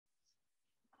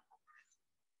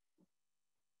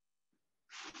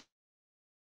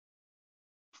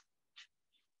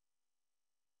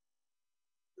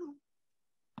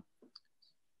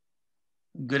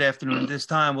Good afternoon. At this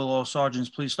time, will all sergeants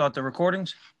please start the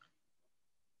recordings?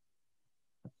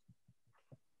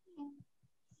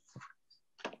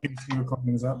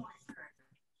 Recordings up.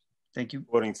 Thank you.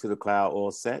 According to the cloud,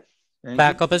 all set.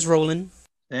 Backup is rolling.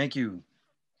 Thank you.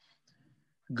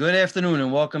 Good afternoon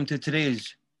and welcome to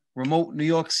today's remote New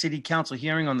York City Council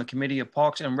hearing on the Committee of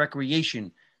Parks and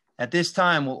Recreation. At this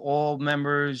time, will all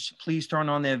members please turn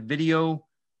on their video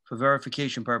for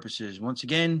verification purposes. Once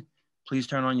again, please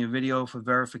turn on your video for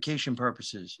verification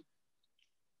purposes.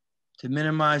 To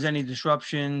minimize any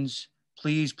disruptions,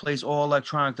 please place all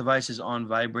electronic devices on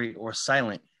vibrate or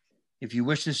silent. If you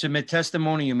wish to submit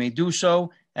testimony, you may do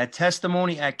so at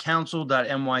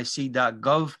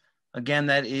testimony@council.nyc.gov. Again,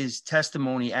 that is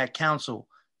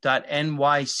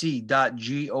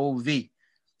testimony@council.nyc.gov.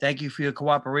 Thank you for your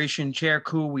cooperation. Chair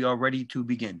Koo, we are ready to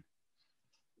begin.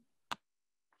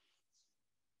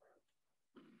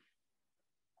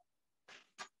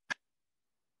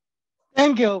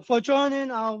 Thank you for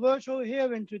joining our virtual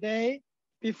hearing today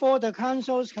before the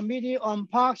Council's Committee on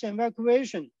Parks and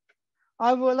Recreation.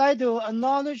 I would like to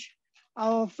acknowledge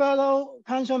our fellow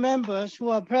council members who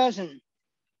are present.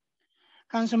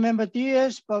 Councilmember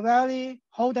Diaz, Bavelli,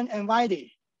 Holden, and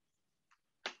Whitey.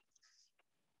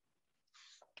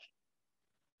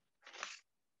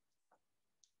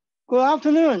 Good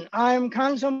afternoon. I'm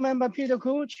Councilmember Peter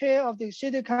Koo, Chair of the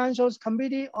City Council's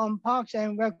Committee on Parks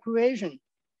and Recreation.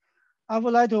 I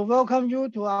would like to welcome you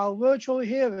to our virtual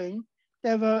hearing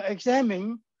that will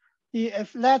examine the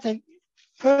athletic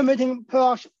permitting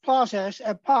process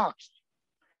at parks.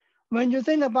 When you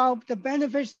think about the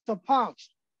benefits of parks,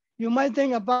 you might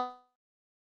think about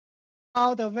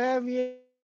the various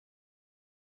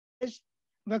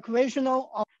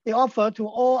recreational they offer to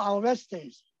all our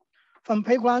residents, from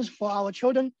playgrounds for our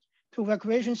children to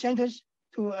recreation centers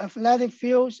to athletic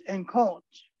fields and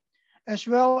courts, as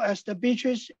well as the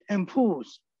beaches and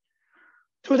pools.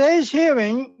 Today's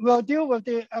hearing will deal with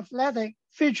the athletic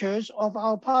features of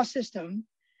our park system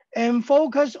and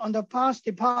focus on the Parks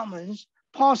Department's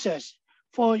process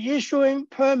for issuing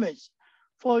permits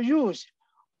for use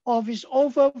of its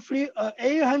over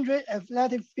 800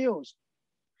 athletic fields,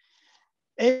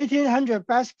 1,800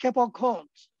 basketball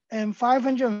courts, and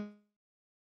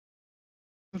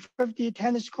 550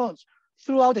 tennis courts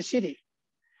throughout the city.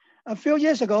 A few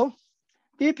years ago,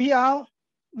 DPR,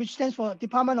 which stands for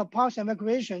Department of Parks and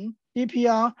Recreation,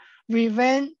 DPR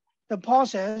revamped the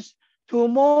process to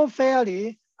more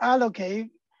fairly allocate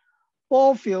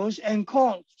ball fields and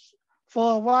courts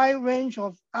for a wide range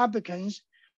of applicants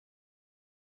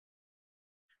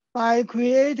by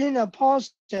creating a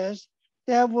process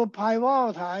that will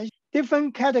prioritize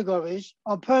different categories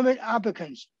of permit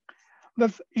applicants,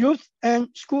 with youth and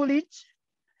school leagues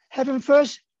having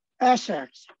first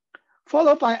access,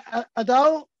 followed by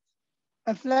adult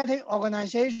athletic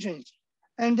organizations,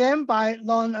 and then by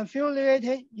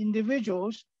non-affiliated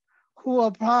individuals who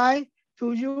apply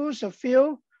to use a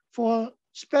field for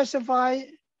specified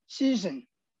season.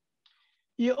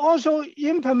 He also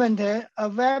implemented a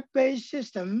web-based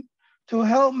system to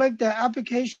help make the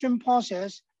application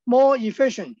process more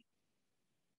efficient.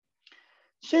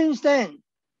 Since then,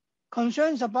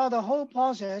 concerns about the whole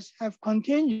process have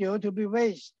continued to be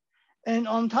raised. And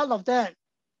on top of that,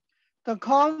 the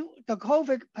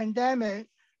COVID pandemic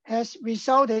has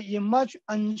resulted in much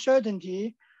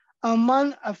uncertainty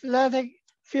among athletic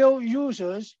field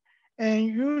users and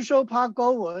usual park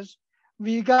goers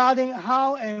regarding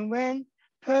how and when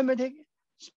permitted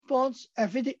sports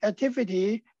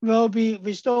activity will be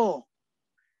restored.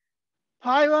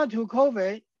 Prior to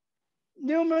COVID,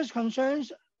 numerous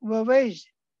concerns were raised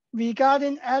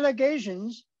regarding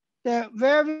allegations that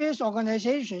various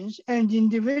organizations and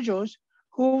individuals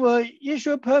who were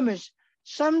issued permits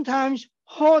sometimes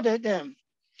hoarded them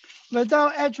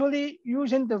without actually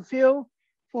using the field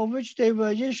for which they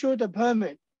were issued the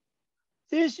permit.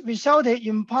 This resulted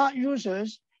in park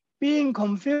users being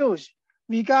confused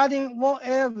regarding what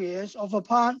areas of a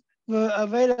park were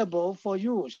available for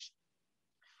use.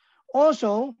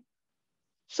 Also,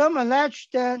 some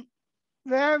alleged that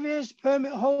various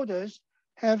permit holders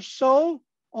have sold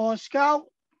or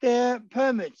scalped their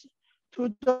permits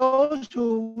to those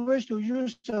who wish to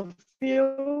use the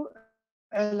field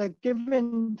at a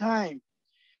given time,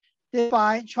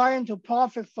 thereby trying to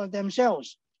profit for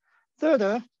themselves.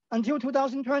 Further, until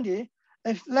 2020,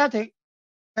 athletic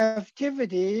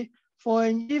activity for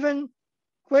an even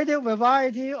greater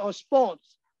variety of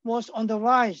sports was on the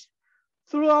rise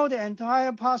throughout the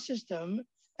entire park system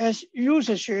as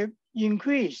usership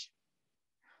increased.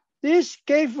 This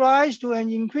gave rise to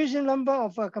an increasing number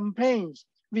of complaints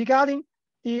regarding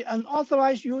the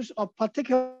unauthorized use of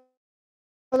particular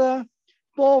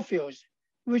ball fields,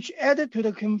 which added to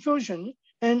the confusion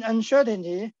and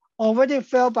uncertainty already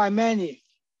felt by many.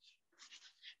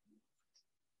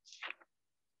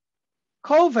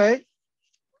 COVID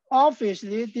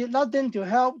obviously did nothing to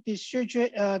help this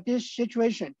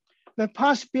situation, with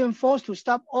parks being forced to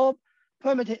stop all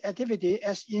permitted activity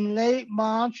as in late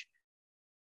March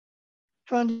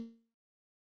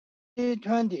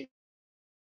 2020.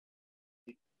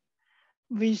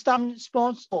 We stopped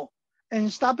sports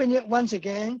and stopping it once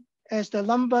again as the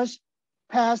numbers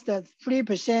passed the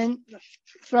 3%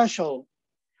 threshold.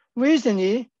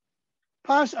 Recently,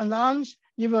 parks announced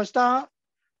it will start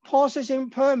processing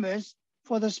permits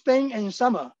for the spring and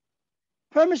summer.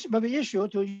 Permits will be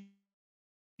issued to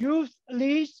youth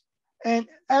leagues and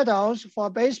adults for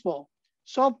baseball,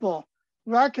 softball,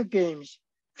 racquet games,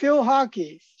 field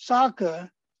hockey, soccer,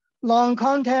 long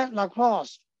contact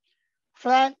lacrosse,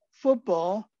 flag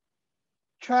football,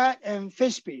 track, and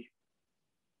frisbee.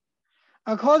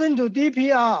 According to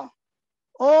DPR,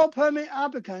 all permit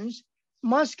applicants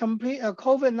must complete a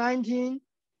COVID-19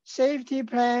 safety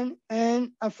plan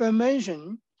and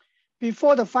affirmation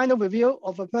before the final review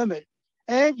of a permit.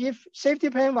 And if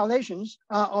safety plan violations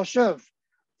are observed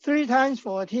 3 times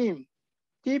for a team,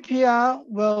 DPR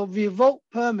will revoke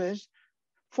permits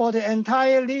for the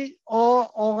entire league or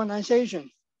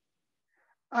organization.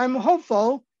 I'm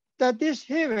hopeful that this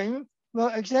hearing will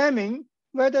examine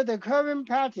whether the current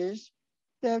practice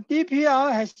that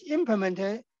DPR has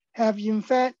implemented have in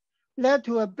fact led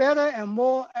to a better and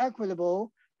more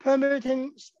equitable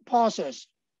permitting process,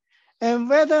 and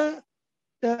whether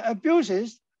the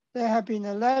abuses that have been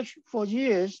alleged for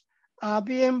years are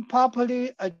being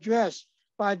properly addressed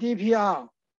by DPR.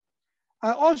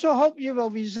 I also hope you will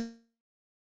result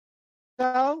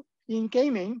in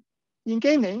gaining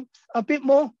a bit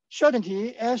more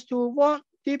certainty as to what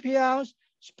DPR's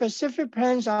specific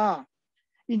plans are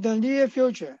in the near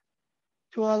future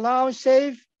to allow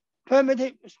safe,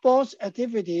 permitted sports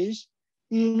activities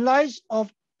in light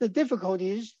of the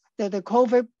difficulties that the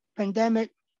COVID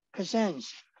pandemic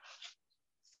presents.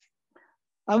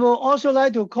 I would also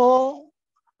like to call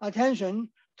attention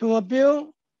to a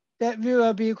bill that we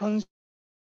will be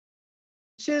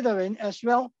considering as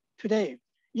well today.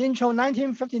 Intro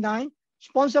 1959,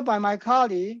 sponsored by my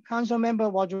colleague,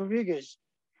 Councilmember Rodriguez,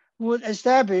 would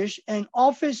establish an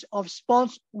Office of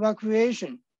Sports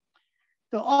Recreation.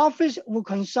 The office will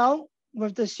consult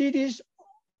with the city's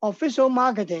official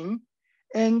marketing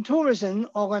and tourism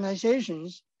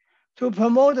organizations to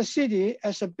promote the city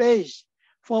as a base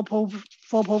for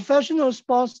professional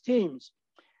sports teams,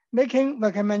 making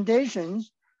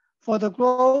recommendations for the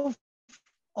growth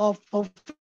of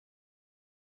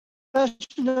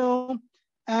professional,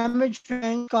 amateur,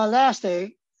 and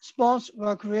scholastic sports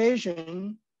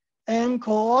recreation, and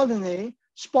coordinate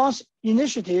sports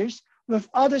initiatives with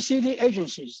other city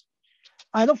agencies.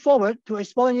 I look forward to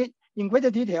exploring it in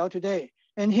greater detail today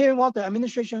and hearing what the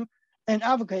administration and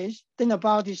advocates think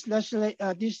about this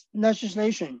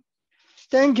legislation.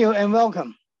 Thank you and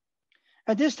welcome.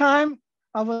 At this time,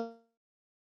 I would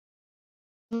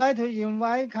like to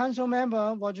invite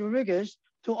Councilmember Rodriguez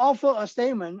to offer a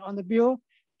statement on the bill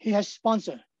he has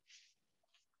sponsored.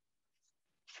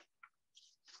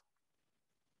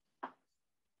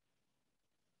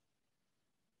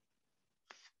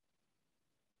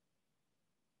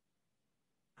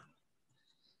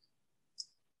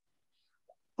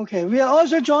 Okay, we are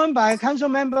also joined by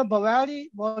Councilmember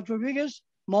Borelli, Rodriguez,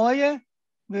 Moya,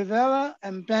 Rivera,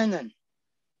 and Brennan.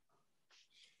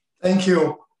 Thank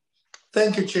you.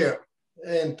 Thank you, Chair.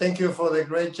 And thank you for the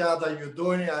great job that you're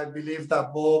doing. I believe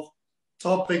that both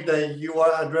topics that you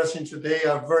are addressing today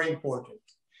are very important.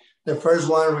 The first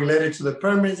one related to the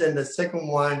permits, and the second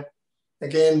one,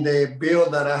 again, the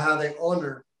bill that I had the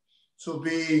honor to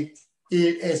be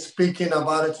speaking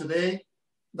about it today,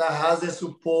 that has the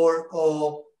support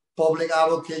of Public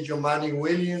Advocate Jomani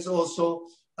Williams also,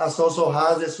 as also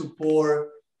has the support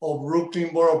of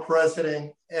Brooklyn Borough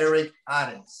President Eric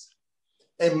Adams,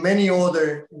 and many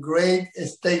other great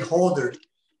stakeholders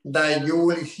that you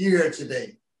will hear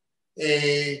today.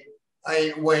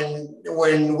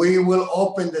 When we will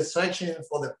open the section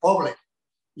for the public,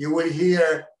 you will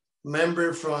hear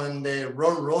members from the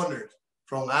Road Runners,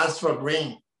 from Asphalt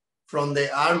Green, from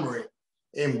the Armory,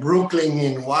 in Brooklyn,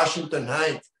 in Washington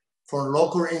Heights, from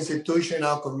local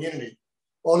institutional community,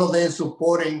 all of them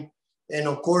supporting. And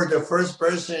of course, the first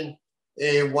person,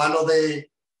 one of the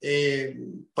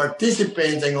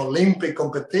participants in Olympic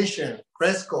competition,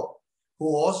 Cresco,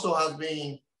 who also has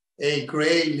been a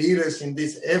great leader in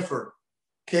this effort.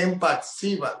 Kempak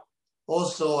Siva,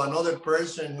 also another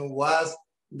person who was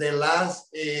the last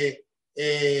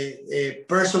a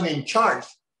person in charge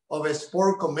of a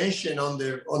sport commission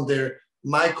under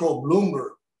Michael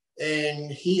Bloomberg.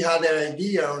 And he had an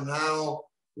idea on how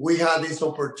we had this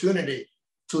opportunity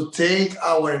to take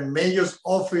our mayor's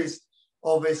office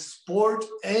of a sport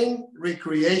and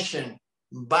recreation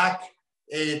back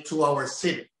to our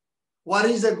city. What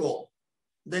is the goal?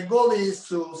 The goal is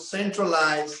to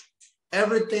centralize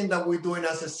everything that we're doing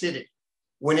as a city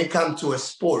when it comes to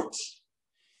sports.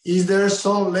 Is there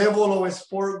some level of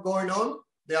sport going on?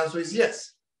 The answer is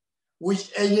yes.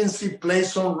 Which agency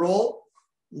plays some role?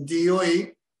 DOE,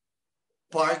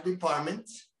 Park Department,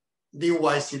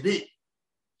 NYCC.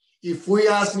 If we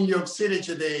ask New York City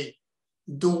today,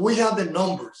 do we have the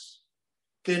numbers?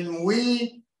 Can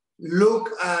we look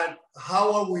at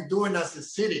how are we doing as a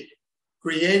city,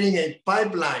 creating a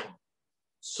pipeline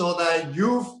so that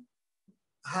youth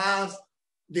has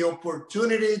the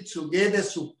opportunity to get the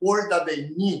support that they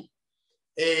need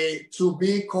to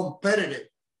be competitive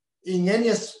in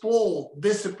any sport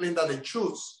discipline that they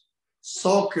choose: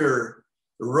 soccer,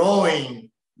 rowing,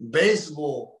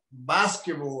 baseball,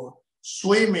 basketball,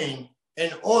 swimming,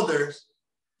 and others?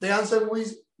 The answer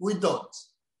is we don't.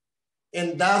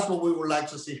 And that's what we would like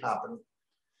to see happen.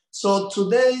 So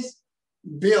today's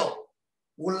bill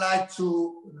would like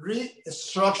to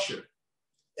restructure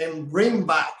and bring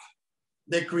back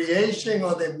the creation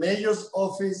of the mayor's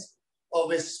office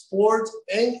of sport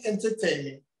and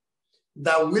entertainment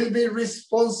that will be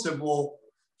responsible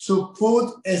to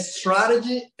put a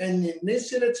strategy and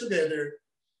initiative together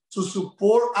to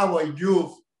support our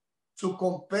youth to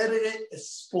competitive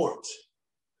sport.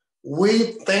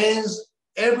 We thank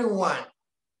everyone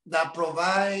that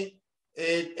provide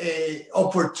a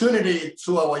opportunity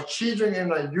to our children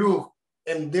and our youth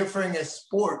in different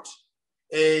sport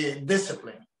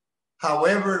discipline.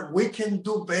 However, we can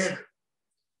do better.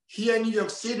 Here in New York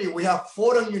City, we have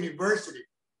Fordham University,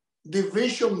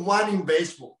 Division I in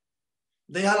baseball.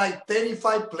 They have like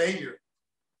 35 players.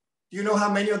 Do you know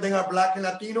how many of them are Black and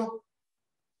Latino?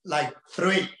 Like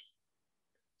 3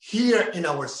 here in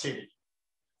our city.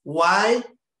 Why?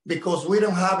 Because we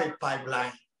don't have a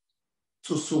pipeline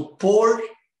to support,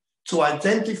 to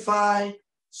identify,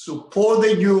 support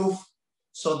the youth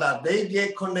so that they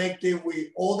get connected with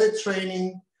all the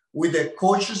training, with the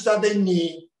coaches that they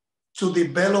need to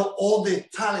develop all the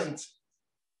talent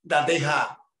that they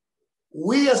have.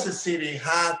 We as a city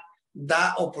had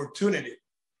that opportunity,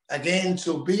 again,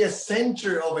 to be a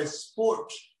center of a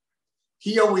sport.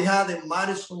 Here we have the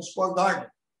Madison Square Garden.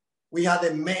 We have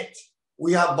the Met.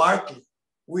 We have Barclays.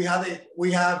 We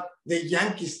have the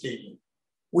Yankee Stadium.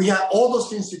 We have all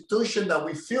those institutions that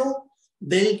we feel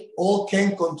they all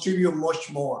can contribute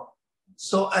much more.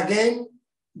 So again,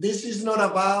 this is not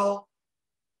about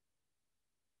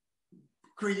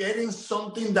creating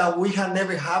something that we have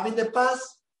never had in the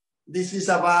past. This is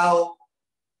about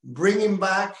bringing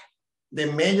back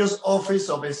the mayor's office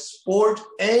of sport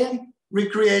and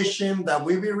recreation that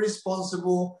will be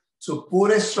responsible to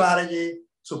put a strategy,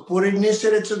 to put an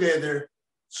initiative together,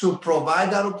 to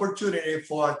provide that opportunity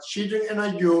for our children and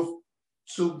our youth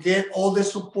to get all the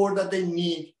support that they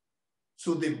need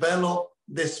to develop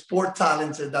the sport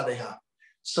talents that they have.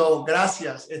 So,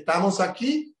 gracias. Estamos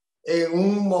aquí en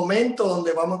un momento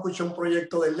donde vamos a escuchar un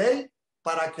proyecto de ley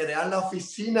para crear la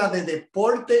oficina de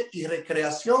deporte y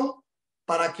recreación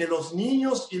para que los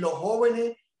niños y los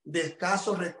jóvenes de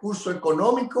escasos recursos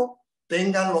económicos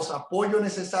tengan los apoyos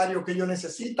necesarios que ellos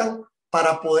necesitan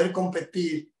para poder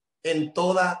competir en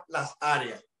todas las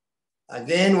áreas.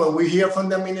 Again, when we hear from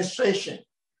the administration,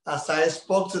 as I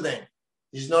spoke to them,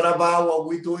 it's not about what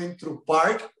we're doing through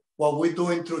PARC, what we're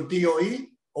doing through DOE,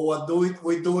 or what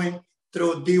we're doing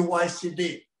through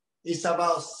NYCC. It's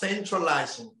about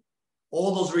centralizing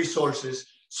all those resources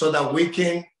so that we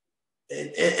can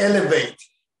elevate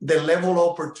the level of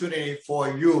opportunity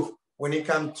for youth when it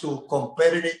comes to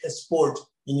competitive sports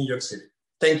in New York City.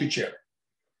 Thank you, Chair.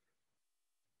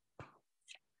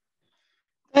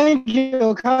 Thank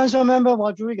you, Councilmember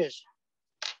Rodriguez.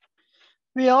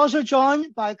 We are also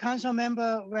joined by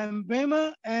Councilmember Van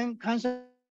Bremer and Councilmember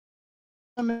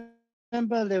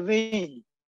Levine.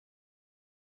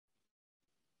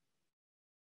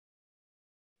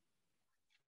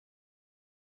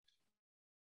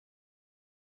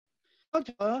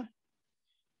 The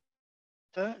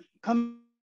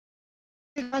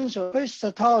Council, Chris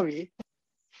Sartori.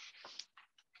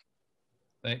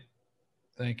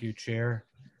 Thank you, Chair.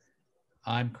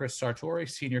 I'm Chris Sartori,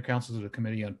 Senior Counsel to the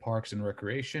Committee on Parks and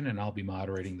Recreation, and I'll be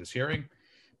moderating this hearing.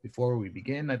 Before we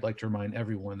begin, I'd like to remind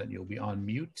everyone that you'll be on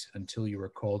mute until you are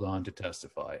called on to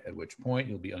testify, at which point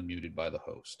you'll be unmuted by the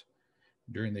host.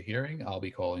 During the hearing, I'll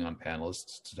be calling on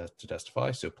panelists to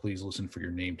testify, so please listen for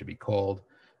your name to be called,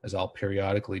 as I'll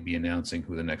periodically be announcing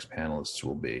who the next panelists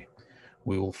will be.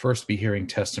 We will first be hearing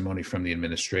testimony from the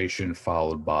administration,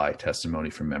 followed by testimony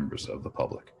from members of the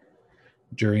public.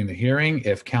 During the hearing,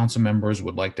 if council members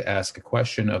would like to ask a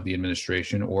question of the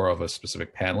administration or of a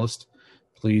specific panelist,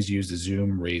 please use the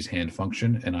Zoom raise hand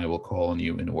function and I will call on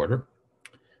you in order.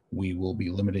 We will be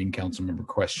limiting council member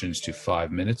questions to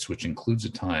 5 minutes, which includes the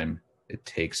time it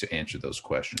takes to answer those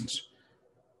questions.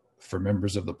 For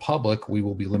members of the public, we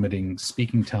will be limiting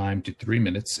speaking time to 3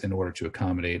 minutes in order to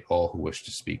accommodate all who wish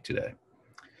to speak today.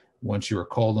 Once you are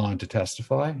called on to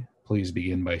testify, please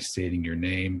begin by stating your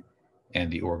name and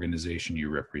the organization you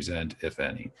represent, if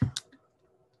any.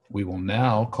 We will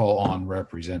now call on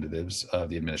representatives of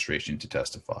the administration to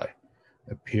testify.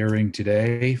 Appearing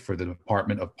today for the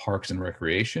Department of Parks and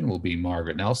Recreation will be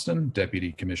Margaret Nelson,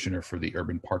 Deputy Commissioner for the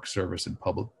Urban Park Service and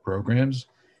Public Programs,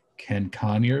 Ken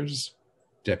Conyers,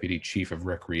 Deputy Chief of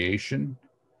Recreation,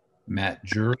 Matt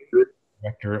Jury,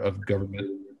 Director of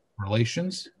Government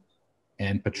Relations,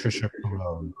 and Patricia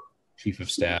Perone, Chief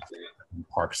of Staff of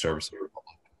Park Service and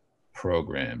Public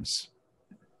Programs.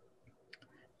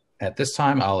 At this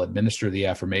time, I'll administer the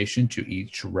affirmation to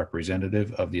each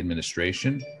representative of the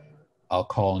administration. I'll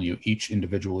call on you each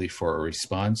individually for a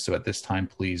response. So at this time,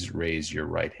 please raise your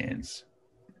right hands.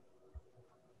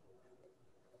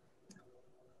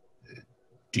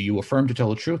 Do you affirm to tell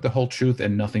the truth, the whole truth,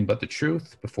 and nothing but the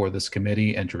truth before this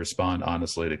committee and to respond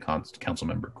honestly to council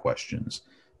member questions?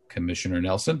 Commissioner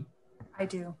Nelson? I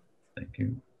do. Thank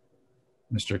you.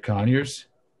 Mr. Conyers?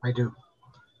 I do.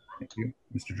 Thank you.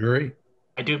 Mr. Drury?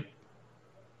 I do.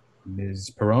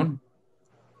 Ms. Perone?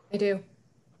 I do.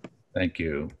 Thank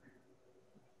you.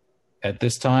 At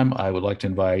this time, I would like to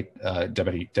invite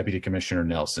Deputy Commissioner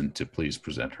Nelson to please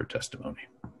present her testimony.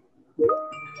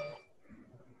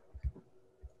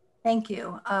 Thank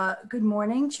you. Good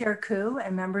morning, Chair Koo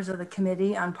and members of the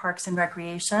Committee on Parks and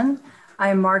Recreation. I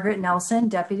am Margaret Nelson,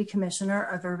 Deputy Commissioner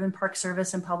of Urban Park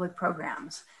Service and Public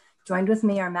Programs. Joined with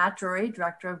me are Matt Drury,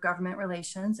 Director of Government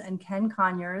Relations, and Ken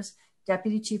Conyers,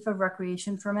 Deputy Chief of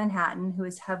Recreation for Manhattan, who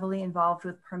is heavily involved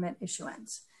with permit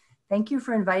issuance. Thank you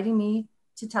for inviting me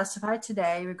to testify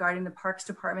today regarding the Parks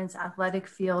Department's athletic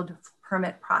field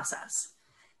permit process.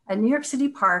 At New York City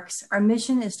Parks, our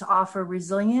mission is to offer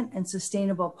resilient and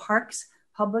sustainable parks,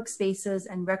 public spaces,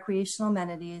 and recreational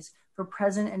amenities for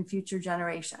present and future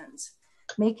generations.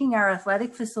 Making our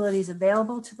athletic facilities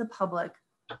available to the public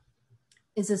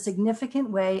is a significant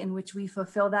way in which we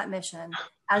fulfill that mission,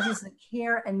 as is the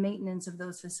care and maintenance of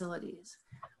those facilities.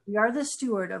 We are the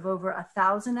steward of over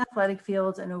 1,000 athletic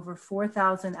fields and over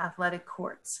 4,000 athletic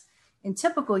courts. In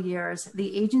typical years,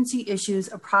 the agency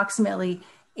issues approximately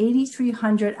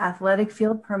 8,300 athletic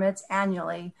field permits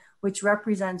annually, which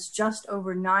represents just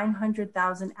over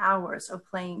 900,000 hours of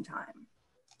playing time.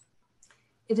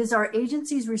 It is our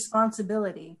agency's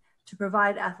responsibility to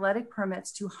provide athletic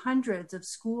permits to hundreds of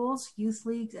schools, youth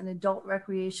leagues, and adult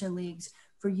recreation leagues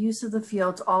for use of the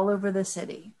fields all over the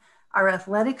city. Our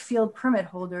athletic field permit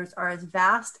holders are as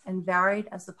vast and varied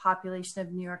as the population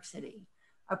of New York City.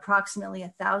 Approximately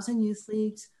 1,000 youth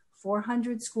leagues,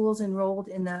 400 schools enrolled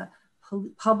in the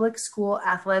Public School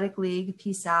Athletic League,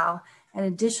 PSAL, an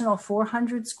additional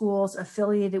 400 schools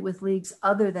affiliated with leagues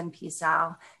other than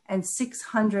PSAL, and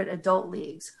 600 adult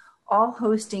leagues, all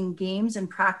hosting games and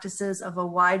practices of a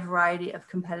wide variety of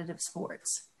competitive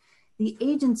sports. The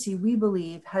agency, we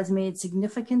believe, has made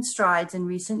significant strides in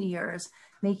recent years,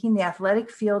 making the athletic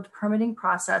field permitting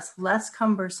process less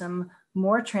cumbersome,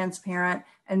 more transparent,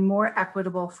 and more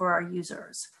equitable for our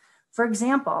users. For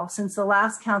example, since the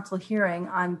last council hearing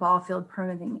on ball field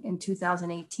permitting in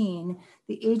 2018,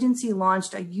 the agency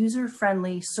launched a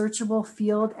user-friendly searchable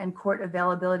field and court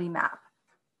availability map.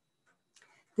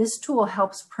 This tool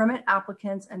helps permit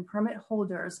applicants and permit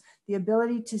holders the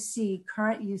ability to see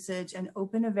current usage and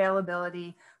open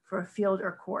availability for a field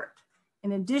or court.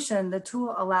 In addition, the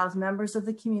tool allows members of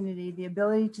the community the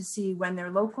ability to see when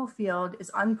their local field is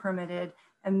unpermitted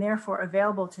and therefore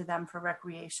available to them for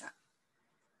recreation.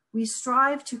 We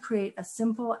strive to create a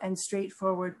simple and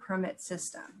straightforward permit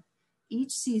system.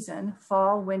 Each season,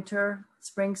 fall, winter,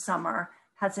 spring, summer,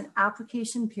 has an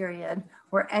application period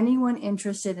where anyone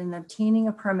interested in obtaining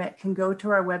a permit can go to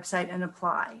our website and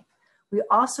apply. We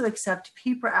also accept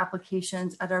paper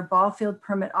applications at our ball field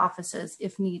permit offices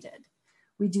if needed.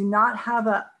 We do not have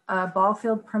a ball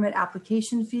field permit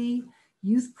application fee.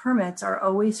 Youth permits are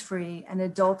always free and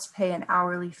adults pay an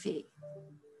hourly fee.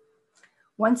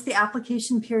 Once the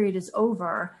application period is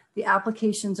over, the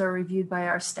applications are reviewed by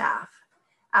our staff.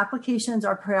 Applications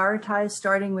are prioritized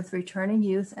starting with returning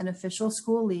youth and official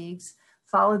school leagues,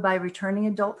 followed by returning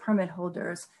adult permit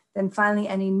holders, then finally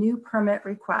any new permit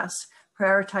requests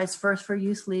prioritized first for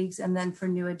youth leagues and then for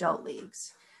new adult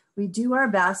leagues. We do our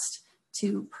best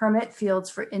to permit fields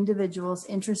for individuals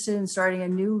interested in starting a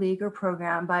new league or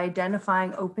program by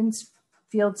identifying open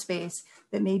field space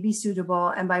that may be suitable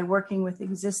and by working with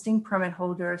existing permit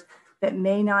holders that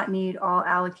may not need all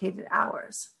allocated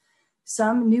hours.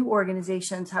 Some new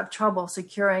organizations have trouble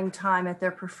securing time at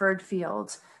their preferred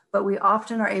fields, but we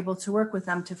often are able to work with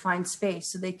them to find space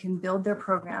so they can build their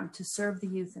program to serve the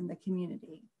youth in the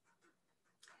community.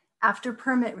 After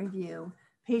permit review,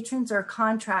 patrons are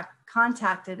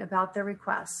contacted about their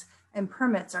requests, and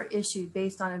permits are issued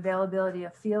based on availability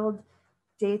of field,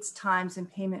 dates, times,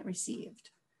 and payment received.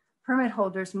 Permit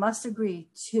holders must agree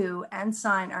to and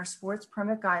sign our sports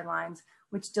permit guidelines,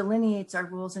 which delineates our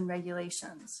rules and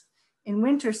regulations. In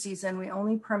winter season, we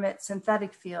only permit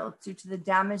synthetic fields due to the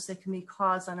damage that can be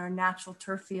caused on our natural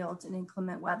turf fields in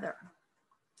inclement weather.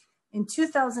 In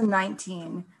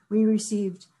 2019, we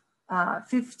received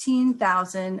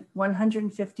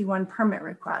 15,151 permit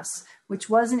requests, which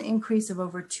was an increase of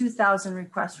over 2,000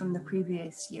 requests from the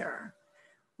previous year.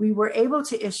 We were able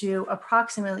to issue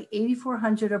approximately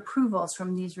 8,400 approvals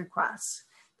from these requests.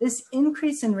 This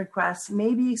increase in requests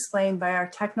may be explained by our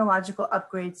technological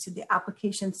upgrades to the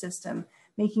application system,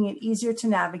 making it easier to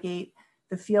navigate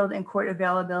the field and court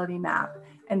availability map,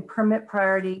 and permit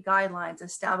priority guidelines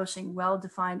establishing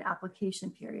well-defined application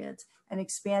periods and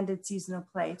expanded seasonal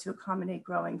play to accommodate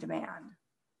growing demand.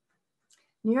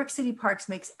 New York City Parks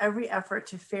makes every effort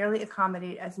to fairly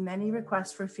accommodate as many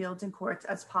requests for fields and courts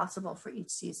as possible for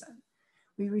each season.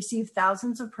 We receive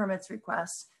thousands of permits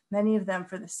requests, many of them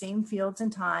for the same fields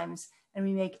and times, and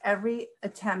we make every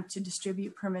attempt to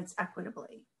distribute permits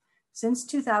equitably. Since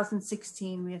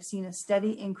 2016, we have seen a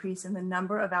steady increase in the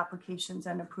number of applications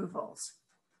and approvals.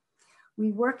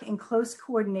 We work in close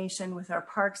coordination with our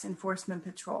Parks Enforcement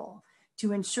Patrol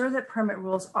to ensure that permit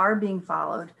rules are being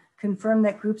followed, confirm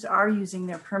that groups are using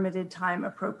their permitted time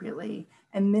appropriately,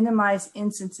 and minimize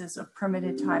instances of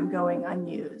permitted time going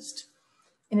unused.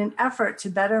 In an effort to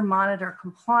better monitor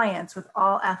compliance with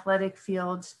all athletic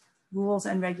fields, rules,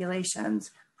 and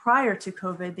regulations, prior to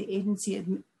COVID, the agency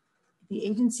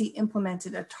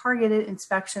implemented a targeted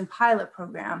inspection pilot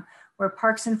program where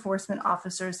parks enforcement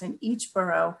officers in each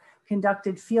borough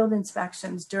conducted field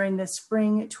inspections during the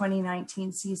spring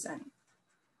 2019 season.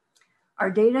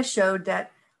 Our data showed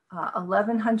that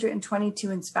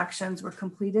 1,122 inspections were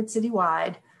completed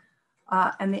citywide,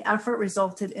 and the effort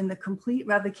resulted in the complete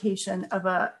revocation of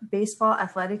a baseball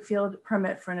athletic field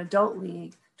permit for an adult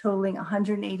league, totaling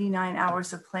 189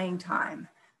 hours of playing time.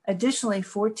 Additionally,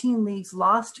 14 leagues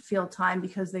lost field time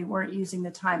because they weren't using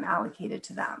the time allocated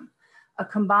to them. A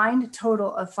combined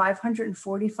total of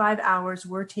 545 hours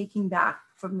were taken back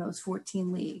from those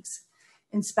 14 leagues.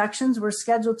 Inspections were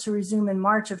scheduled to resume in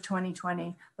March of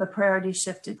 2020, but priority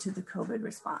shifted to the COVID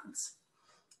response.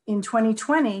 In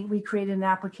 2020, we created an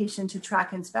application to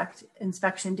track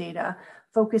inspection data,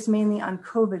 focused mainly on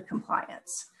COVID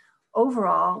compliance.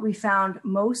 Overall, we found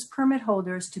most permit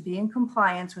holders to be in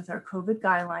compliance with our COVID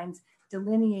guidelines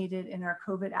delineated in our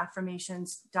COVID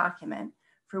affirmations document,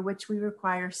 for which we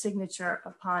require signature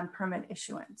upon permit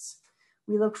issuance.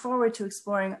 We look forward to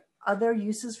exploring other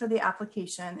uses for the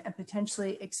application and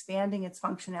potentially expanding its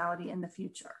functionality in the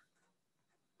future.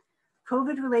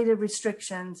 COVID-related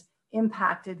restrictions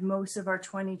impacted most of our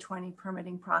 2020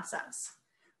 permitting process.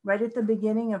 Right at the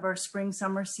beginning of our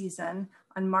spring-summer season,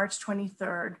 on March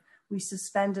 23rd, we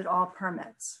suspended all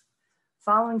permits.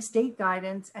 Following state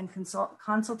guidance and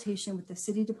consultation with the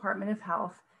City Department of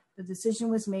Health, the decision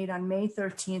was made on May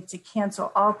 13th to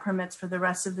cancel all permits for the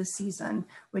rest of the season,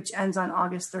 which ends on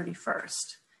August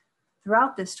 31st.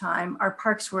 Throughout this time, our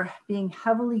parks were being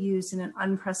heavily used in an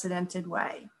unprecedented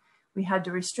way. We had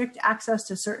to restrict access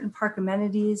to certain park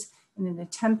amenities in an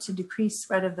attempt to decrease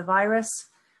spread of the virus.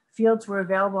 Fields were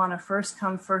available on a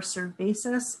first-come, first-served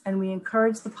basis, and we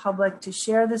encouraged the public to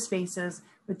share the spaces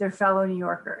with their fellow New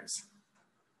Yorkers.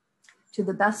 To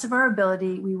the best of our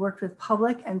ability, we worked with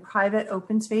public and private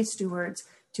open space stewards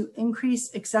to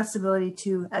increase accessibility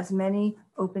to as many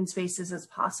open spaces as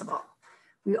possible.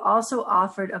 We also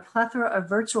offered a plethora of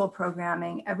virtual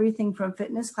programming, everything from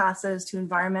fitness classes to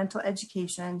environmental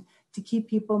education, to keep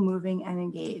people moving and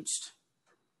engaged.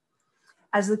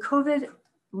 As the COVID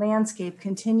landscape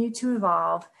continued to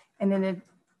evolve, and in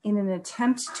an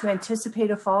attempt to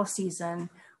anticipate a fall season,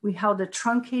 we held a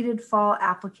truncated fall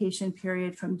application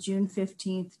period from June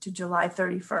 15th to July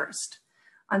 31st.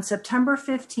 On September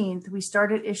 15th, we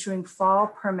started issuing fall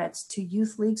permits to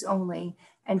youth leagues only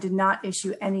and did not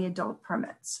issue any adult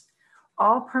permits.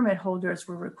 All permit holders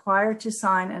were required to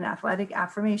sign an athletic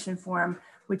affirmation form,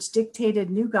 which dictated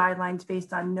new guidelines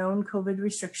based on known COVID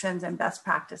restrictions and best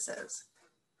practices.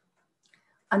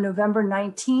 On November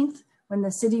 19th, when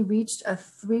the city reached a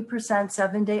 3%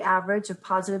 7-day average of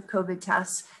positive COVID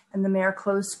tests and the mayor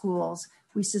closed schools,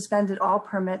 we suspended all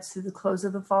permits through the close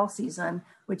of the fall season,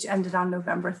 which ended on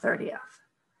November 30th.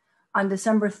 On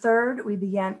December 3rd, we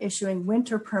began issuing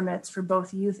winter permits for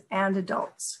both youth and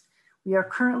adults. We are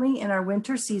currently in our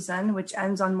winter season, which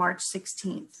ends on March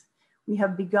 16th. We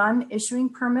have begun issuing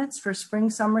permits for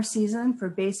spring-summer season for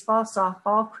baseball,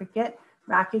 softball, cricket,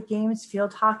 racket games,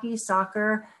 field hockey,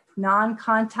 soccer,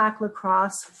 non-contact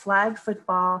lacrosse, flag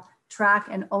football, track,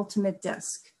 and ultimate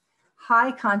disc.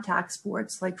 High contact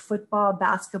sports like football,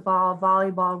 basketball,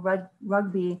 volleyball,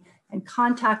 rugby, and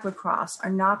contact lacrosse are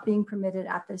not being permitted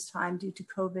at this time due to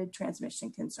COVID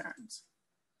transmission concerns.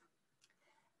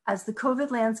 As the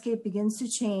COVID landscape begins to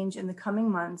change in the coming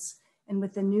months, and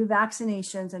with the new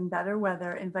vaccinations and better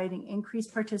weather inviting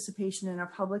increased participation in our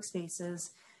public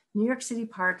spaces, New York City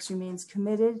Parks remains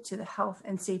committed to the health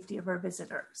and safety of our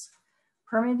visitors.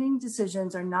 Permitting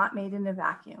decisions are not made in a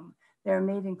vacuum. They are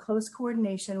made in close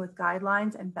coordination with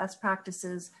guidelines and best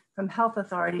practices from health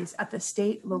authorities at the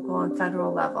state, local, and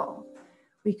federal level.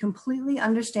 We completely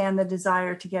understand the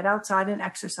desire to get outside and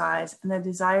exercise and the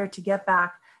desire to get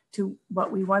back to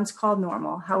what we once called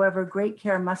normal. However, great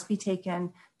care must be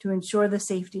taken to ensure the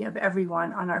safety of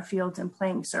everyone on our fields and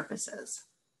playing surfaces.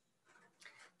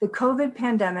 The COVID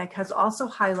pandemic has also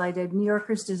highlighted New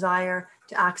Yorkers' desire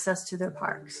to access to their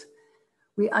parks.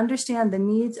 We understand the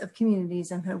needs of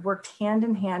communities and have worked hand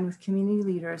in hand with community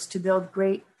leaders to build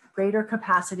greater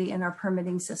capacity in our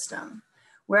permitting system.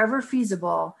 Wherever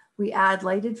feasible, we add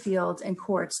lighted fields and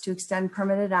courts to extend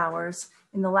permitted hours.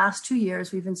 In the last 2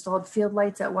 years, we've installed field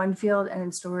lights at one field and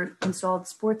installed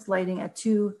sports lighting at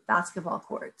 2 basketball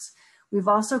courts. We've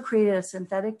also created a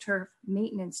synthetic turf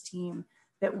maintenance team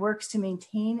that works to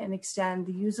maintain and extend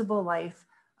the usable life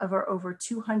of our over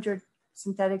 200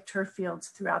 synthetic turf fields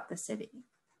throughout the city.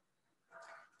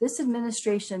 This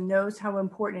administration knows how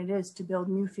important it is to build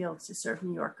new fields to serve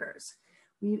New Yorkers.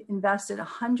 We've invested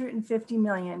 $150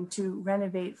 million to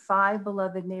renovate 5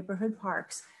 beloved neighborhood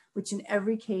parks, which in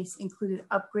every case included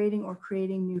upgrading or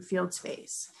creating new field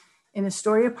space. In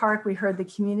Astoria Park, we heard the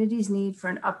community's need for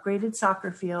an upgraded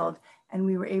soccer field, and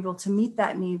we were able to meet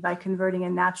that need by converting a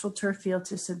natural turf field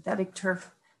to synthetic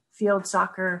turf field,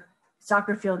 soccer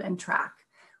field, and track.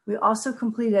 We also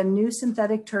completed a new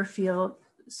synthetic turf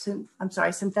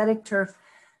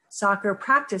soccer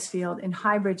practice field in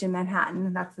Highbridge in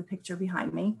Manhattan, that's the picture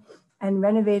behind me, and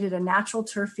renovated a natural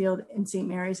turf field in St.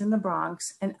 Mary's in the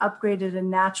Bronx, and upgraded a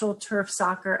natural turf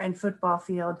soccer and football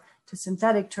field to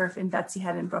synthetic turf in Betsy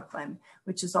Head in Brooklyn,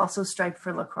 which is also striped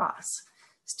for lacrosse.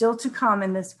 Still to come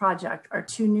in this project are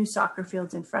 2 new soccer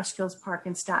fields in Fresh Kills Park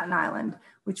in Staten Island,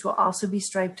 which will also be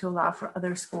striped to allow for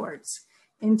other sports.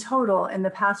 In total, in the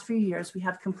past few years, we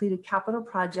have completed capital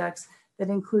projects that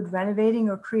include renovating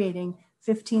or creating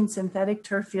 15 synthetic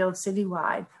turf fields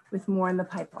citywide, with more in the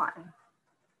pipeline.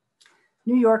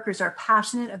 New Yorkers are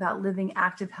passionate about living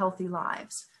active, healthy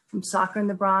lives. From soccer in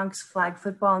the Bronx, flag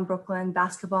football in Brooklyn,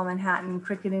 basketball in Manhattan,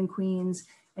 cricket in Queens,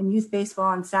 and youth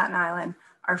baseball in Staten Island,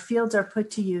 our fields are put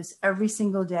to use every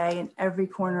single day in every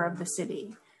corner of the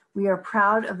city. We are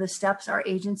proud of the steps our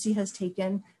agency has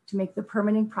taken to make the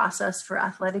permitting process for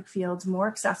athletic fields more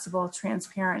accessible,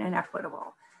 transparent, and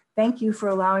equitable. Thank you for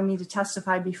allowing me to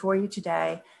testify before you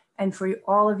today and for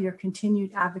all of your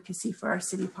continued advocacy for our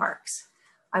city parks.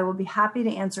 I will be happy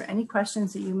to answer any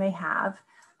questions that you may have.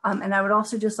 And I would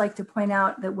also just like to point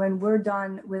out that when we're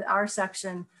done with our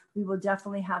section, we will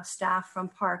definitely have staff from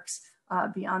parks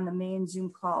be on the main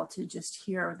Zoom call to just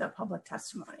hear the public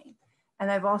testimony. And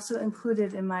I've also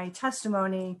included in my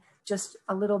testimony just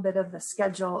a little bit of the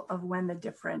schedule of when the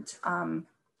different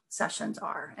sessions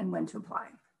are and when to apply.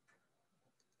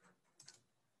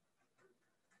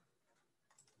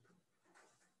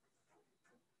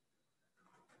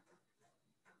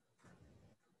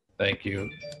 Thank you,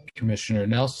 Commissioner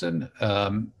Nelson.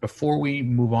 Before we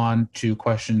move on to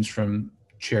questions from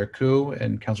Chair Koo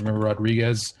and Councilmember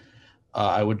Rodriguez,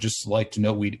 I would just like to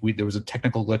note there was a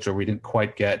technical glitch where we didn't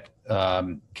quite get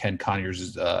Ken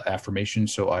Conyers' affirmation,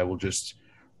 so I will just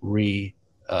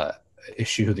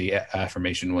issue the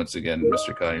affirmation once again,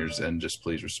 Mr. Conyers, and just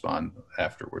please respond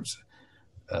afterwards.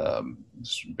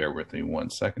 Just bear with me 1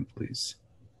 second, please.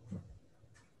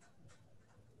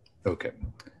 Okay.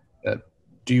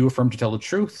 Do you affirm to tell the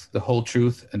truth, the whole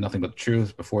truth, and nothing but the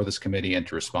truth before this committee, and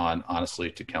to respond honestly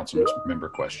to council member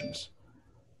questions?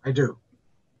 I do.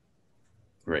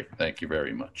 Great, thank you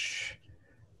very much.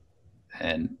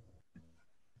 And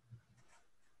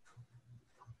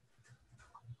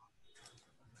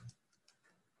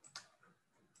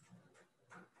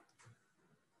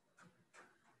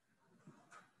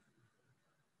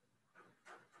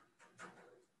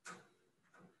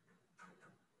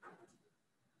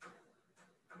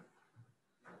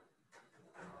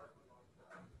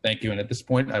thank you. And at this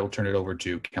point, I will turn it over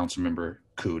to Councilmember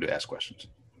Koo to ask questions.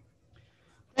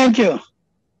 Thank you.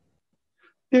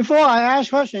 Before I ask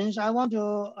questions, I want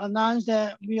to announce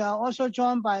that we are also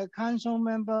joined by Council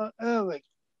Member Erwick.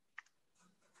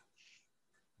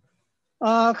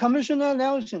 Commissioner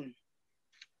Nelson,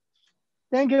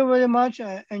 thank you very much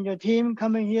and your team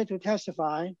coming here to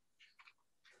testify.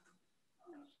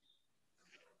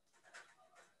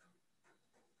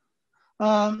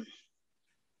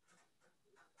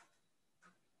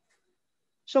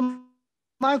 So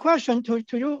my question to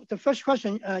you, the first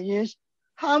question is,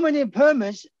 how many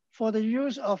permits for the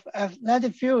use of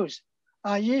athletic fields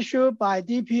are issued by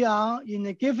DPR in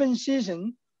a given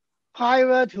season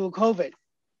prior to COVID?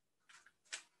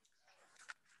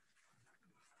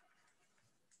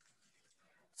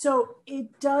 So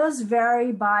it does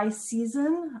vary by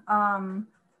season,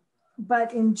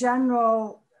 but in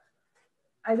general,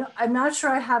 I'm not sure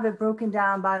I have it broken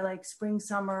down by like spring,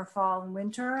 summer, fall, and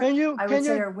winter. Can you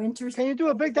do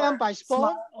a breakdown by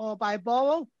sport or by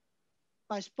borough?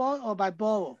 By sport or by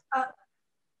borough?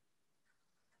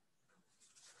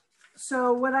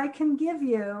 So what I can give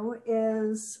you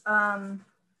is,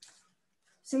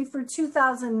 say for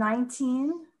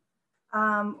 2019,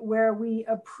 where we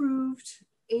approved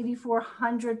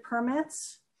 8,400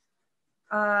 permits,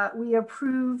 we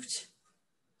approved.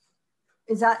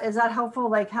 Is that helpful?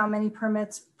 Like how many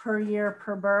permits per year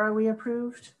per borough we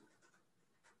approved?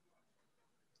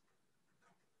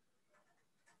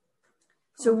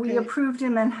 So we approved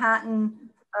in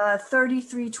Manhattan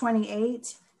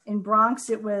 3328. In Bronx,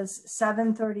 it was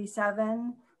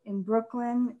 737. In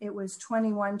Brooklyn, it was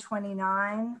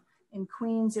 2129. In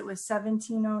Queens, it was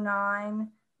 1709.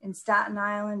 In Staten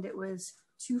Island, it was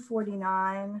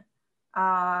 249.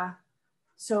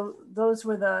 So those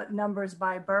were the numbers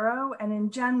by borough. And in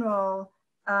general,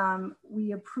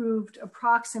 we approved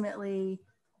approximately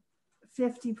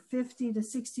 50 to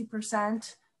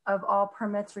 60% of all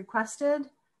permits requested.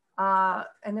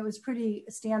 And it was pretty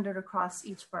standard across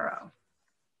each borough.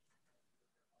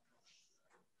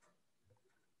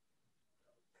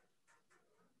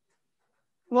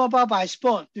 What about by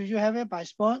sport? Do you have it by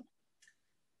sport?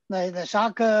 Like the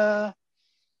soccer,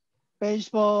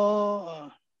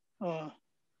 baseball, or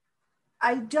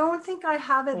I don't think I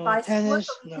have it by tennis,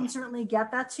 sport, but we can certainly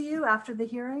get that to you after the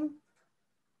hearing.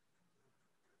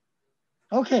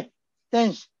 Okay,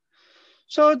 thanks.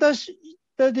 So does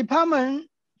the department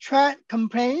track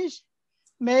complaints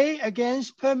made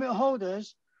against permit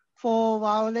holders for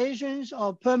violations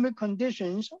of permit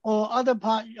conditions or other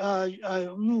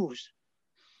rules?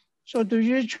 So do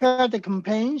you track the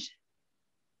complaints?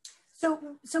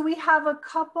 So we have a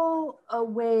couple of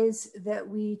ways that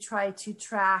we try to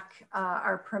track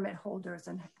our permit holders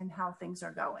and how things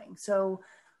are going. So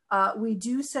we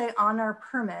do say on our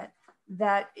permit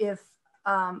that if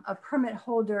a permit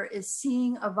holder is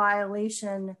seeing a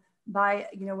violation by,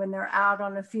 when they're out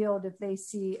on a field, if they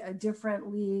see a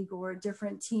different league or a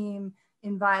different team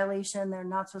in violation, they're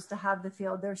not supposed to have the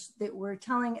field. We're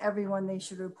telling everyone they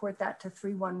should report that to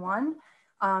 311.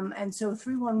 And so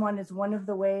 311 is one of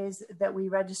the ways that we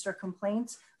register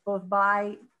complaints, both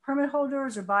by permit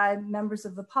holders or by members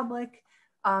of the public.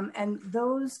 And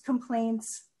those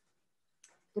complaints,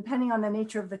 depending on the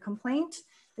nature of the complaint,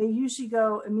 they usually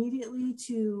go immediately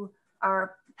to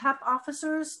our PEP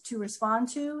officers to respond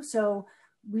to. So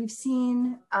we've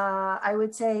seen, I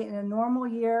would say in a normal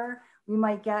year, we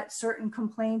might get certain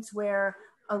complaints where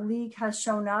a league has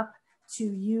shown up to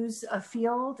use a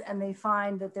field and they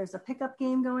find that there's a pickup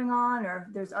game going on, or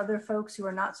there's other folks who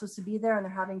are not supposed to be there and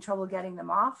they're having trouble getting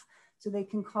them off. So they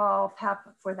can call PEP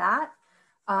for that.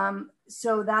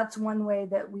 So that's one way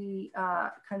that we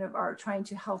kind of are trying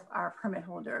to help our permit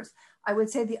holders. I would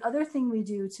say the other thing we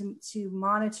do to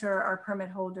monitor our permit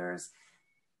holders,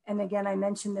 and again, I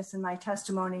mentioned this in my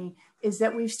testimony, is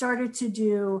that we've started to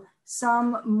do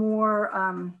some more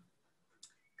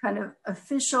kind of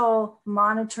official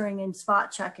monitoring and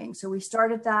spot checking. So we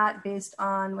started that based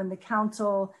on when the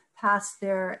council passed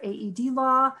their AED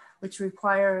law, which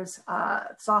requires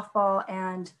softball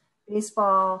and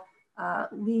baseball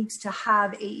leagues to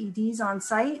have AEDs on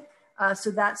site.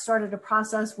 So that started a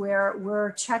process where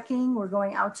we're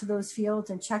going out to those fields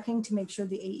and checking to make sure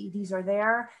the AEDs are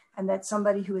there and that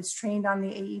somebody who is trained on the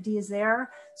AED is there.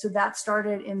 So that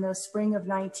started in the spring of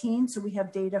 19. So we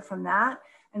have data from that.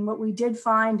 And what we did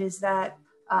find is that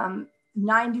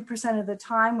 90% of the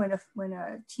time when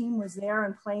a team was there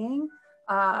and playing,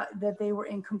 that they were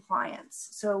in compliance.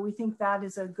 So we think that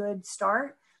is a good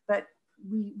start, but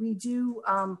we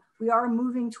are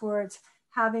moving towards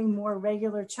having more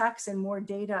regular checks and more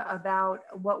data about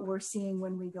what we're seeing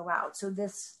when we go out. So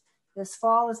this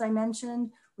fall, as I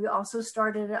mentioned, we also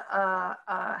started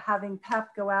having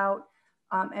PEP go out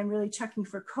and really checking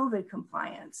for COVID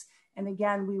compliance. And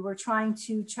again, we were trying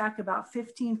to check about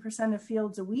 15% of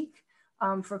fields a week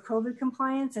for COVID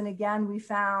compliance. And again, we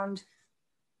found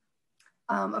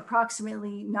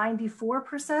approximately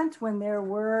 94% when there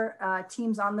were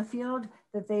teams on the field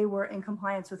that they were in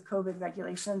compliance with COVID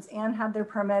regulations and had their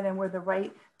permit and were the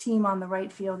right team on the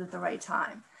right field at the right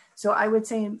time. So I would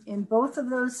say in both of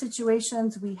those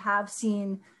situations, we have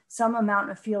seen some amount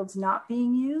of fields not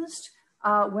being used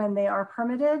when they are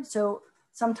permitted. So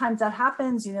sometimes that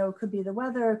happens, you know, it could be the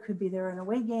weather, it could be they're in a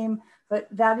away game, but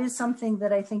that is something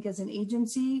that I think as an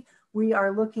agency, we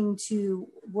are looking to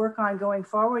work on going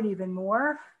forward even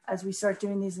more as we start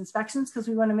doing these inspections, because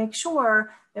we want to make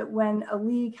sure that when a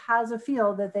league has a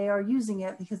field that they are using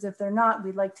it, because if they're not,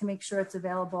 we'd like to make sure it's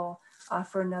available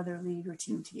for another league or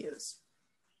team to use.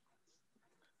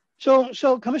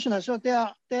 So Commissioner, so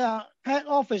there are PET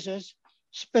officers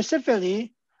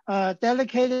specifically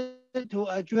dedicated to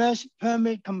address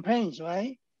permit complaints,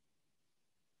 right?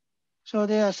 So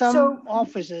there are some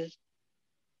officers.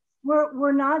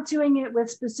 We're not doing it with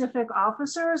specific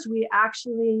officers. We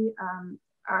actually,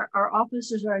 our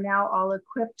officers are now all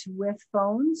equipped with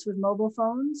phones, with mobile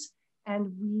phones,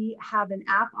 and we have an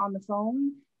app on the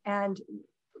phone, and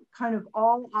kind of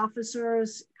all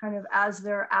officers, kind of as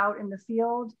they're out in the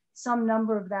field, some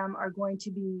number of them are going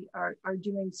to be, are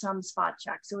doing some spot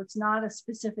checks. So it's not a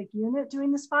specific unit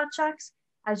doing the spot checks.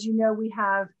 As you know, we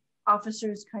have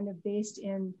officers kind of based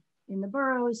in the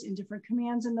boroughs, in different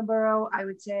commands in the borough. I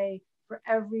would say for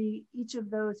each of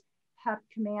those PEP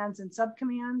commands and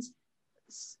subcommands,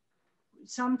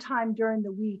 sometime during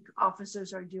the week,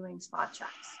 officers are doing spot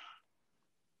checks.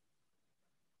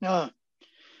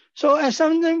 So as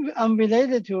something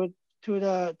unrelated to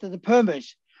the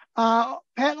permits,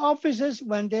 PET officers,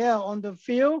 when they are on the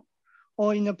field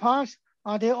or in the parks,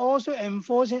 are they also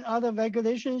enforcing other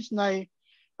regulations? Like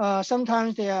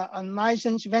sometimes they are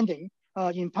unlicensed vending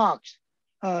in parks.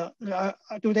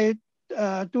 Do they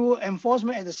do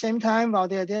enforcement at the same time while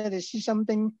they're there? They see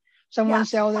someone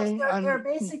selling? Yes, they're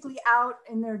basically out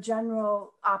in their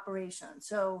general operation.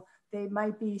 So they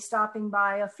might be stopping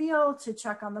by a field to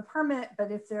check on the permit,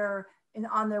 but if they're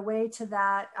on their way to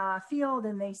that field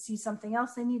and they see something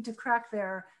else they need to correct,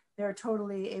 they're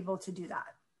totally able to do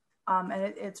that. And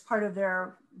it's part of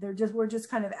we're just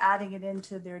kind of adding it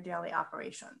into their daily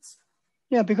operations.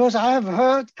 Yeah, because I have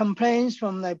heard complaints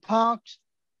from like parks,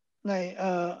 like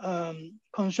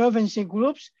conservancy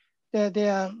groups, that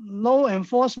there are no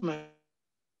enforcement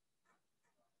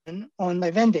on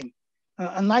like vending,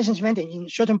 unlicensed vending in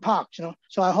certain parks. You know,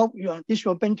 so I hope this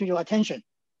will bring to your attention.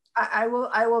 I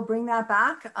will bring that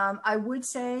back. I would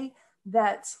say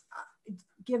that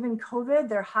given COVID,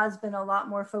 there has been a lot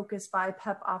more focus by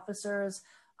PEP officers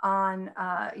on,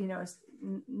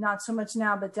 not so much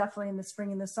now, but definitely in the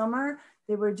spring and the summer,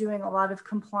 they were doing a lot of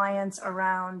compliance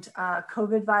around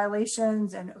COVID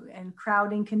violations and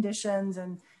crowding conditions.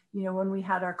 And, when we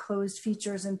had our closed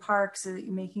features in parks,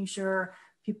 making sure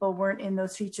people weren't in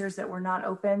those features that were not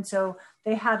open. So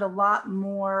they had a lot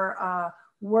more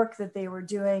work that they were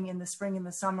doing in the spring and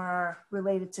the summer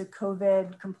related to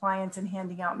COVID compliance and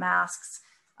handing out masks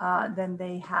than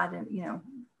they had,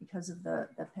 because of the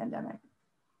pandemic.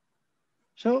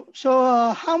 So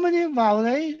how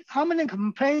many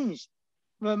complaints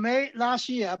were made last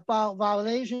year about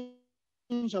violations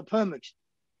of permits?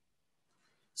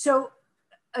 So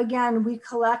again, we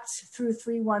collect through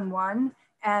 311,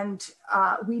 and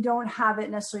we don't have it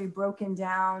necessarily broken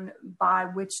down by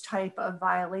which type of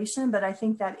violation, but I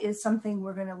think that is something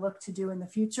we're going to look to do in the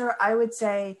future. I would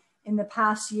say in the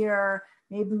past year,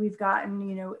 maybe we've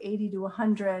gotten, 80 to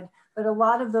 100, but a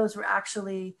lot of those were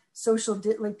actually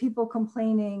like people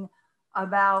complaining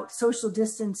about social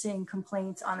distancing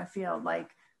complaints on a field,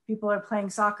 like people are playing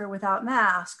soccer without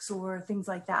masks or things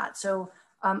like that. So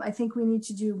I think we need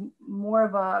to do more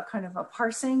of a kind of a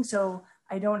parsing. So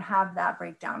I don't have that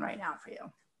breakdown right now for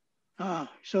you.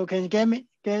 So can you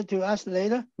get to us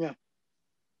later? Yeah.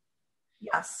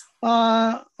 Yes.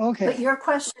 Okay. But your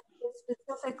question is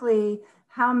specifically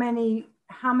how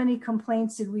many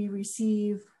complaints did we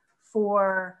receive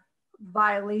for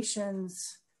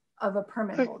violations of a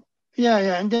permit holder?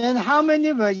 Yeah. And then how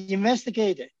many were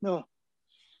investigated? No.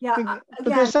 Yeah.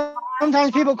 Because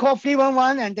sometimes people call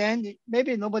 311 and then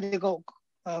maybe nobody go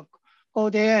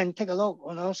there and take a look.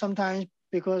 Sometimes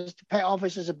because the pet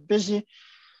officers are busy.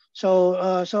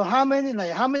 So how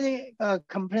many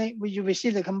complaint will you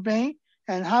receive the complaint,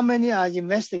 and how many are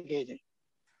investigated?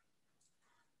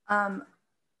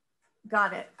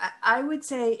 Got it. I would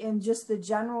say in just the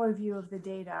general review of the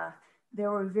data,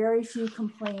 there were very few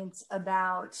complaints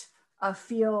about a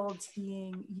field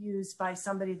being used by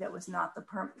somebody that was not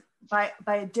by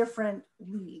a different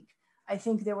league. I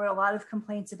think there were a lot of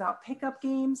complaints about pickup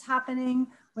games happening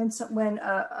when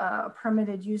a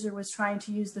permitted user was trying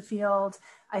to use the field.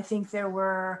 I think there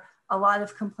were a lot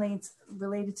of complaints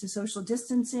related to social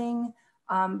distancing,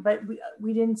 but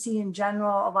we didn't see in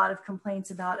general a lot of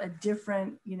complaints about a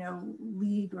different,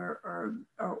 league or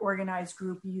organized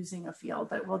group using a field.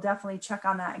 But we'll definitely check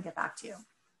on that and get back to you.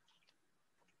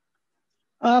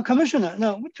 Commissioner,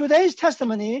 no, today's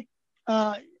testimony,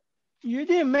 you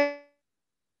didn't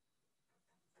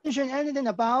mention anything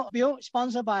about a bill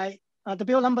sponsored by, the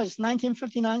bill number is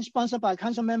 1959, sponsored by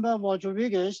Councilmember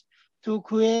Rodriguez to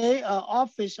create an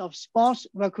Office of Sports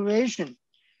Recreation.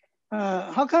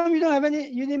 How come you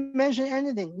didn't mention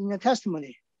anything in the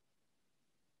testimony?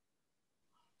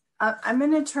 I'm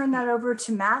going to turn that over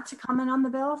to Matt to comment on the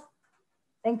bill.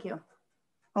 Thank you.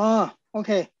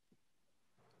 Okay.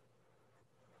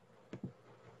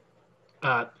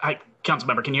 Hi, council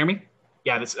member, can you hear me?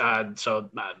 Yeah,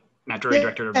 Matt Drury,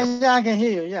 director of. Yeah, I can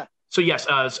hear you, yeah. So yes,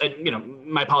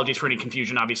 my apologies for any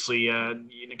confusion. Obviously,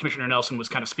 Commissioner Nelson was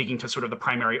kind of speaking to sort of the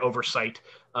primary oversight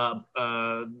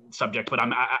subject, but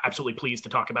I'm absolutely pleased to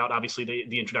talk about, obviously,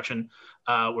 the introduction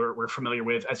we're familiar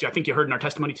with. As I think you heard in our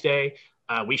testimony today,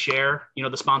 we share,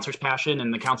 the sponsor's passion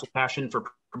and the council's passion for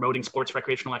promoting sports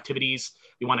recreational activities.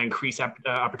 We want to increase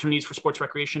opportunities for sports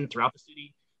recreation throughout the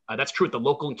city. That's true at the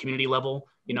local and community level.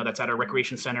 That's at our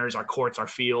recreation centers, our courts, our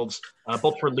fields,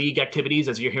 both for league activities,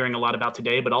 as you're hearing a lot about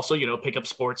today, but also, pickup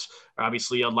sports are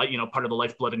obviously part of the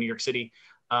lifeblood of New York City.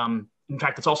 In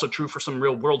fact, it's also true for some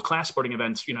real world-class sporting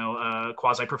events,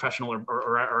 quasi-professional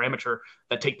or amateur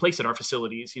that take place at our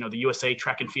facilities. The USA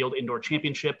Track and Field Indoor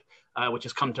Championship, which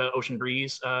has come to Ocean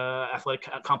Breeze Athletic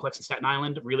Complex in Staten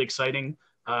Island, really exciting.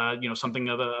 Something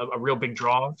of a real big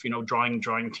draw,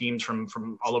 drawing teams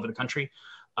from all over the country.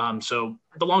 So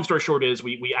the long story short is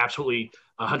we absolutely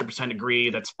 100% agree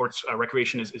that sports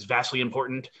recreation is vastly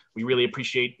important. We really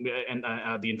appreciate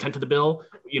the intent of the bill.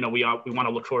 We want to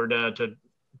look forward to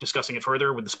discussing it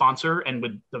further with the sponsor and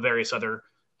with the various other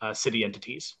city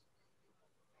entities.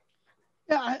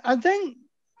 Yeah, I think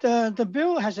the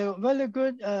bill has a really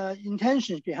good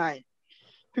intentions behind,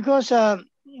 because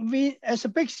we, as a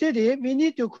big city, we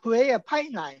need to create a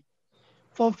pipeline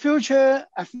for future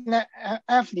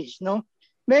athletes.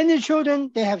 Many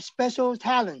children, they have special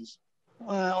talents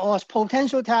or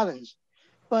potential talents,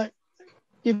 but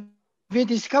if we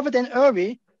discover them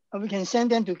early, we can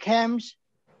send them to camps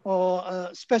or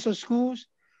special schools.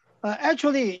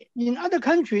 Actually, in other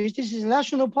countries, this is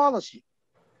national policy.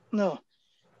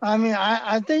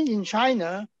 I think in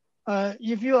China,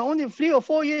 if you are only 3 or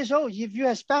 4 years old, if you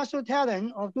have special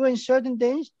talent of doing certain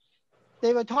things,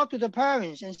 they will talk to the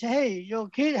parents and say, hey, your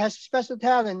kid has special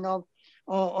talent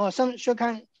or some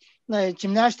kind like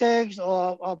gymnastics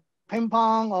or ping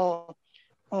pong or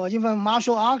even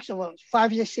martial arts, or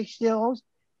 5 year, 6 year olds.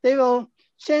 They will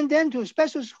send them to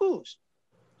special schools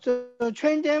to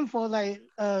train them for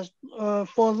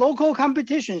for local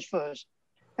competitions first.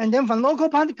 And then from local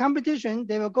competition,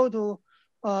 they will go to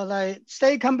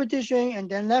state competition and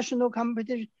then national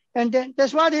competition. And then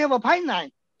that's why they have a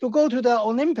pipeline to go to the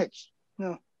Olympics,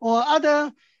 or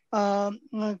other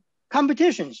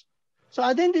competitions. So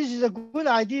I think this is a good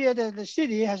idea that the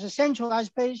city has a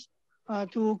centralized place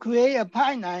to create a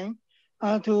pipeline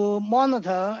to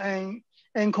monitor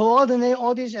and coordinate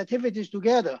all these activities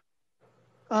together.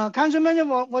 Councilman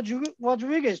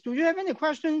Rodriguez, do you have any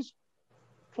questions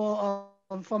for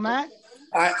Matt?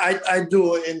 I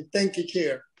do, and thank you,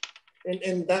 Chair.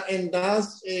 And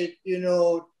that's it,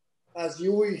 as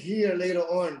you will hear later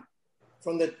on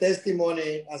from the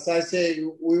testimony, as I say,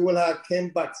 we will have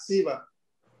Ken Baxiva,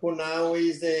 who now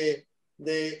is the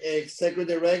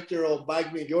executive director of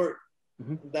Bike New York,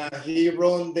 that he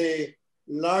run the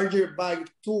larger bike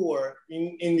tour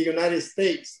in the United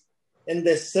States, and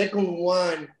the second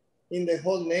one in the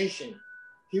whole nation.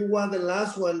 He was the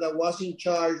last one that was in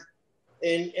charge,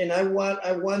 and I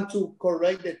want to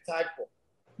correct the typo,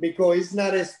 because it's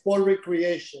not a sport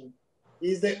recreation,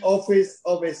 is the Office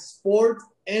of Sport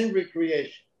and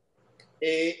Recreation.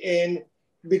 And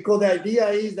because the idea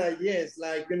is that, yes,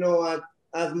 like, you know,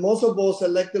 as most of us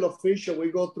elected officials,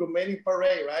 we go through many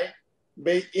parades, right?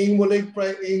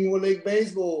 Inglewood League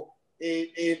Baseball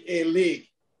League.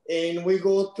 And we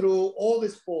go through all the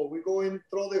sport. We go and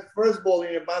throw the first ball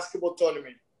in a basketball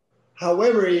tournament.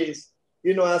 However, is,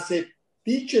 you know, as a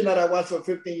teacher that I was for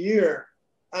 15 years,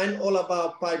 I'm all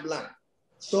about pipeline.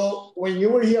 So when you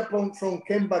were here from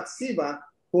Ken Baxiba,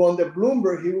 who on the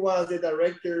Bloomberg, he was the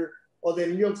director of the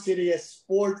New York City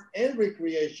Sport and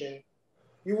Recreation,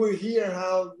 you will hear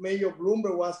how Mayor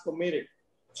Bloomberg was committed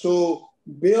to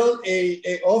build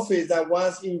a office that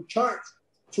was in charge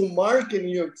to market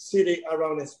New York City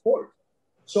around sport.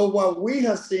 So what we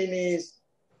have seen is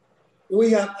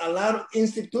we have a lot of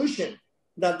institutions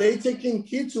that they taking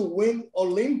kids to win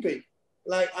Olympic,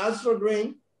 like Astro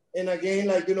Green. And again,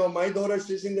 like, you know, my daughter,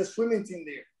 she's in the swimming team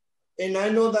there. And I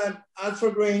know that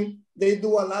Astro Green, they do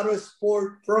a lot of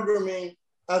sport programming,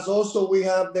 as also we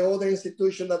have the other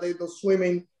institution that they do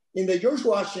swimming in the George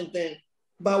Washington.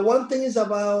 But one thing is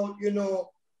about, you know,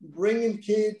 bringing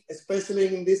kids,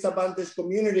 especially in disadvantaged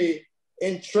community,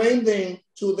 and train them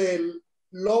to the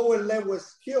lower level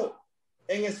skill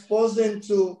and expose them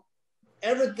to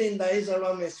everything that is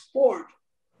around the sport.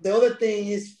 The other thing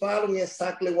is following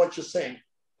exactly what you're saying,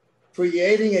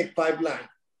 creating a pipeline.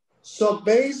 So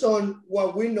based on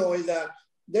what we know is that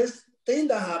there's things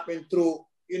that happen through,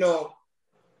 you know,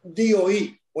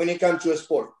 DOE when it comes to a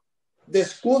sport. The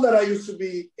school that I used to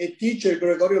be a teacher,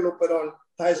 Gregorio Luperon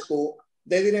High School,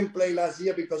 they didn't play last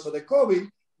year because of the COVID,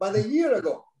 but a year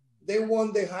ago, they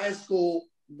won the high school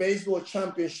baseball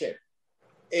championship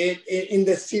in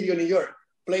the city of New York,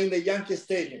 playing the Yankee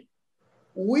Stadium.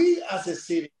 We as a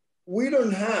city, we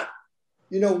don't have,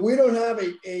 you know, we don't have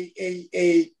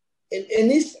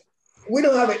we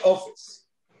don't have an office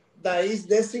that is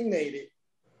designated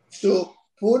to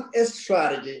put a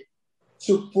strategy,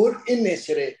 to put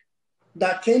initiative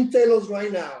that can tell us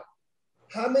right now,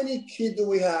 how many kids do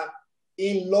we have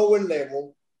in lower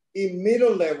level, in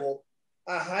middle level,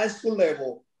 at high school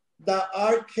level, that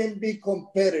can be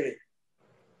competitive.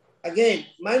 Again,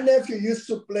 my nephew used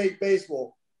to play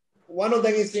baseball. One of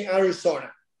them is in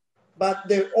Arizona, but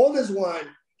the oldest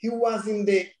one, he was in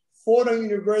the Fordham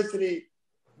University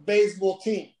baseball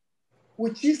team,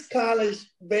 which is college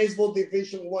baseball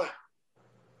Division I.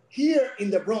 Here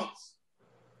in the Bronx,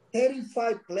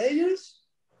 35 players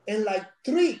and like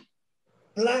 3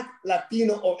 Black,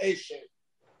 Latino, or Asian.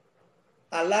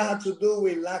 A lot had to do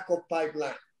with lack of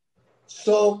pipeline.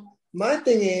 So my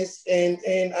thing is, and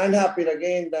I'm happy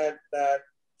again that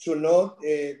to note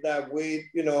that we,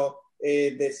 you know,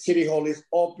 the city hall is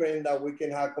open, that we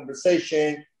can have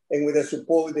conversation, and with the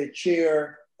support of the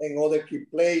chair and other key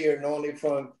players, not only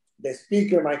from the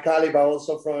speaker, my colleague, but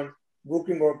also from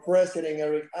Brooklyn Board President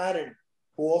Eric Adden,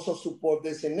 who also support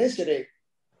this initiative.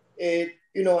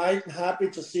 You know, I'm happy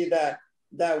to see that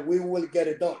we will get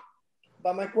it done.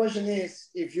 But my question is,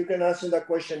 if you can answer that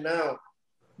question now,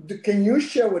 can you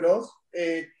share with us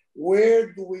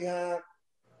where do we have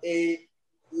a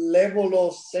level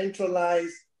of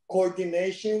centralized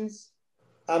coordinations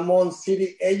among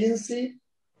city agency,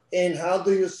 and how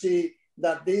do you see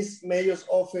that this mayor's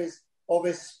office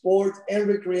of sport and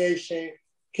recreation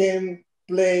can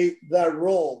play that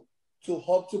role to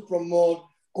help to promote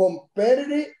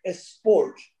competitive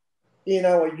sport in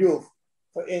our youth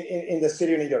in the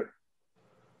city of New York?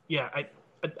 Yeah,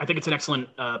 I think it's an excellent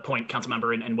point,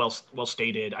 Councilmember, and well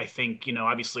stated. I think, you know,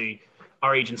 obviously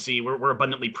our agency, we're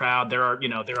abundantly proud. There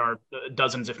are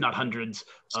dozens, if not hundreds,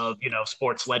 of, you know,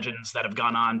 sports legends that have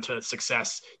gone on to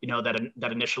success, you know,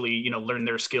 that initially, you know, learned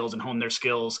their skills and honed their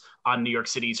skills on New York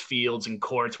City's fields and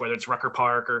courts, whether it's Rucker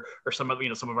Park or some of, you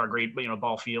know, some of our great, you know,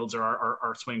 ball fields or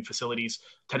our swimming facilities,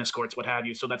 tennis courts, what have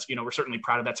you. So that's, you know, we're certainly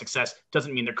proud of that success.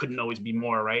 Doesn't mean there couldn't always be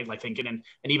more, right? I think, and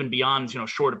even beyond, you know,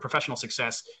 short of professional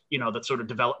success, you know, that sort of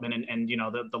development and you know,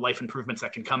 the life improvements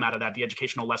that can come out of that, the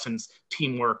educational lessons,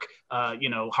 teamwork, you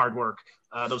know, hard work,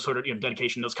 those sort of, you know,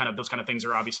 dedication, those kind of things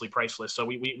are obviously priceless. So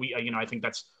we you know, I think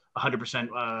that's 100%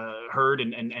 heard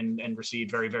and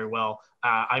received very, very well.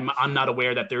 I'm not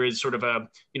aware that there is sort of a,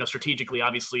 you know, strategically,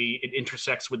 obviously it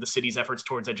intersects with the city's efforts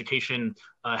towards education,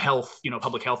 health, you know,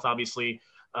 public health, obviously,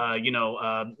 you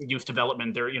know, youth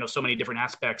development. There are, you know, so many different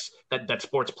aspects that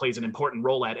sports plays an important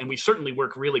role at. And we certainly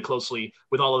work really closely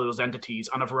with all of those entities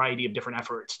on a variety of different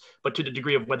efforts, but to the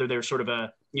degree of whether there's sort of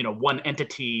a, you know, one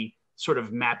entity sort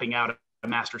of mapping out a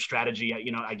master strategy,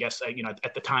 you know, I guess, you know,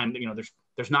 at the time, you know,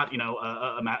 there's not, you know,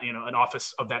 you know, an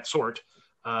office of that sort.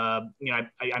 You know,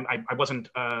 I wasn't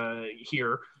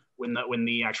here when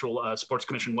the actual sports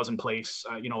commission was in place.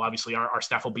 Obviously our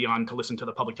staff will be on to listen to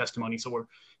the public testimony. So we're,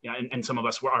 and some of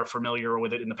us are familiar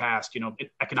with it in the past.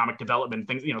 Economic development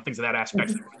things, things of that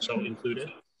aspect are also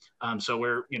included. So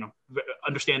we're,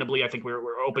 understandably, I think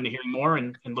we're open to hearing more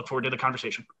and look forward to the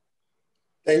conversation.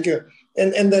 Thank you.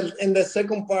 And the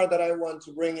second part that I want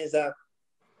to bring is that,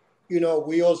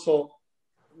 we also,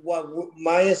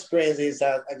 my experience is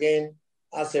that, again,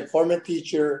 as a former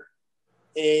teacher,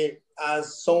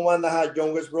 as someone that had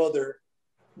youngest brother,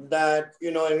 that,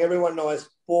 and everyone knows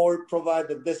sport provide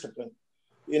the discipline,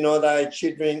 that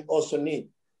children also need.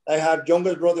 I have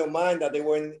youngest brother of mine that they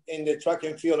were in the track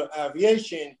and field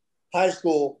aviation, high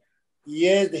school.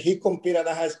 Yes, he competed at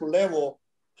the high school level.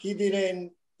 He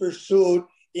didn't pursue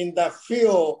in that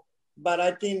field, but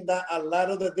I think that a lot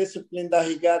of the discipline that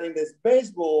he got in this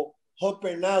baseball helped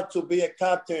him now to be a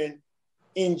captain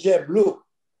in JetBlue,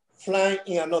 flying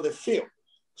in another field.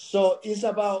 So it's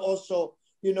about also,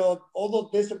 all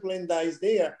the discipline that is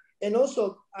there. And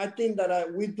also, I think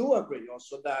that we do agree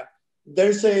also that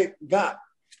there's a gap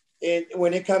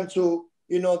when it comes to,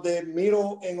 the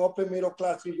middle and upper middle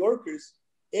class New Yorkers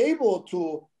able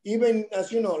to, even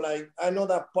as like I know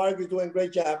that Park is doing a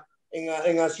great job.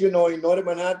 And as you know, in Northern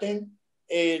Manhattan,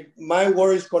 my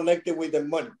work is connected with the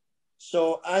money.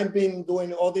 So I've been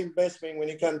doing all the investment when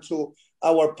it comes to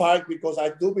our park because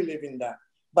I do believe in that.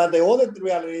 But the other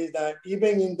reality is that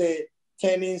even in the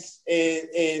tennis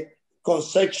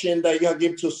concession that you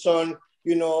give to son,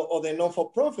 or the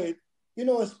non-for-profit,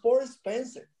 sport is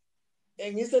expensive.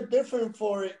 And it's a different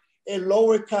for a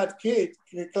lower class kid,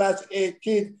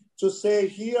 to say,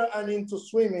 here I'm into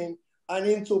swimming, I'm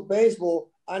into baseball,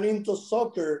 I'm into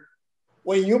soccer.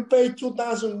 When you pay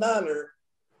 $2,000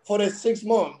 for the 6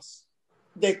 months,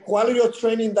 the quality of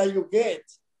training that you get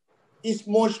is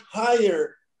much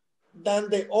higher than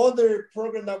the other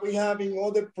program that we have in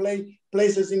other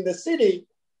places in the city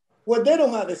where they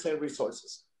don't have the same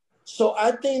resources. So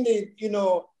I think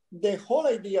that, the whole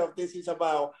idea of this is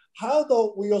about how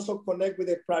do we also connect with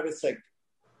the private sector,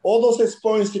 all those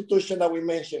sport institutions that we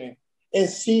mentioned, and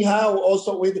see how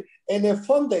also with a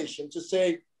foundation to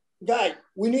say, guys,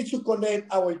 we need to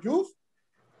connect our youth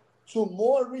to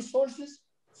more resources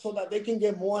so that they can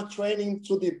get more training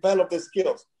to develop the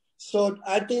skills. So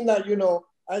I think that,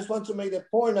 I just want to make the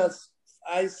point as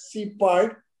I see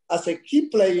Park as a key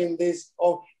player in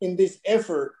this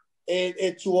effort,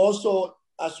 and to also,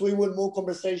 as we will move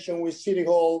conversation with City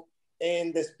Hall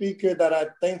and the speaker that I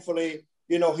thankfully,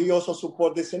 he also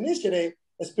support this initiative,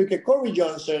 Speaker Corey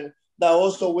Johnson, that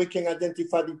also we can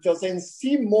identify details and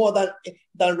see more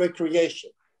than recreation.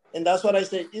 And that's what I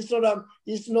say. It's not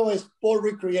a sport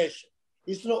recreation.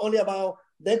 It's not only about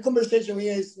that conversation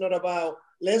here. It's not about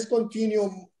let's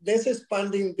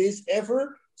expanding this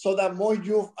effort so that more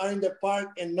youth are in the park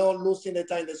and not losing the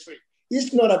time in the street.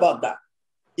 It's not about that.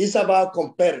 It's about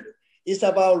competitive. It's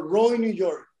about Roy, New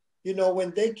York.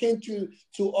 When they came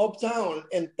to Uptown,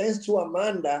 and thanks to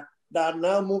Amanda, that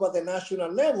now move at the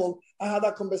national level, I had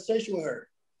a conversation with her.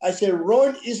 I said,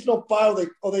 Roy is not part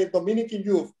of the Dominican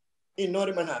youth in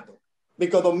Northern Manhattan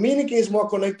because Dominican is more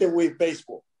connected with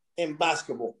baseball and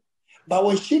basketball. But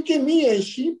when she came here and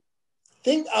she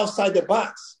think outside the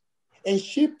box, and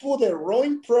she put a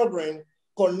rowing program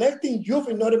connecting youth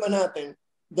in Northern Manhattan,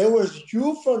 there was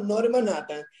youth from Northern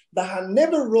Manhattan that had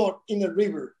never rowed in a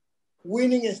river,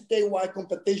 winning a statewide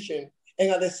competition, and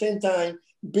at the same time,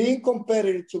 being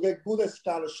competitive to get good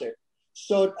scholarship.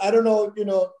 So I don't know,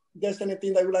 there's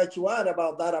anything that you would like to add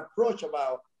about that approach,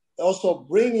 about also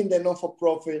bringing the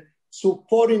non-for-profit,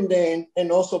 supporting them,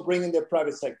 and also bringing the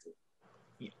private sector.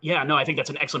 Yeah, no, I think that's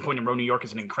an excellent point. And Row New York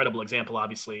is an incredible example.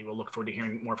 Obviously, we'll look forward to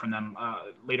hearing more from them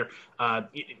later.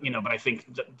 But I think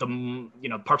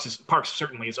Parks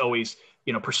certainly is always,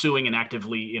 pursuing and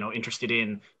actively, interested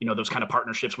in, those kind of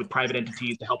partnerships with private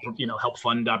entities to help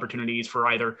fund opportunities for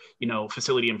either,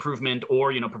 facility improvement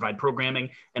or, provide programming,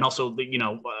 and also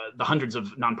the hundreds of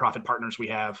nonprofit partners we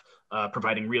have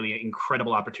providing really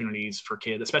incredible opportunities for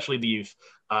kids, especially the youth,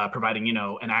 providing,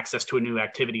 an access to a new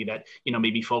activity that,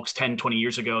 maybe folks 10, 20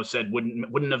 years ago said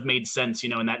wouldn't have made sense,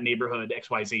 in that neighborhood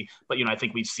XYZ. But, I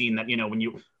think we've seen that,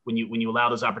 when you allow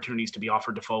those opportunities to be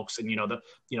offered to folks, and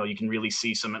you can really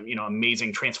see some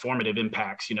amazing transformative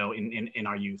impacts in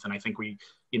our youth. And I think we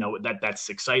that's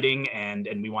exciting, and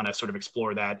we want to sort of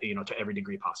explore that to every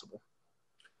degree possible.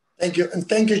 Thank you, and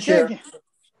thank you, Chair.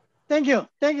 Thank you,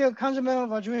 Councilmember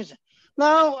Patrice.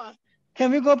 Now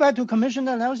can we go back to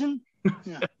Commissioner Nelson?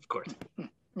 Yeah. Of course.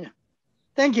 Yeah,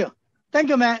 thank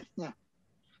you, Matt. Yeah.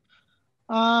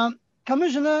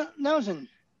 Commissioner Nelson,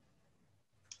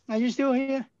 are you still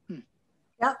here?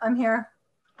 Yep, I'm here.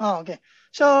 Oh, okay.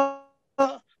 So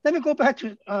let me go back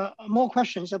to more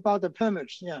questions about the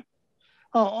permits. Yeah.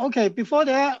 Oh, okay. Before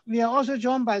that, we are also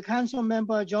joined by Council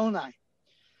Member Jonai.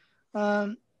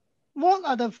 What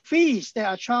are the fees that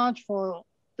are charged for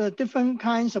the different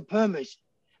kinds of permits?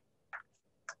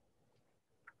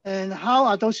 And how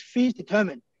are those fees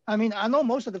determined? I mean, I know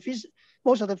most of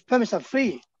the permits are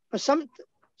free, but some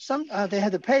they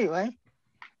have to pay, right?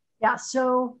 Yeah,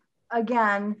 so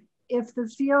again, if the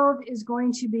field is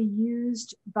going to be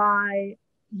used by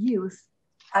youth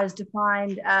as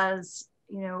defined as,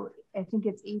 I think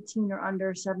it's 18 or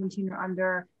under, 17 or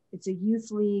under, it's a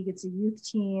youth league, it's a youth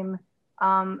team.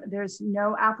 There's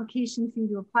no application fee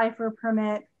to apply for a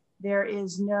permit. There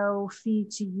is no fee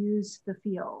to use the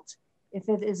field. If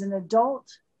it is an adult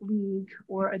league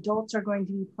or adults are going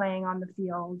to be playing on the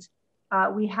field,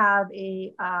 we have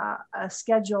a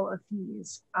schedule of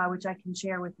fees, which I can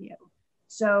share with you.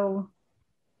 So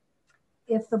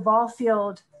if the ball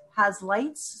field has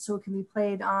lights, so it can be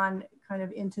played on kind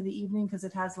of into the evening because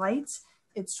it has lights,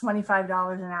 it's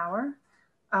 $25 an hour.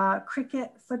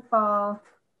 Cricket, football,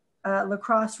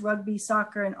 lacrosse, rugby,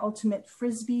 soccer, and ultimate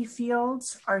frisbee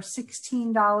fields are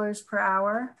 $16 per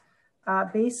hour.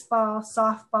 Baseball,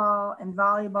 softball, and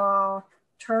volleyball,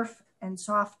 turf, and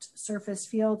soft surface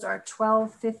fields are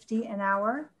 $12.50 an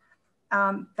hour.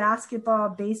 Basketball,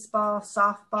 baseball,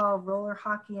 softball, roller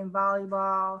hockey, and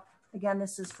volleyball, again,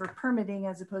 this is for permitting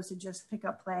as opposed to just pick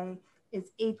up play,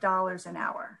 is $8 an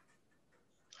hour.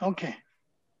 Okay.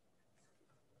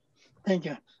 Thank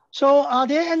you. So are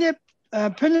there any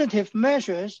punitive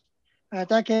measures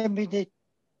that can be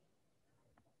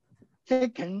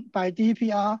taken by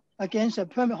DPR against a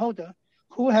permit holder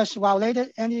who has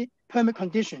violated any permit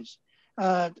conditions?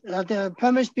 Are the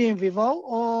permits being revoked,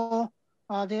 or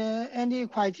are there any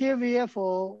criteria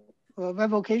for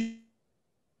revocation?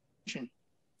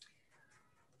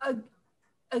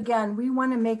 Again, we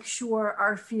want to make sure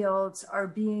our fields are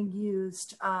being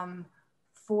used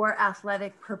for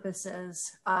athletic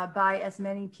purposes by as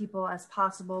many people as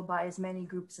possible, by as many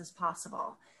groups as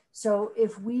possible. So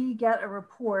if we get a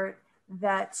report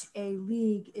that a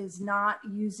league is not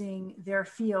using their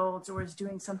fields or is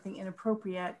doing something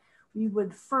inappropriate, we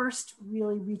would first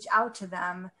really reach out to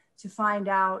them to find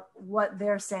out what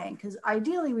they're saying. Because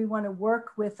ideally we want to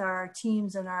work with our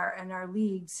teams and our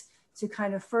leagues to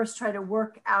kind of first try to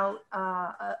work out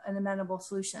an amenable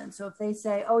solution. So if they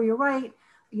say, oh, you're right,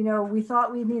 we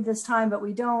thought we need this time, but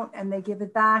we don't, and they give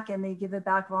it back and they give it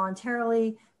back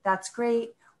voluntarily, that's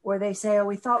great. Or they say, oh,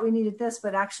 we thought we needed this,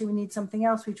 but actually we need something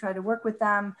else. We try to work with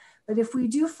them. But if we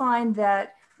do find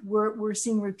that we're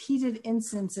seeing repeated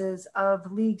instances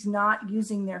of leagues not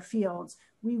using their fields,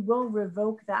 we will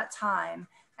revoke that time.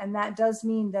 And that does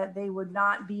mean that they would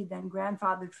not be then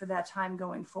grandfathered for that time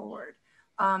going forward.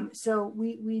 So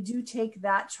we do take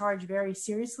that charge very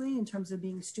seriously in terms of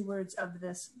being stewards of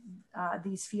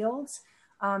these fields.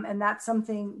 And that's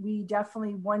something we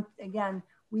definitely want. Again,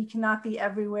 we cannot be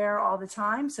everywhere all the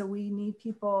time. So we need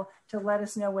people to let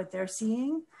us know what they're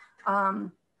seeing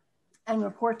and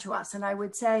report to us. And I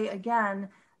would say, again,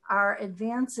 our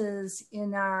advances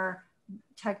in our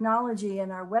technology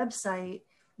and our website,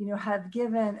 have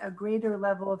given a greater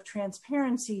level of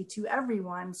transparency to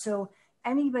everyone. So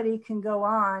anybody can go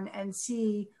on and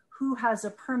see who has a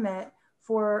permit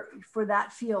for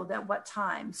that field at what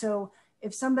time. So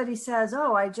if somebody says,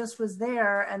 oh, I just was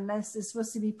there and this is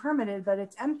supposed to be permitted, but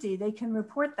it's empty, they can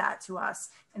report that to us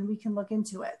and we can look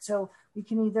into it. So we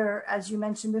can either, as you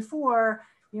mentioned before,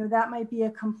 that might be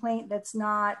a complaint that's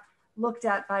not looked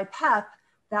at by PEP,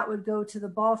 that would go to the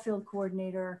ball field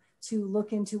coordinator to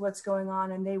look into what's going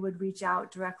on, and they would reach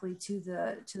out directly to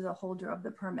the holder of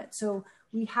the permit. So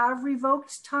we have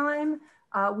revoked time.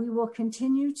 We will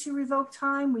continue to revoke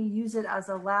time. We use it as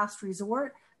a last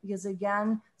resort because,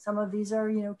 again, some of these are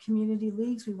community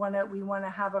leagues. We want to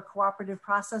have a cooperative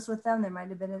process with them. There might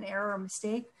have been an error or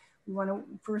mistake. We want to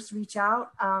first reach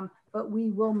out, but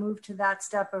we will move to that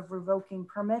step of revoking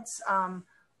permits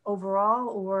overall,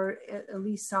 or at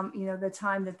least some the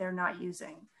time that they're not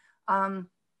using.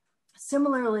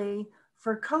 Similarly,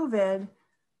 for COVID,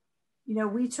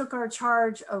 we took our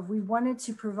charge of, we wanted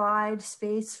to provide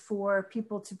space for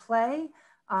people to play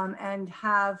and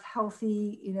have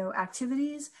healthy,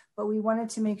 activities, but we wanted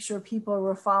to make sure people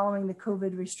were following the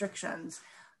COVID restrictions.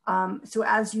 So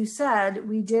as you said,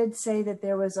 we did say that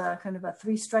there was a kind of a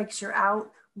 3 strikes you're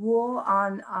out rule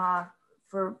on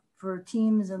for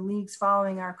teams and leagues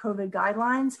following our COVID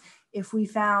guidelines. If we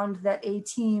found that a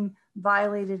team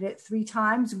violated it 3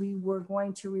 times, we were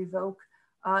going to revoke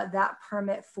that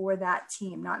permit for that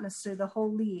team, not necessarily the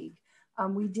whole league.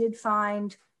 We did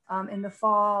find In the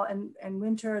fall and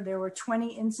winter, there were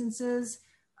 20 instances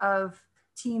of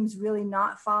teams really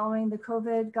not following the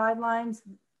COVID guidelines.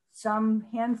 Some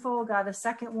handful got a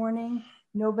second warning.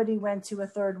 Nobody went to a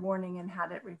third warning and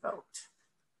had it revoked.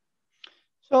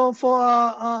 So for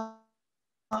a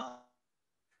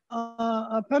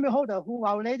permit holder who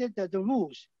violated the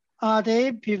rules, are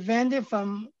they prevented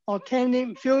from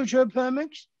obtaining future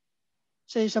permits?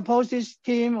 Say, suppose this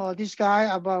team or this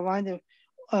guy about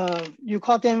you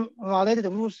caught them violated the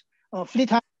rules 3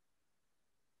 times.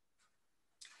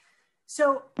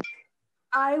 So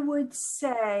I would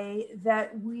say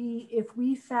that if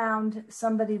we found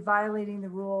somebody violating the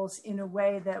rules in a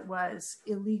way that was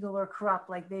illegal or corrupt,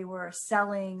 like they were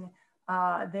selling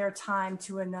their time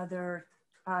to another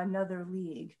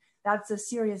league, that's a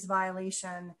serious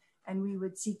violation, and we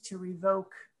would seek to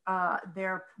revoke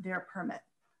their permit.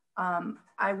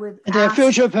 I would their ask,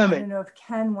 future permit. I don't know if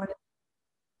Ken wanted.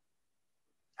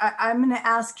 I'm going to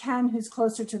ask Ken, who's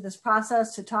closer to this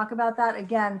process, to talk about that.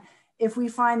 Again, if we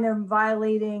find them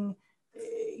violating,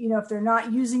 if they're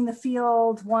not using the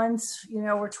field once,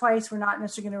 or twice, we're not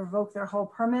necessarily going to revoke their whole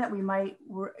permit.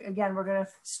 We're going to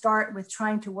start with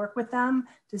trying to work with them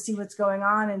to see what's going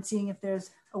on and seeing if there's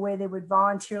a way they would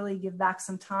voluntarily give back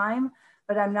some time.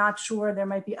 But I'm not sure. There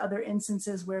might be other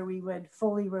instances where we would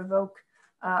fully revoke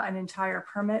an entire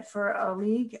permit for a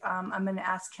league. I'm going to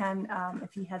ask Ken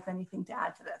if he has anything to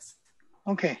add to this.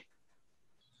 Okay.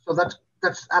 So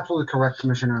that's absolutely correct,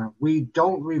 Commissioner. We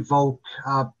don't revoke,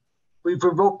 we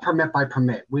revoke permit by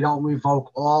permit. We don't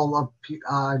revoke all of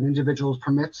an individual's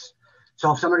permits.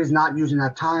 So if somebody's not using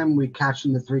that time, we catch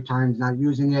them the 3 times not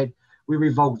using it, we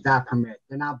revoke that permit.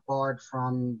 They're not barred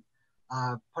from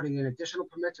putting in additional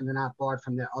permits, and they're not barred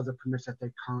from the other permits that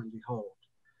they currently hold.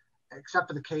 Except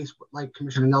for the case, like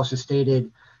Commissioner Nelson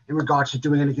stated, in regards to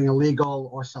doing anything illegal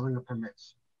or selling of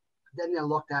permits. Then they're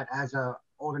looked at as a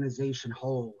organization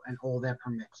whole and all their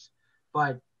permits.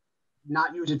 But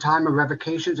not using time or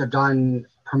revocations are done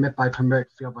permit by permit,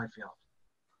 field by field.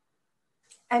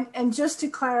 And just to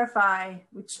clarify,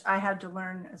 which I had to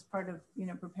learn as part of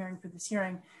preparing for this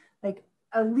hearing, like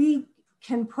a league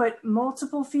can put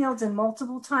multiple fields and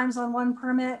multiple times on one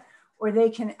permit, or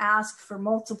they can ask for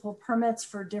multiple permits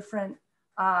for different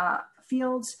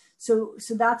fields. So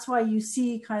that's why you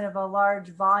see kind of a large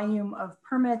volume of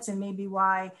permits, and maybe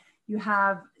why you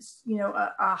have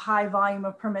a high volume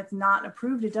of permits not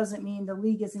approved. It doesn't mean the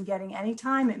league isn't getting any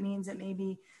time. It means that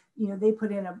maybe they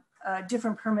put in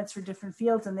different permits for different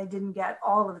fields and they didn't get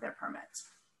all of their permits.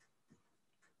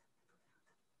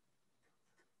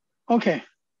 Okay.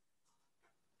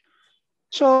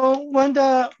 So when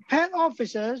the PET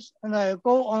officers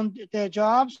go on their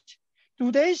jobs,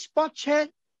 do they spot check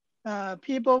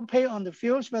people pay on the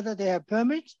fields, whether they have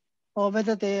permits or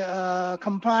whether they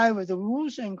comply with the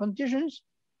rules and conditions?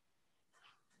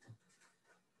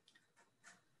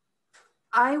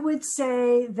 I would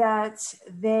say that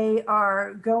they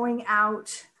are going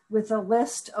out with a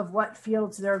list of what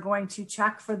fields they're going to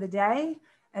check for the day,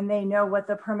 and they know what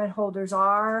the permit holders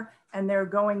are, and they're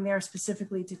going there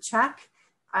specifically to check.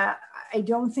 I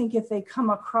don't think if they come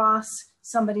across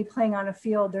somebody playing on a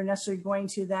field, they're necessarily going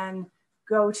to then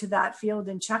go to that field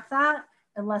and check that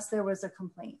unless there was a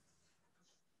complaint.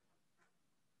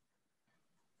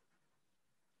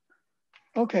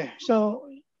 Okay, so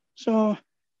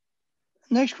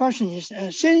next question is,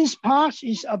 since Parks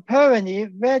is apparently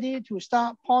ready to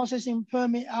start processing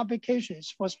permit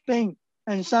applications for spring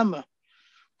and summer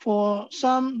for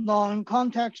some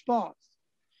non-contact sports,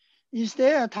 is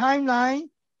there a timeline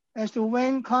as to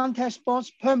when contact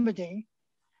sports permitting,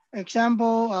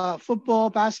 example, football,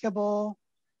 basketball,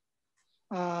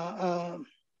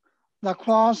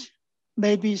 lacrosse,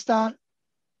 maybe start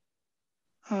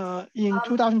in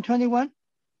 2021?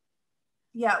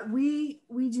 Yeah, we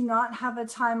do not have a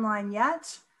timeline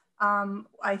yet.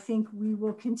 I think we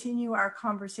will continue our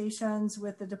conversations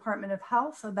with the Department of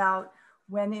Health about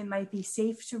when it might be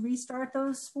safe to restart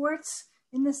those sports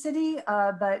in the city.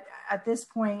 But at this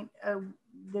point,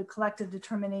 the collective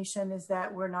determination is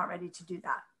that we're not ready to do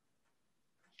that.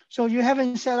 So you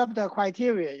haven't set up the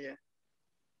criteria yet?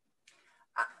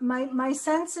 My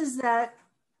sense is that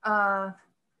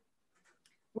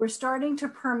we're starting to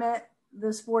permit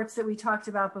the sports that we talked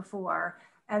about before.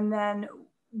 And then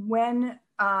when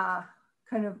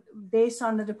kind of based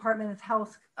on the Department of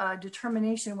Health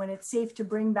determination, when it's safe to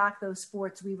bring back those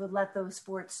sports, we would let those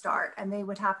sports start. And they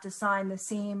would have to sign the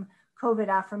same COVID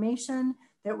affirmation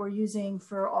that we're using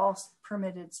for all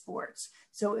permitted sports.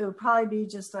 So it would probably be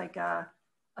just like a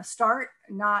start,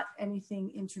 not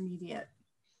anything intermediate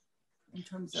in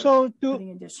terms of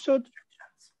putting additional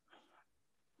restrictions.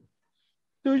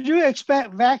 Do you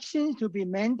expect vaccines to be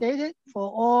mandated for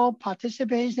all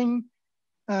participating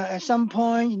at some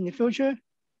point in the future,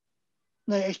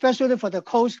 like especially for the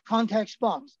close contact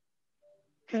sports?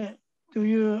 Do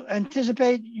you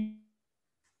anticipate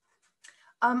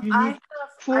I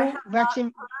have vaccine?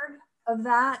 not heard of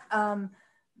that.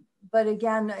 But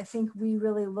again, I think we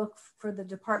really look for the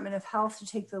Department of Health to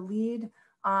take the lead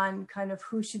on kind of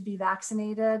who should be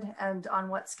vaccinated and on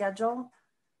what schedule.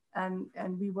 And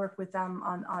we work with them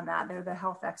on that. They're the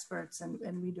health experts,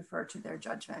 and we defer to their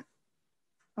judgment.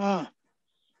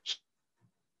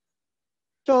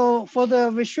 So for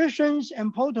the restrictions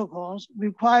and protocols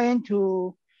requiring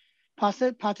to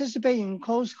participate in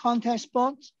close contact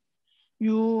sports,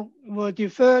 you will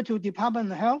defer to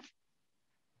Department of Health?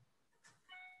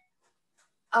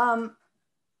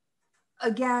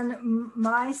 Again,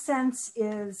 my sense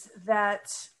is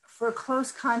that for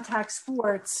close contact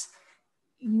sports,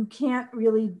 you can't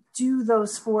really do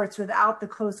those sports without the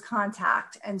close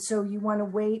contact. And so you want to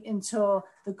wait until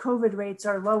the COVID rates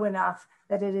are low enough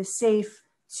that it is safe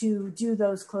to do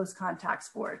those close contact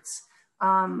sports.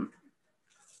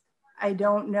 I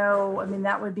don't know. I mean,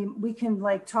 that would be, we can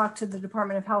like talk to the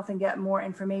Department of Health and get more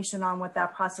information on what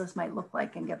that process might look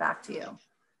like and get back to you.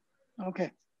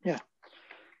 Okay, yeah.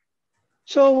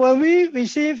 So when we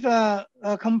receive a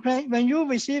complaint, when you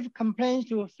receive complaints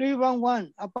to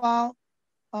 311 about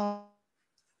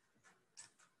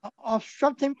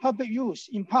obstructing public use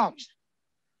in parks,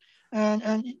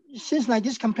 and since like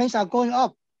these complaints are going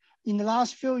up in the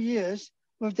last few years,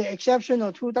 with the exception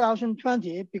of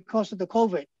 2020 because of the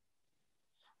COVID,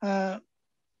 are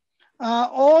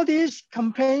all these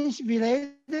complaints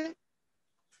related?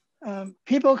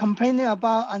 People complaining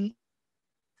about an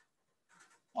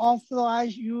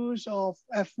authorized use of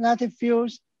athletic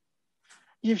fields?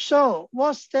 If so,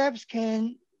 what steps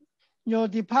can your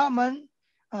department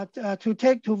to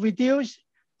take to reduce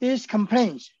these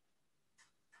complaints?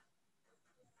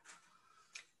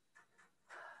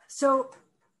 So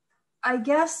I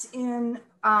guess in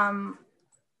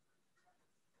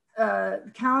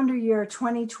calendar year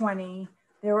 2020,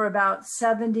 there were about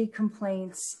 70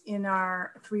 complaints in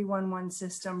our 311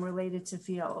 system related to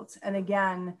fields. And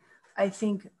again, I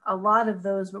think a lot of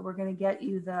those, but we're going to get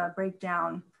you the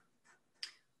breakdown,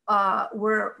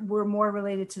 were more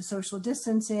related to social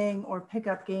distancing or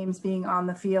pickup games being on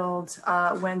the field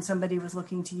when somebody was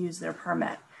looking to use their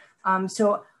permit.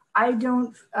 So I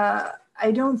don't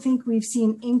think we've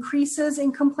seen increases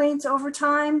in complaints over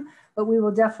time, but we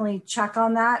will definitely check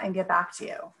on that and get back to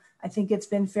you. I think it's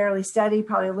been fairly steady,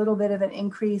 probably a little bit of an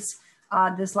increase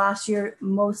this last year,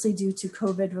 mostly due to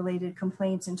COVID-related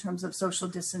complaints in terms of social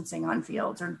distancing on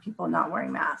fields or people not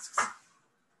wearing masks.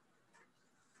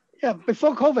 Yeah,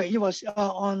 before COVID, it was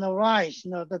on the rise.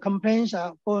 You know, the complaints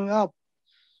are going up,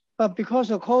 but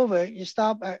because of COVID, it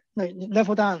stopped at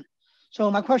level down. So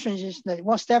my question is,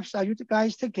 what steps are you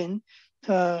guys taking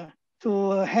to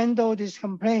handle these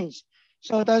complaints?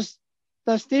 So does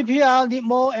DPR need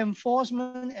more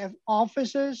enforcement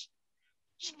officers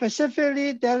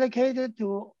specifically dedicated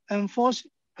to enforce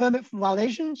permit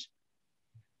violations?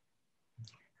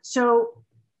 So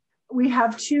we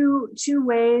have two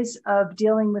ways of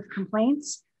dealing with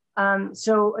complaints.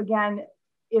 So again,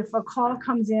 if a call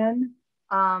comes in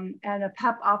and a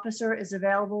PEP officer is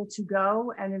available to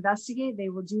go and investigate, they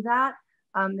will do that.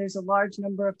 There's a large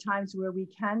number of times where we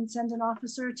can send an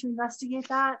officer to investigate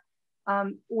that.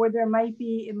 Or it might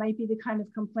be the kind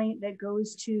of complaint that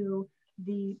goes to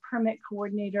the permit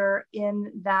coordinator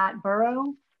in that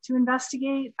borough to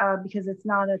investigate because it's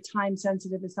not a time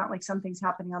sensitive. It's not like something's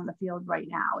happening on the field right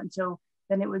now. And so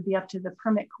then it would be up to the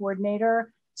permit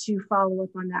coordinator to follow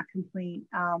up on that complaint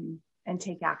and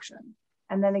take action.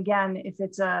 And then again, if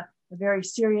it's a very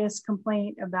serious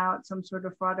complaint about some sort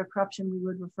of fraud or corruption, we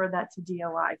would refer that to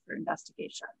DOI for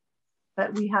investigation.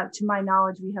 But we have, to my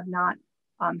knowledge, we have not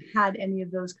had any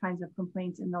of those kinds of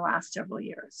complaints in the last several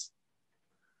years.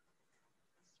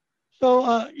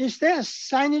 So is there a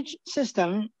signage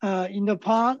system in the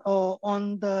park or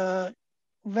on the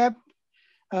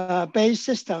web-based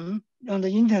system on the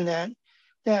internet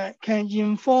that can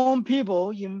inform people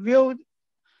in real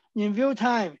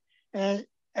time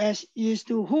as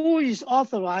to who is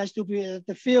authorized to be at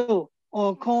the field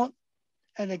or court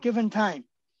at a given time?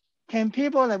 Can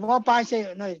people like walk by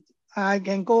say, no, I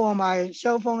can go on my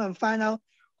cell phone and find out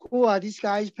who are these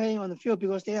guys playing on the field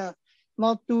because they are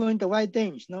not doing the right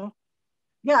things, no?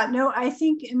 Yeah, no, I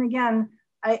think, and again,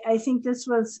 I think this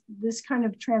kind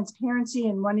of transparency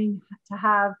and wanting to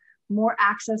have more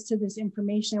access to this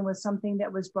information was something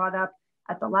that was brought up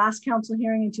at the last council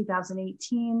hearing in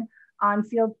 2018 on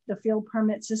the field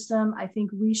permit system. I think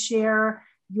we share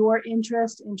your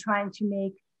interest in trying to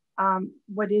make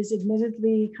what is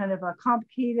admittedly kind of a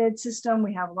complicated system.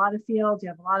 We have a lot of fields, you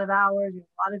have a lot of hours, you have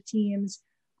a lot of teams.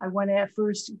 I want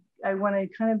to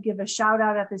kind of give a shout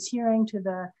out at this hearing to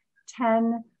the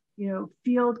 10,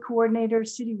 field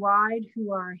coordinators citywide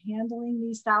who are handling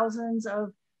these thousands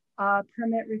of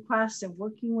permit requests and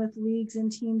working with leagues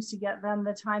and teams to get them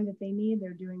the time that they need.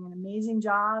 They're doing an amazing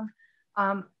job.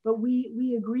 But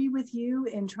we agree with you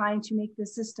in trying to make the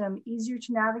system easier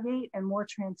to navigate and more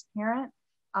transparent.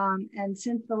 And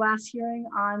since the last hearing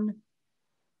on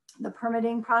the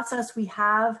permitting process, we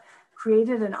have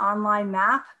created an online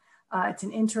map. It's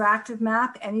an interactive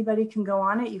map. Anybody can go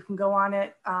on it. You can go on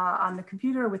it on the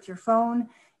computer with your phone,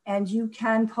 and you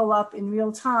can pull up in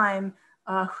real time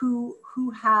who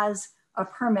has a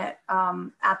permit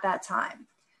at that time.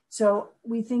 So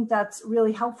we think that's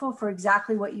really helpful for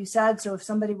exactly what you said. So if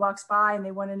somebody walks by and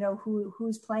they want to know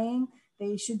who's playing,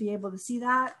 they should be able to see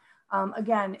that.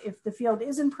 Again, if the field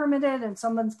isn't permitted and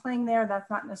someone's playing there, that's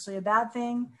not necessarily a bad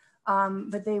thing.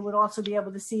 But they would also be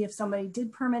able to see if somebody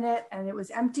did permit it and it was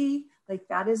empty, like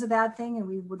that is a bad thing. And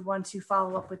we would want to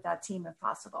follow up with that team if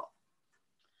possible.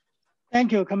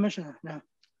 Thank you, Commissioner. Now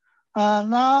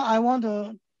I want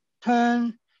to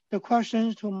turn the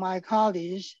questions to my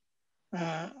colleagues.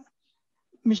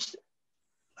 Mr.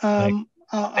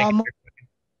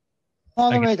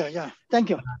 Moderator, yeah, thank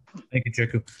you. Thank you,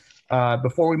 Chair.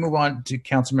 Before we move on to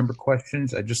council member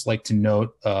questions, I'd just like to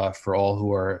note for all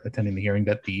who are attending the hearing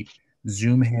that the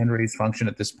Zoom hand raise function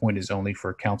at this point is only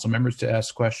for council members to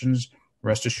ask questions.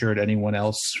 Rest assured, anyone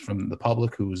else from the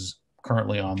public who's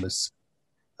currently on this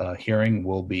hearing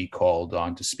will be called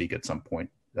on to speak at some point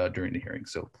during the hearing.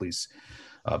 So please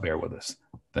bear with us.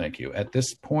 Thank you. At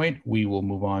this point, we will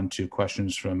move on to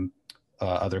questions from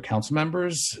other council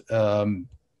members. And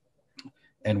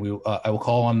I will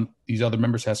call on these other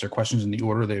members to ask their questions in the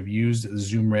order they've used the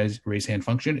Zoom raise hand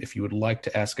function. If you would like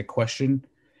to ask a question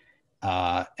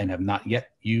and have not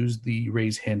yet used the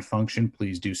raise hand function,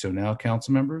 please do so now,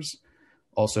 council members.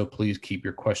 Also, please keep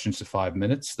your questions to 5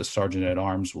 minutes. The Sergeant at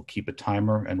Arms will keep a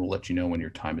timer and will let you know when your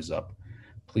time is up.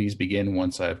 Please begin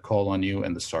once I have called on you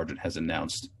and the Sergeant has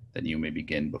announced that you may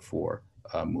begin before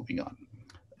moving on.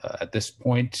 At this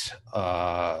point,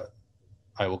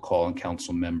 I will call on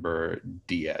Council Member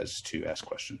Diaz to ask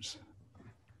questions.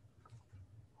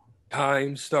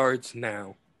 Time starts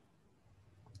now.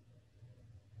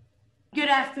 Good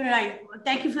afternoon.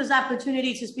 Thank you for this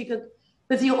opportunity to speak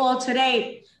with you all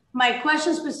today. My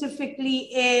question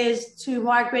specifically is to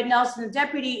Margaret Nelson, the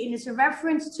deputy, and it's in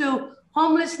reference to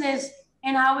homelessness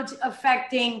and how it's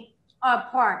affecting our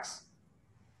parks.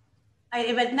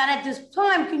 If not at this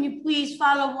time, can you please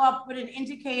follow up with an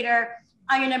indicator?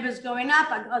 Are your numbers going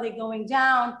up? Are they going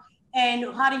down?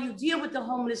 And how do you deal with the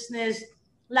homelessness?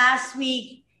 Last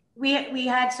week, we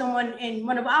had someone in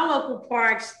one of our local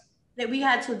parks that we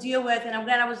had to deal with, and I'm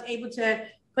glad I was able to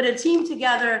put a team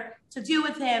together to deal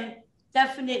with him.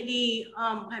 Definitely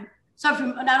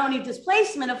suffering not only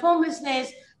displacement of homelessness,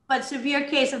 but severe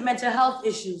case of mental health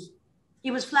issues.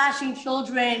 He was flashing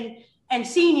children and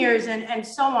seniors and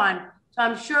so on. So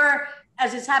I'm sure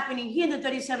as it's happening here in the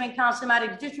 37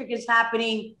 Councilmatic District, is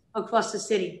happening across the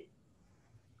city.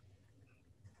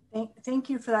 Thank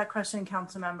you for that question,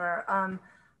 Council Member.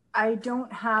 I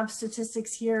don't have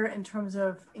statistics here in terms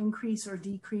of increase or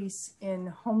decrease in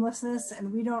homelessness,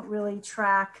 and we don't really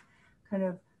track kind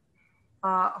of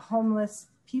homeless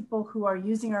people who are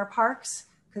using our parks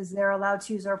because they're allowed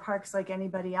to use our parks like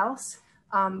anybody else.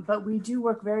 But we do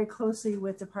work very closely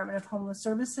with Department of Homeless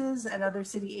Services and other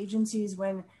city agencies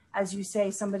when, as you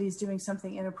say, somebody's doing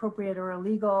something inappropriate or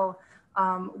illegal.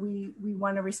 We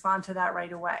want to respond to that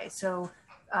right away. So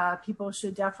people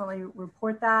should definitely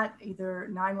report that, either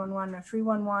 911 or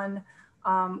 311.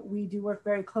 We do work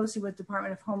very closely with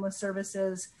Department of Homeless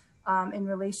Services in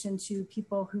relation to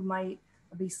people who might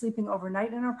be sleeping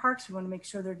overnight in our parks. We want to make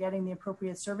sure they're getting the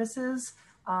appropriate services.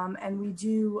 And we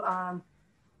do,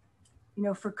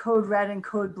 for Code Red and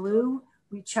Code Blue,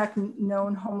 we check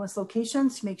known homeless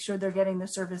locations to make sure they're getting the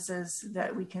services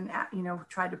that we can,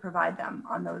 try to provide them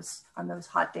on those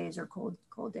hot days or cold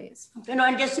days.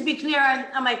 And just to be clear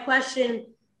on my question,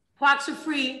 parks are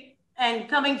free, and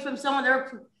coming from someone that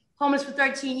are homeless for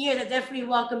 13 years, I definitely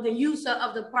welcome the use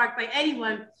of the park by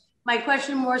anyone. My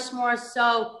question more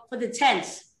so for the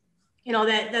tents,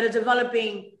 that are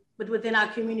developing within our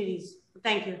communities.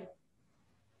 Thank you.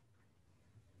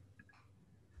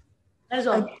 That is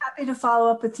all. I'm happy to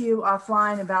follow up with you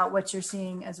offline about what you're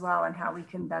seeing as well and how we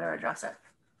can better address it.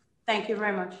 Thank you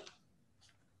very much.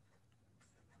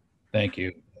 Thank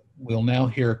you. We'll now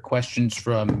hear questions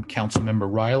from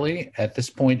Councilmember Riley. At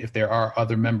this point, if there are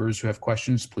other members who have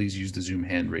questions, please use the Zoom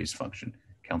hand raise function.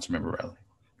 Councilmember Riley.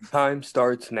 Time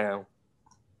starts now.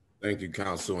 Thank you,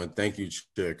 Council, and thank you,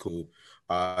 Chair Cool.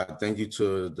 Thank you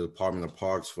to the Department of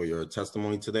Parks for your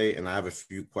testimony today, and I have a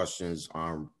few questions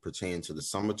pertaining to the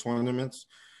summer tournaments.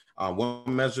 What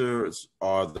measures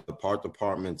are the Park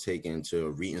Department taking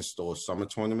to reinstall summer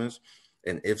tournaments?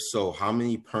 And if so, how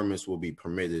many permits will be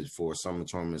permitted for summer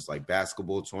tournaments like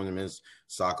basketball tournaments,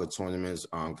 soccer tournaments?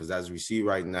 Because as we see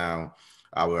right now,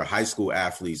 our high school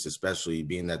athletes, especially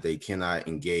being that they cannot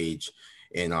engage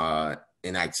in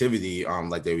activity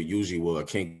like they usually will, or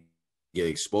can't get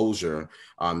exposure,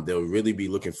 they'll really be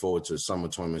looking forward to summer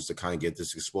tournaments to kind of get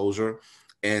this exposure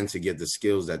and to get the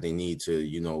skills that they need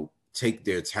to, take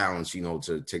their talents,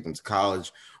 to take them to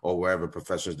college or wherever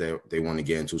professions they want to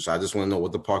get into. So I just want to know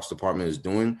what the Parks Department is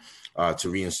doing to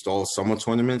reinstall summer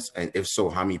tournaments, and if so,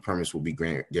 how many permits will be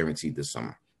guaranteed this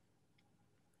summer?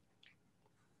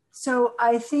 So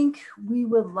I think we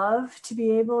would love to be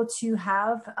able to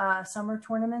have summer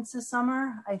tournaments this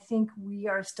summer. I think we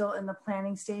are still in the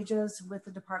planning stages with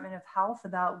the Department of Health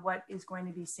about what is going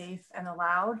to be safe and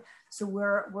allowed. So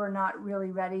we're not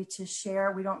really ready to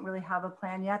share. We don't really have a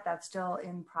plan yet. That's still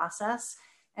in process.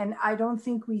 And I don't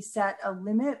think we set a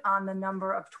limit on the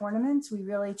number of tournaments. We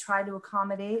really try to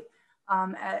accommodate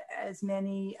as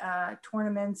many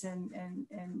tournaments and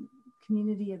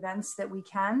community events that we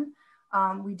can.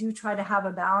 We do try to have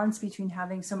a balance between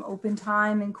having some open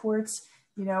time in courts,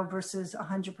 versus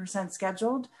 100%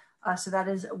 scheduled. So that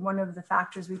is one of the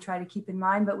factors we try to keep in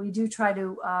mind, but we do try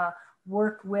to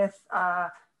work with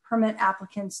permit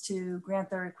applicants to grant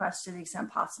their request to the extent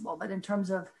possible. But in terms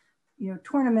of,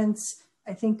 tournaments,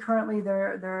 I think currently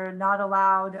they're not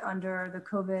allowed under the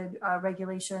COVID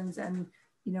regulations. And,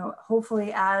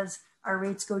 hopefully as our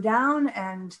rates go down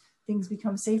and things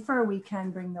become safer, we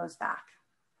can bring those back.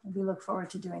 And we look forward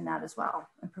to doing that as well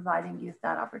and providing youth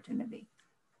that opportunity.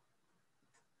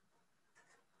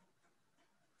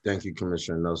 Thank you,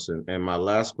 Commissioner Nelson. And my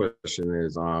last question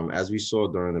is, as we saw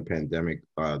during the pandemic,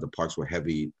 the parks were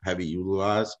heavy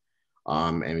utilized,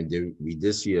 and we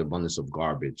did see an abundance of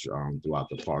garbage throughout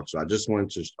the park. So I just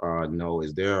wanted to know,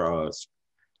 is there a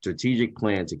strategic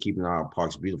plan to keeping our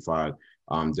parks beautified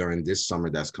during this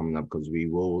summer that's coming up? Because we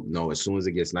will know as soon as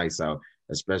it gets nice out,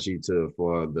 especially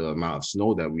for the amount of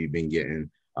snow that we've been getting,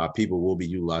 people will be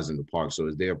utilizing the park. So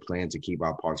is there a plan to keep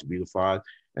our parks beautified?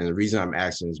 And the reason I'm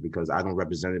asking is because I don't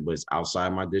represent it, but it's outside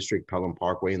my district, Pelham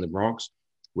Parkway in the Bronx,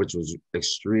 which was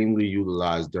extremely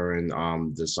utilized during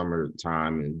the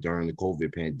summertime and during the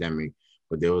COVID pandemic.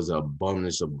 But there was an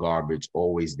abundance of garbage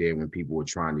always there when people were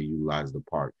trying to utilize the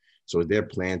park. So is there a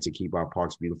plan to keep our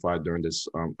parks beautified during this,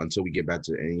 until we get back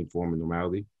to any form of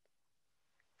normality?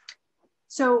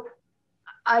 So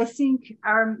I think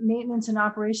our maintenance and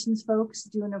operations folks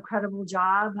do an incredible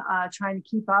job trying to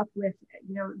keep up with,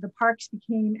 the parks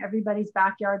became everybody's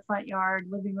backyard, front yard,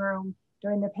 living room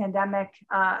during the pandemic.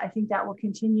 I think that will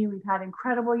continue. We've had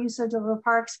incredible usage of the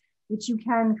parks, which you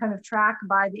can kind of track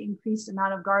by the increased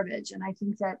amount of garbage. And I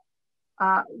think that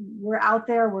we're out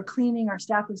there, we're cleaning, our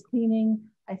staff is cleaning.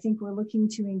 I think we're looking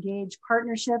to engage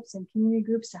partnerships and community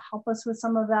groups to help us with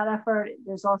some of that effort.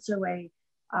 There's also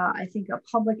I think a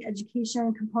public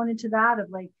education component to that, of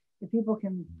like, if people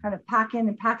can kind of pack in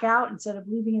and pack out instead of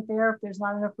leaving it there if there's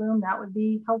not enough room, that would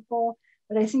be helpful.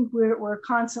 But I think we're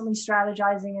constantly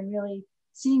strategizing and really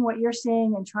seeing what you're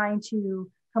seeing and trying to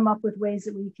come up with ways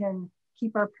that we can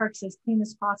keep our parks as clean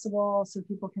as possible so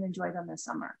people can enjoy them this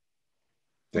summer.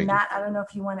 And Matt, I don't know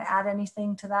if you want to add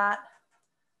anything to that.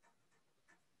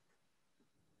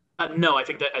 No, I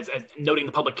think that as noting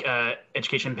the public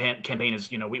education campaign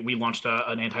is, we launched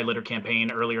an anti-litter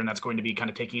campaign earlier, and that's going to be kind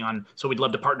of taking on. So we'd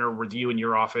love to partner with you and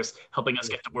your office, helping us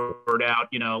get the word out.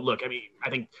 Look, I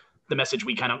think the message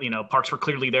we kind of, parks were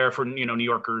clearly there for, New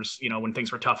Yorkers, when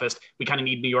things were toughest. We kind of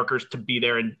need New Yorkers to be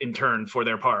there in turn for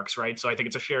their parks, right? So I think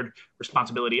it's a shared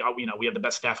responsibility. We have the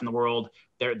best staff in the world.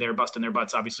 They're busting their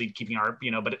butts, obviously keeping our,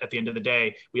 but at the end of the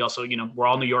day, we also, we're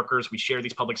all New Yorkers. We share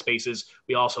these public spaces.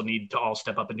 We also need to all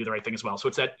step up and do the right thing as well. So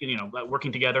it's that,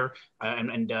 working together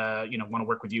and want to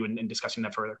work with you in discussing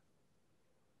that further.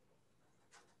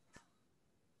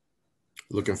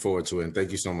 Looking forward to it. And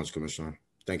thank you so much, Commissioner.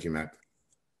 Thank you, Matt.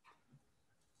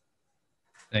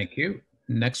 Thank you.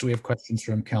 Next, we have questions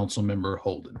from Councilmember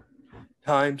Holden.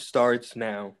 Time starts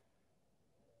now.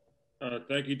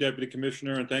 Thank you, Deputy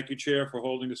Commissioner, and thank you, Chair, for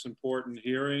holding this important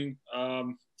hearing.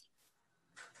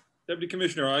 Deputy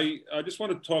Commissioner, I just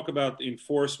want to talk about the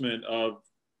enforcement of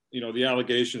the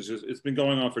allegations, it's been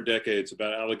going on for decades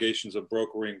about allegations of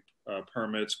brokering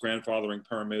permits, grandfathering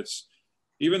permits.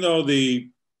 Even though the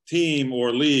team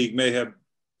or league may have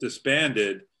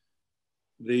disbanded,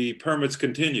 the permits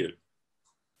continued.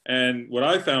 And what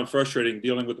I found frustrating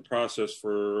dealing with the process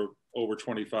for over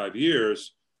 25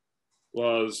 years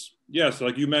was, yes,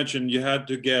 like you mentioned, you had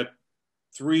to get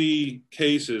 3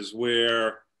 cases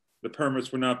where the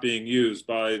permits were not being used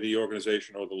by the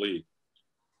organization or the league.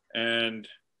 And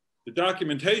the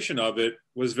documentation of it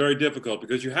was very difficult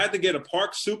because you had to get a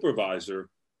park supervisor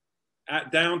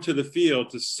down to the field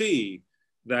to see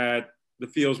that the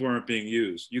fields weren't being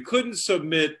used. You couldn't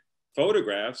submit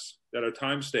photographs that are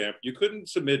timestamped. You couldn't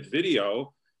submit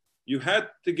video. You had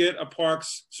to get a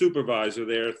parks supervisor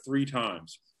there 3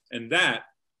 times. And that,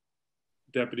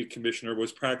 Deputy Commissioner,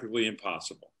 was practically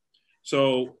impossible.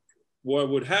 So what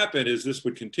would happen is this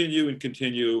would continue and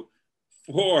continue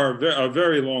for a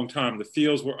very long time. The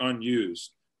fields were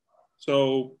unused.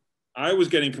 So I was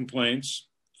getting complaints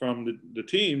from the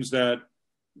teams that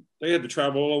they had to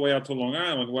travel all the way out to Long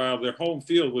Island while their home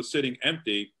field was sitting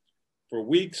empty for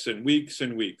weeks and weeks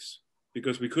and weeks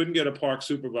because we couldn't get a park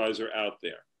supervisor out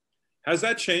there. Has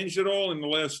that changed at all in the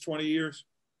last 20 years?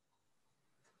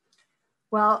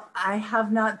 Well, I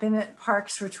have not been at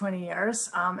Parks for 20 years,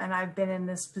 and I've been in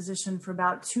this position for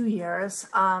about 2 years.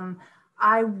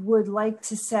 I would like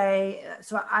to say,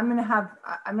 so I'm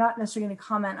not necessarily going to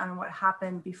comment on what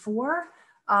happened before.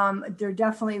 There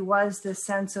definitely was this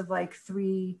sense of like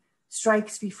 3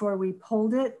 strikes before we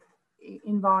pulled it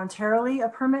involuntarily, a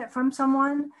permit from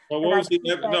someone. Well, what was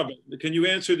but can you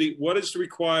answer what is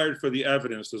required for the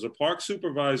evidence? Does a park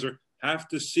supervisor have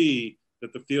to see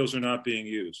that the fields are not being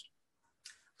used?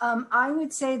 I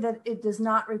would say that it does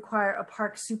not require a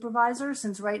park supervisor,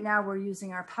 since right now we're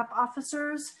using our PEP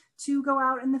officers to go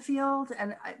out in the field,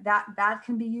 and that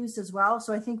can be used as well.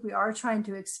 So I think we are trying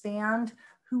to expand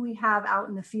who we have out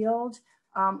in the field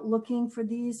looking for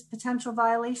these potential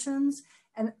violations.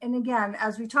 And again,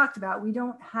 as we talked about, we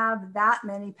don't have that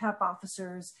many PEP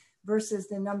officers versus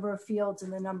the number of fields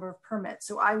and the number of permits.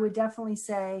 So I would definitely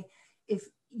say, if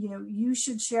you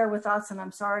should share with us, and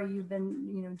I'm sorry you've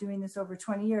been doing this over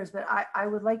 20 years, but I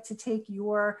would like to take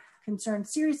your concern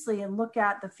seriously and look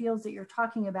at the fields that you're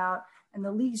talking about and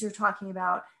the leagues you're talking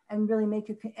about, and really make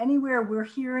it anywhere we're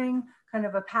hearing kind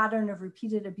of a pattern of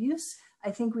repeated abuse.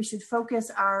 I think we should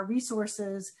focus our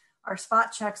resources, our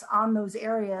spot checks on those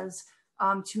areas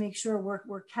to make sure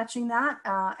we're catching that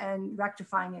and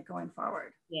rectifying it going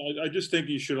forward. Well, I just think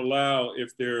you should allow,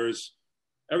 if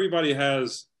everybody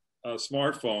has a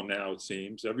smartphone now, it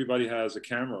seems, everybody has a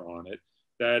camera on it,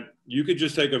 that you could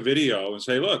just take a video and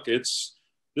say, look, there's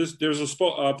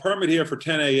a permit here for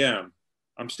 10 a.m.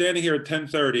 I'm standing here at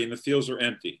 10:30 and the fields are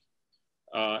empty.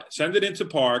 Send it into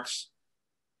Parks.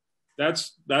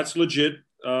 That's legit.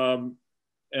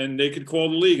 And they could call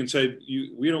the league and say,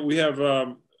 we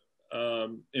have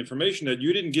information that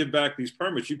you didn't give back these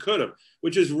permits. You could have,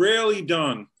 which is rarely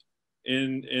done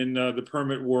in the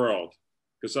permit world.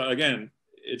 Because again,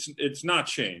 it's not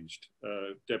changed,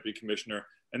 Deputy Commissioner,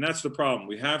 and that's the problem.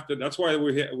 That's why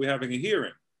we're having a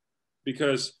hearing,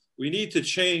 because we need to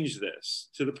change this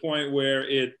to the point where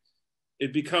it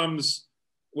becomes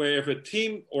where if a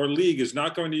team or league is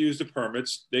not going to use the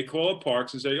permits, they call up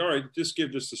Parks and say, all right, just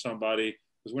give this to somebody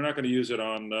because we're not going to use it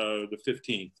on the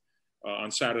 15th,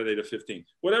 on Saturday the 15th.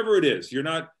 Whatever it is, you're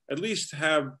not, at least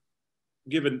have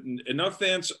given enough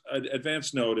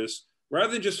advance notice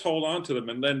rather than just hold on to them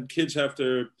and then kids have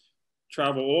to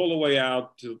travel all the way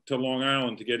out to Long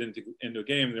Island to get into a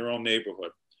game in their own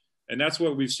neighborhood. And that's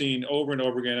what we've seen over and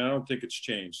over again. I don't think it's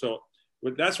changed. So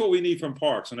that's what we need from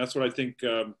Parks. And that's what I think,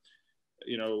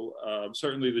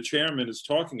 certainly the chairman is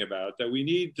talking about, that we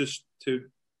need to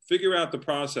figure out the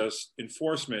process,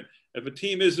 enforcement. If a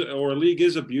team or a league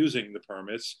is abusing the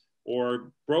permits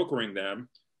or brokering them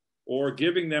or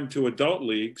giving them to adult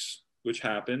leagues, which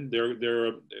happened, they're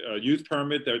a youth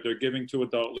permit that they're giving to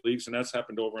adult leagues, and that's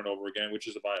happened over and over again, which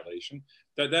is a violation.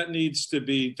 That needs to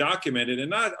be documented,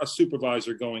 and not a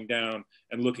supervisor going down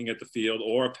and looking at the field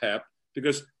or a PEP,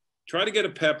 because try to get a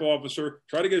PEP officer,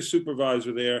 try to get a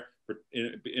supervisor there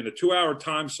in a 2-hour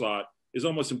time slot is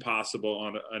almost impossible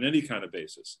on any kind of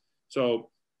basis. So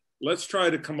let's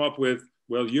try to come up with,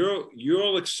 well,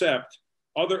 you'll accept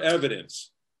other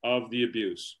evidence of the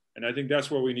abuse. And I think that's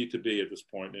where we need to be at this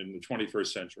point in the 21st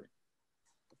century.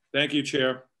 Thank you,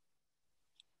 Chair.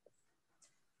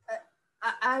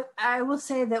 I will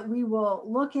say that we will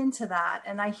look into that.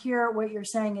 And I hear what you're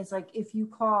saying is, like, if you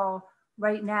call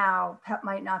right now, PEP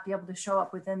might not be able to show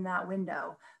up within that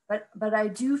window. But I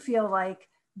do feel like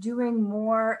doing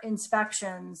more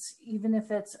inspections, even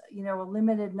if it's, you know, a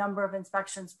limited number of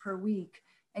inspections per week,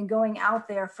 and going out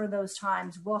there for those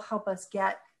times will help us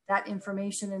get that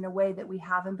information in a way that we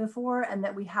haven't before, and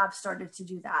that we have started to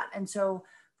do that. And so,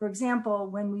 for example,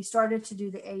 when we started to do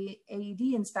the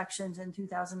AED inspections in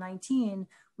 2019,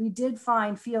 we did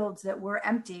find fields that were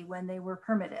empty when they were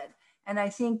permitted. And I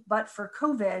think, but for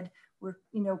COVID,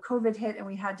 COVID hit and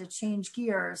we had to change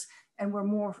gears, and we're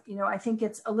more, I think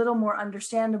it's a little more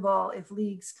understandable if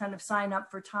leagues kind of sign up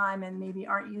for time and maybe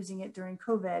aren't using it during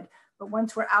COVID. But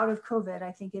once we're out of COVID,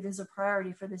 I think it is a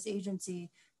priority for this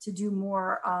agency to do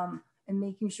more in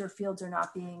making sure fields are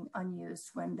not being unused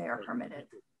when they are permitted.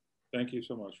 Thank you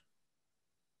so much.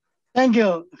 Thank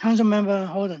you, Councilmember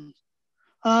Holden.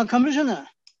 Commissioner,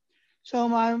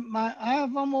 so I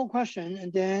have one more question,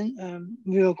 and then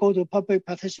we'll go to public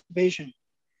participation.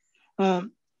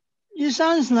 It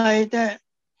sounds like that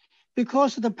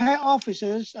because the PET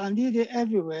officers are needed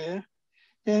everywhere,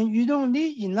 then you don't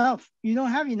need enough. You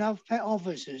don't have enough PET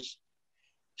officers.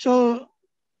 So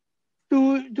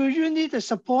do you need the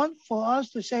support for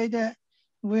us to say that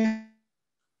we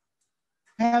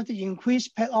have to increase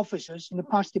PET officers in the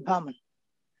Parks Department?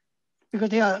 Because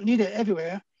they are needed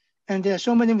everywhere, and there are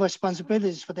so many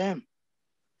responsibilities for them.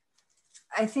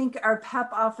 I think our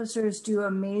PEP officers do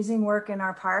amazing work in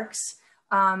our parks.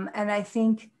 And I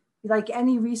think, like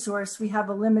any resource, we have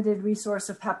a limited resource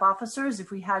of PEP officers.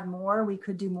 If we had more, we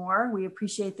could do more. We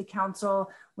appreciate the council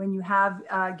when you have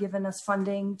given us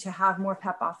funding to have more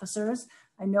PEP officers.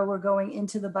 I know we're going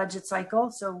into the budget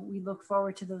cycle, so we look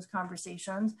forward to those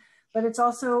conversations. But it's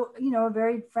also,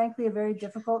 frankly, a very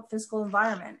difficult fiscal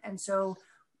environment. And so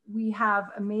we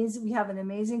have an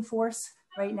amazing force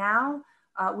right now.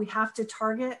 We have to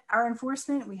target our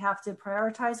enforcement. We have to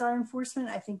prioritize our enforcement.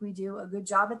 I think we do a good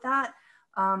job at that.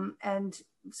 And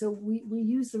so we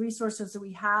use the resources that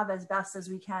we have as best as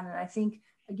we can. And I think,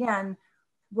 again,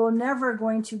 we're never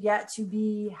going to get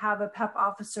to have a PEP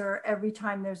officer every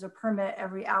time there's a permit,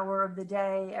 every hour of the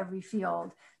day, every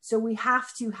field. So we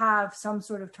have to have some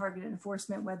sort of targeted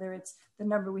enforcement, whether it's the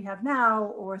number we have now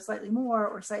or slightly more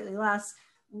or slightly less.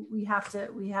 We have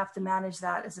to manage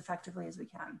that as effectively as we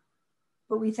can.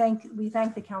 But we thank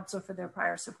the council for their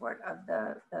prior support of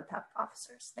the PEP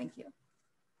officers. Thank you.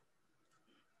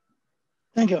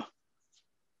 Thank you.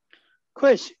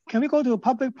 Chris, can we go to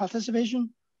public participation?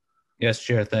 Yes,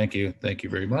 Chair, thank you. Thank you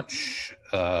very much.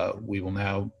 We will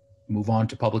now move on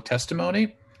to public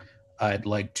testimony. I'd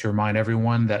like to remind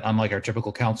everyone that unlike our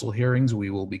typical council hearings, we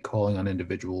will be calling on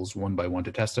individuals one by one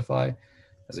to testify.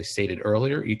 As I stated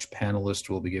earlier, each panelist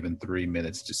will be given 3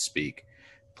 minutes to speak.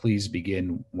 Please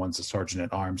begin once the Sergeant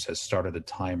at Arms has started a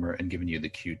timer and given you the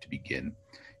cue to begin.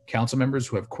 Council members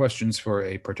who have questions for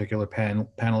a particular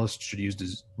panelist should use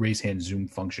the raise hand Zoom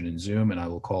function in Zoom, and I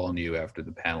will call on you after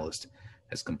the panelist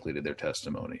has completed their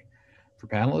testimony. For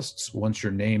panelists, once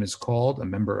your name is called, a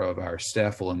member of our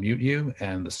staff will unmute you,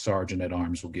 and the Sergeant at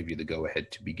Arms will give you the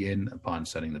go-ahead to begin upon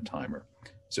setting the timer.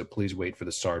 So please wait for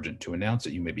the Sergeant to announce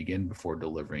that you may begin before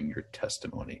delivering your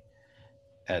testimony.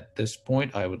 At this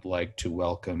point, I would like to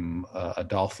welcome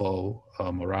Adolfo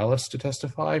Morales to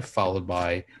testify, followed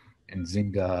by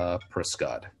Nzinga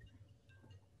Prescott.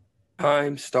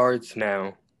 Time starts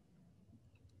now.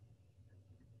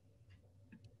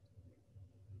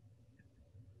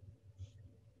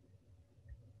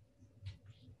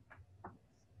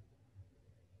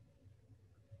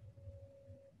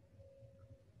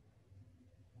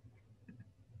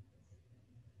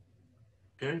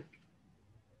 Okay.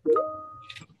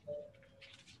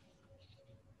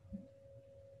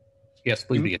 Yes,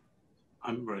 please begin.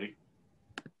 I'm ready.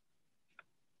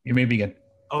 You may begin.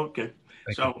 Okay.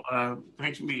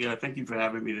 Thank you for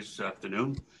having me this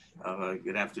afternoon.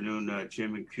 Good afternoon,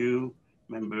 Chairman Q,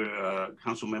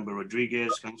 Council Member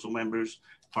Rodriguez, council members,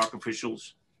 park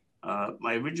officials.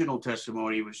 My original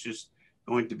testimony was just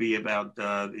going to be about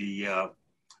the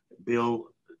Bill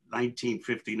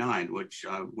 1959, which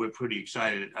we're pretty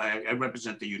excited. I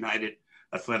represent the United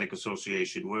Athletic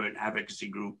Association. We're an advocacy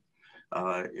group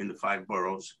in the 5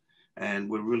 boroughs, and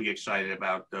we're really excited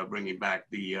about bringing back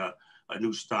a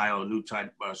new style, a new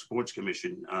type sports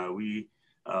commission. We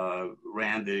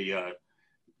ran the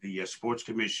sports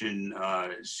commission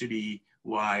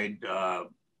citywide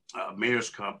Mayor's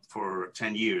Cup for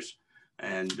 10 years,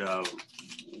 and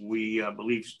we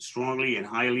believe strongly and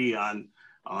highly on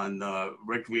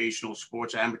recreational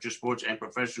sports, amateur sports, and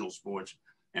professional sports,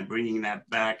 and bringing that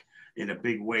back in a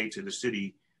big way to the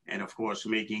city. And of course,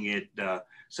 making it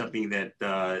something that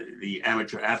the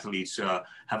amateur athletes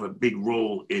have a big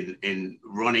role in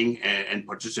running and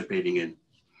participating in.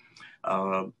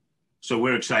 So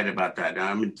we're excited about that.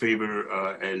 I'm in favor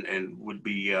and would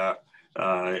be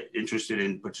interested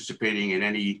in participating in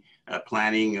any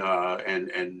planning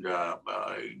and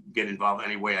get involved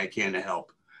any way I can to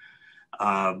help.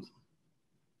 I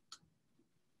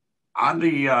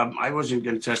wasn't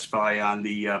going to testify on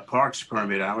the parks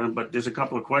permit, Alan, but there's a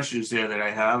couple of questions there that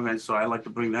I have, and so I'd like to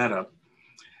bring that up.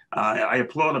 I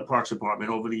applaud the Parks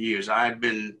Department over the years. I've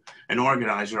been an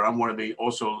organizer. I'm one of the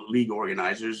also league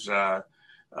organizers that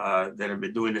have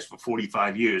been doing this for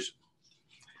 45 years.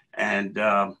 And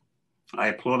I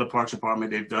applaud the Parks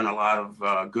Department. They've done a lot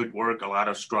of good work, a lot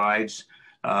of strides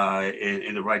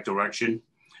in the right direction.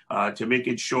 To make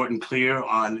it short and clear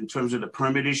in terms of the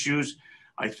permit issues,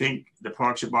 I think the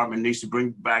Parks Department needs to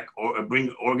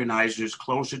bring organizers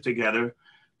closer together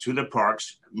to the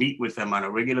parks, meet with them on a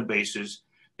regular basis.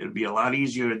 It'll be a lot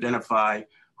easier to identify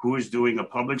who is doing a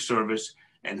public service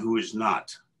and who is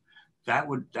not. That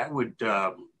would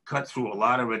cut through a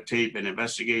lot of red tape and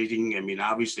investigating. I mean,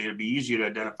 obviously, it'd be easier to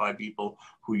identify people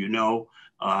who you know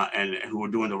and who are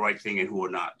doing the right thing and who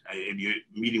are not, if you're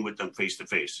meeting with them face to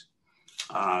face.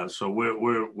 So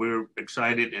we're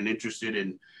excited and interested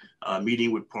in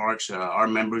meeting with parks. Our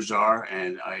members are,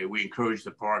 and we encourage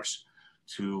the parks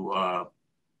to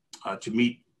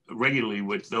meet regularly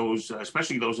with those,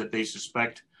 especially those that they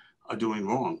suspect are doing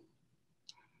wrong.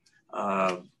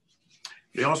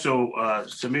 There also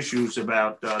some issues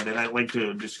about that I'd like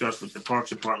to discuss with the Parks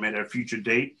Department at a future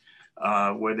date,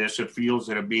 where there's some fields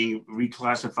that are being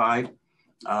reclassified.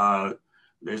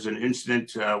 There's an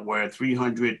incident where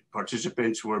 300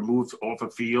 participants were moved off a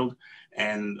field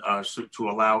and so to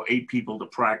allow 8 people to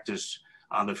practice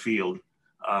on the field.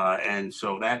 And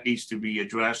so that needs to be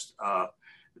addressed.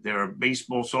 There are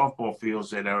baseball, softball fields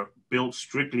that are built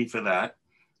strictly for that.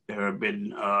 There have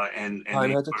been, and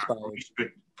Time has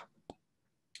expired.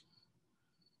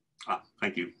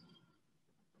 Thank you.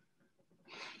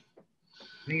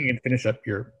 You can finish up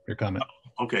your comment.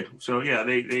 Okay, so yeah,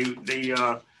 they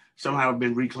somehow have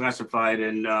been reclassified,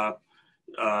 and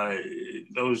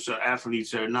those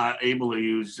athletes are not able to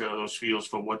use those fields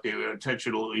for what they were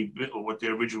intentionally, or what they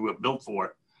originally were built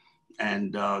for.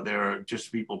 And there are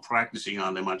just people practicing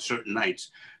on them on certain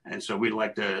nights. And so we'd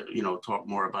like to, talk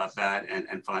more about that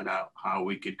and find out how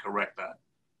we could correct that.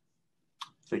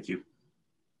 Thank you.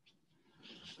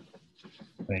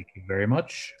 Thank you very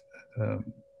much.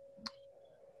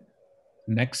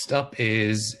 Next up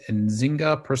is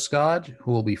Nzinga Prasad,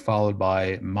 who will be followed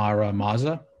by Mara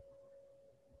Maza.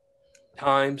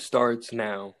 Time starts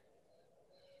now.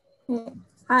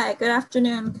 Hi, good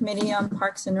afternoon, Committee on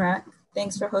Parks and Rec.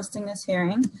 Thanks for hosting this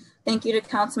hearing. Thank you to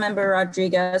Councilmember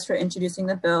Rodriguez for introducing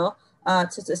the bill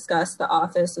to discuss the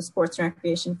Office of Sports and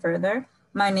Recreation further.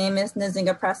 My name is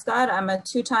Nzinga Prescott. I'm a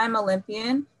 2-time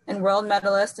Olympian and world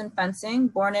medalist in fencing,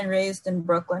 born and raised in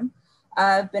Brooklyn.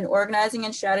 I've been organizing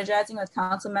and strategizing with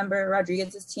Councilmember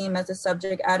Rodriguez's team as a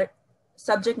subject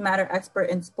matter expert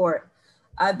in sport.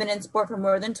 I've been in sport for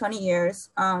more than 20 years.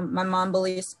 My mom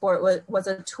believes sport was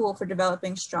a tool for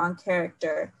developing strong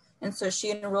character. And so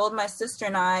she enrolled my sister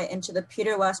and I into the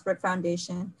Peter Westbrook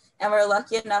Foundation. And we're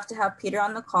lucky enough to have Peter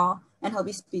on the call, and he'll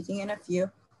be speaking in a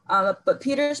few. But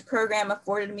Peter's program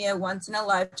afforded me a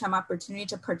once-in-a-lifetime opportunity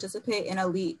to participate in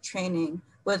elite training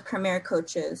with premier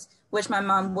coaches, which my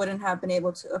mom wouldn't have been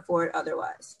able to afford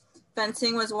otherwise.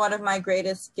 Fencing was one of my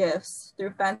greatest gifts.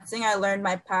 Through fencing, I learned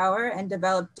my power and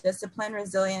developed discipline,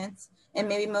 resilience, and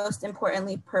maybe most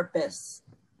importantly, purpose.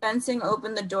 Fencing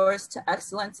opened the doors to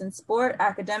excellence in sport,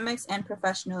 academics, and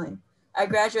professionally. I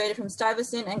graduated from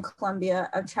Stuyvesant and Columbia.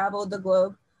 I've traveled the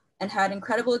globe and had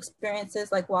incredible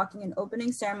experiences like walking in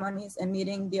opening ceremonies and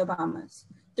meeting the Obamas.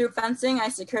 Through fencing, I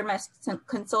secured my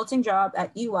consulting job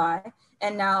at EY,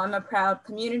 and now I'm a proud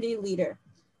community leader.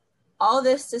 All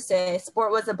this to say,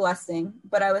 sport was a blessing,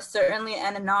 but I was certainly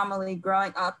an anomaly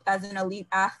growing up as an elite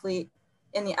athlete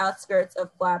in the outskirts of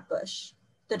Flatbush.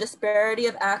 The disparity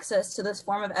of access to this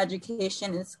form of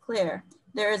education is clear.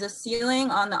 There is a ceiling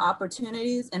on the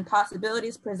opportunities and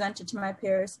possibilities presented to my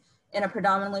peers in a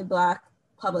predominantly Black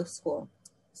public school.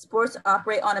 Sports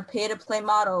operate on a pay-to-play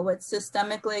model, which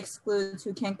systemically excludes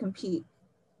who can compete,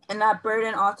 and that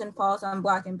burden often falls on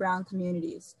Black and Brown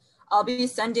communities. I'll be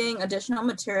sending additional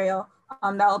material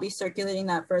that will be circulating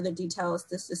that further details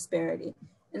this disparity.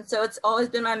 And so it's always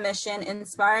been my mission,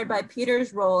 inspired by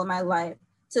Peter's role in my life,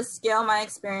 to scale my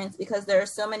experience because there are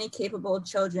so many capable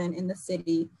children in the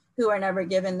city who are never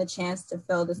given the chance to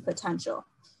fill this potential.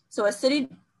 So a city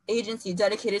agency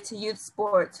dedicated to youth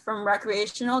sports from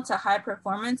recreational to high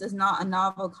performance is not a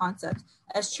novel concept.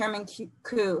 As Chairman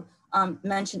Koo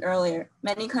mentioned earlier,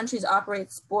 many countries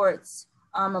operate sports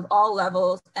of all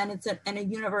levels, and it's a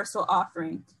universal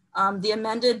offering. The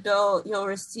amended bill you'll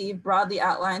receive broadly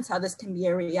outlines how this can be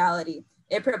a reality.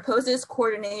 It proposes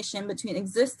coordination between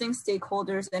existing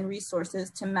stakeholders and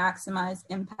resources to maximize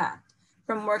impact,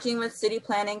 from working with city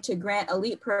planning to grant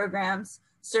elite programs,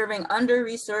 serving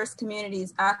under-resourced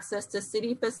communities access to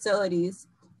city facilities,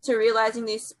 to realizing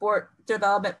these sport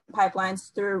development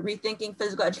pipelines through rethinking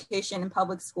physical education in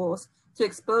public schools to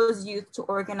expose youth to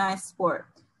organized sport.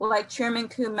 Like Chairman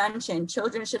Koo mentioned,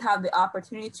 children should have the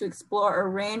opportunity to explore a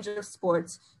range of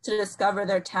sports to discover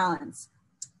their talents.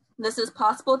 This is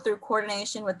possible through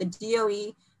coordination with the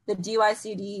DOE, the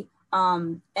DYCD,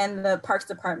 and the Parks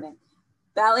Department.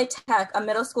 Ballet Tech, a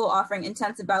middle school offering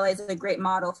intensive ballet, is a great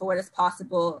model for what is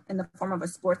possible in the form of a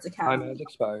sports academy. Time has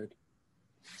expired.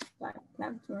 Sorry, can I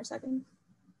have 2 more seconds?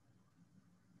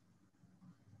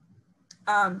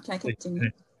 Can I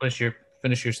continue?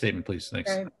 Finish your statement, please.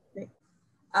 Thanks. Very great.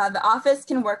 The office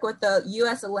can work with the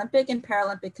U.S. Olympic and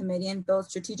Paralympic Committee and build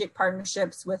strategic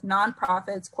partnerships with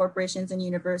nonprofits, corporations, and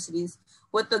universities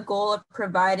with the goal of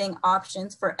providing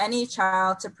options for any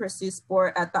child to pursue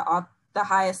sport at the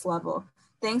highest level.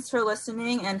 Thanks for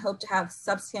listening, and hope to have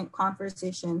subsequent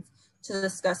conversations to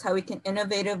discuss how we can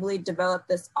innovatively develop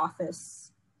this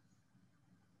office.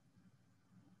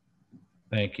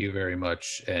 Thank you very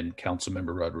much. And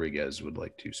Councilmember Rodriguez would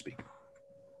like to speak.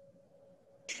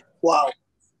 Wow.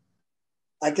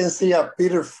 I can see a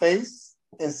Peter face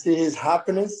and see his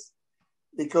happiness,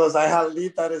 because I have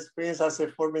lived that experience as a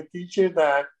former teacher,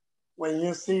 that when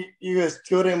you see your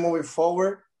student moving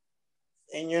forward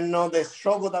and you know the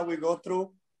struggle that we go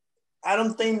through, I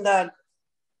don't think that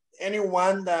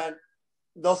anyone that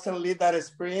doesn't live that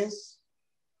experience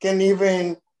can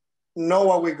even know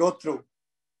what we go through.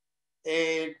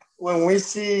 And when we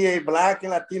see a Black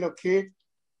and Latino kid,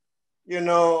 you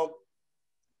know,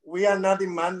 we are not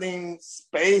demanding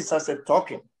space as a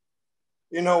token.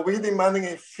 You know, we're demanding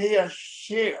a fair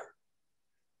share.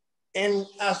 And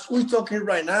as we're talking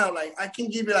right now, like I can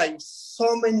give you like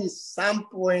so many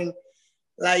samples.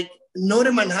 Like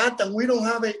Northern Manhattan, we don't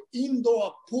have an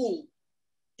indoor pool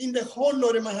in the whole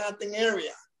Northern Manhattan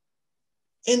area.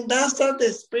 And that's not the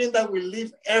experience that we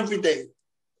live every day.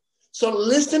 So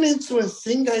listening to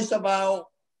Nzinga is about,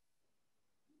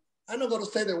 I'm not going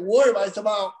to say the word, but it's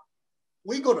about,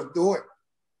 we got to do it.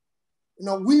 You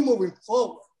know, we moving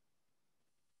forward.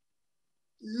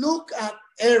 Look at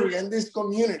area in this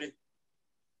community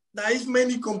that is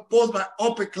mainly composed by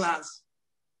upper class.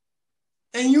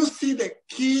 And you see the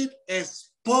kid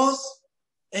exposed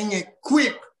and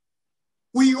equipped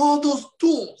with all those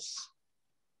tools.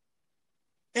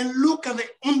 And look at the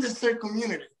underserved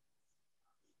community.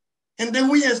 And then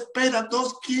we expect that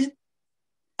those kids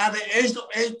at the age of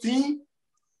 18,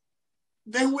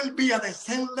 they will be at the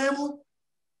same level.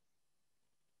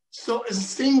 So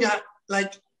Nzinga,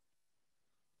 like,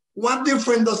 what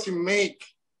difference does it make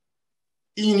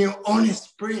in your own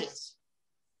experience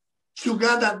to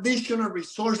get additional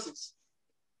resources?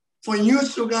 For you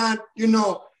to get, you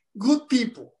know, good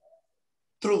people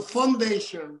through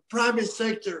foundation, private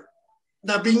sector,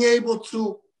 that being able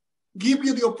to give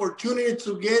you the opportunity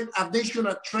to get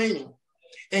additional training.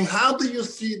 And how do you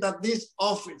see that this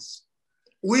office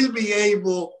will be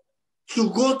able to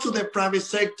go to the private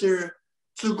sector,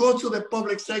 to go to the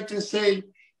public sector and say,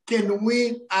 can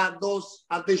we add those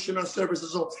additional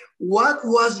services? So what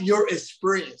was your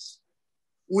experience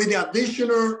with the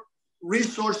additional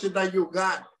resources that you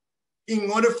got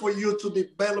in order for you to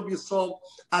develop yourself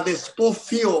at the sport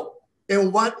field,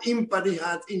 and what impact it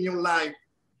had in your life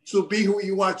to be who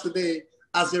you are today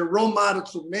as a role model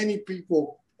to many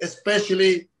people,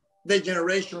 especially the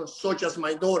generation such as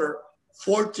my daughter,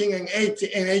 14 and 18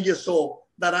 and 8 years old,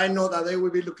 that I know that they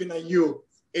will be looking at you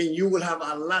and you will have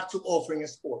a lot to offer in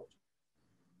sport.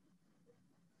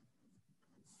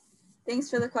 Thanks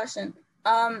for the question.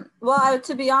 Well,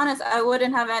 to be honest, I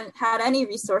wouldn't have had any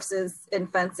resources in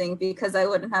fencing because I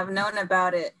wouldn't have known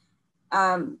about it.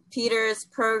 Peter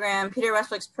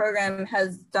Westbrook's program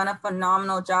has done a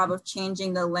phenomenal job of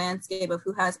changing the landscape of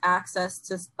who has access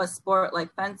to a sport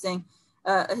like fencing,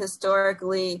 a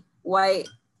historically white,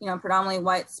 predominantly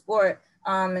white sport.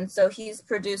 And so he's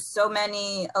produced so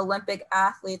many Olympic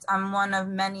athletes. I'm one of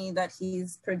many that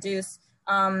he's produced.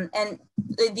 And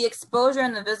the exposure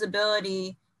and the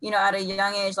visibility, at a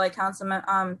young age, like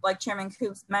Chairman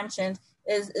Coops mentioned,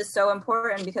 is so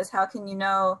important, because how can you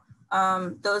know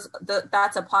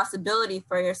that's a possibility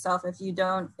for yourself if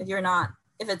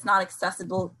it's not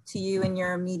accessible to you in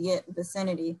your immediate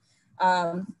vicinity.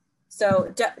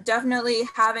 So definitely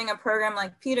having a program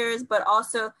like Peter's, but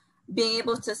also being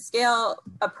able to scale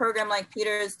a program like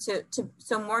Peter's to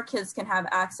so more kids can have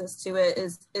access to it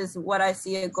is what I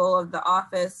see a goal of the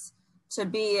office to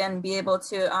be, and be able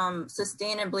to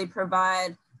sustainably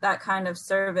provide that kind of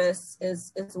service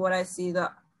is what I see the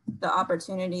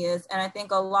opportunity is. And I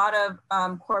think a lot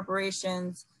of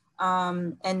corporations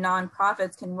and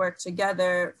nonprofits can work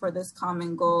together for this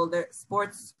common goal.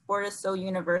 Sport is so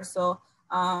universal.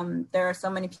 There are so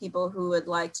many people who would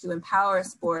like to empower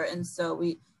sport, and so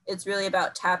it's really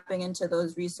about tapping into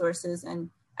those resources and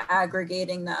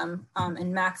aggregating them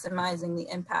and maximizing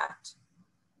the impact.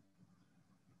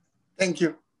 Thank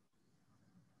you.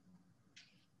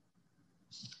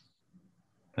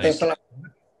 Thanks a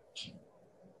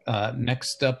lot.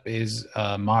 Next up is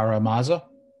Mara Maza.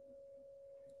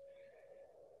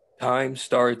 Time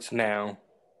starts now.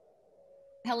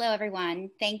 Hello, everyone.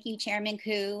 Thank you, Chairman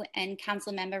Koo and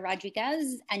Councilmember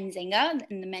Rodriguez and Zinga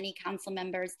and the many council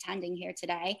members attending here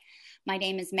today. My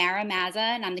name is Mara Maza,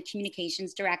 and I'm the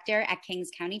Communications Director at Kings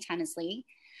County Tennis League.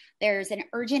 There's an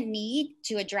urgent need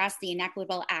to address the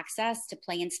inequitable access to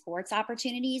play and sports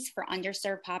opportunities for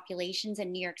underserved populations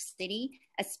in New York City,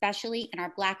 especially in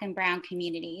our Black and Brown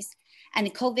communities. And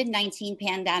the COVID-19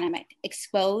 pandemic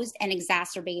exposed and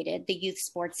exacerbated the youth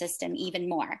sports system even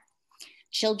more.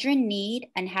 Children need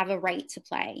and have a right to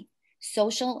play.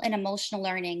 Social and emotional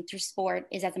learning through sport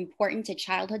is as important to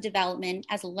childhood development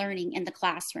as learning in the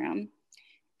classroom.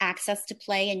 Access to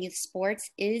play in youth sports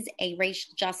is a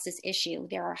racial justice issue.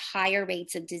 There are higher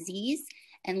rates of disease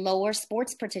and lower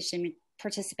sports participant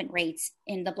rates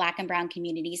in the Black and Brown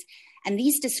communities. And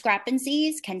these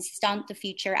discrepancies can stunt the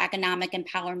future economic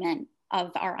empowerment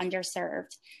of our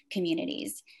underserved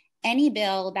communities. Any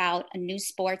bill about a new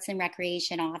sports and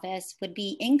recreation office would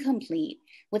be incomplete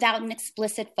without an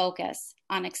explicit focus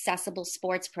on accessible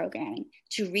sports programming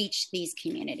to reach these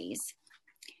communities.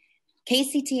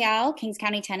 KCTL, Kings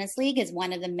County Tennis League, is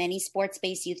one of the many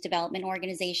sports-based youth development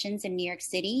organizations in New York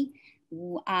City.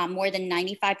 More than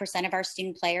 95% of our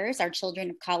student players are children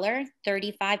of color,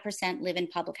 35% live in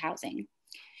public housing.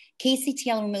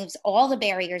 KCTL removes all the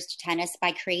barriers to tennis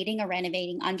by creating or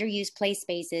renovating underused play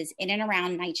spaces in and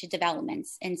around NYCC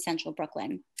developments in central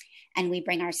Brooklyn. And we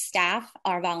bring our staff,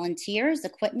 our volunteers,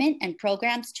 equipment, and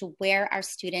programs to where our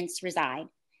students reside.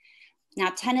 Now,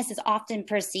 tennis is often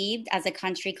perceived as a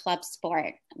country club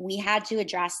sport. We had to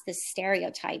address this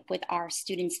stereotype with our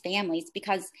students' families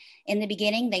because in the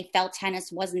beginning, they felt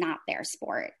tennis was not their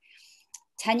sport.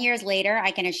 10 years later,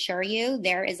 I can assure you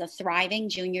there is a thriving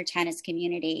junior tennis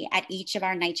community at each of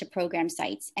our NYCC program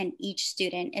sites, and each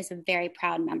student is a very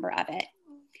proud member of it.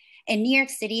 In New York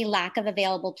City, lack of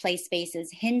available play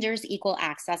spaces hinders equal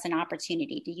access and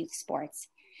opportunity to youth sports.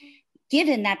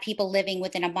 Given that people living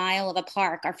within a mile of a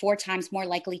park are 4 times more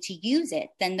likely to use it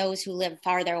than those who live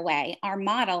farther away, our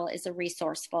model is a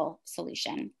resourceful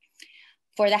solution.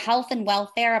 For the health and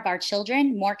welfare of our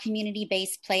children, more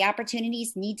community-based play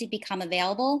opportunities need to become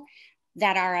available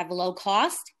that are of low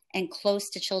cost and close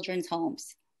to children's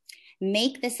homes.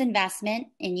 Make this investment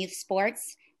in youth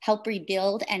sports, help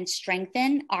rebuild and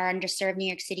strengthen our underserved New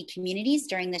York City communities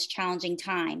during this challenging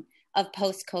time of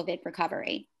post-COVID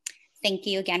recovery. Thank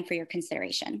you again for your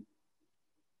consideration.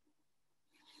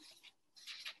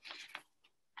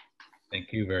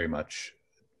 Thank you very much.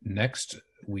 Next,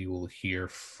 we will hear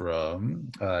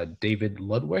from David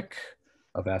Ludwig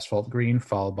of Asphalt Green,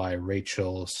 followed by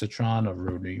Rachel Citron of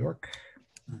Road, New York.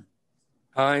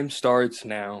 Time starts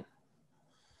now.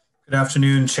 Good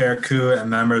afternoon, Chair Koo and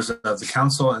members of the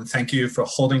council, and thank you for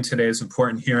holding today's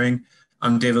important hearing.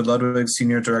 I'm David Ludwig,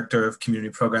 Senior Director of Community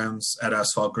Programs at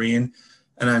Asphalt Green,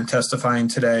 and I'm testifying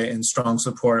today in strong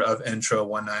support of Intro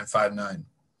 1959.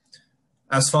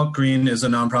 Asphalt Green is a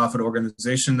nonprofit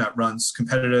organization that runs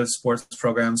competitive sports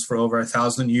programs for over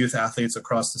 1,000 youth athletes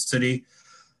across the city,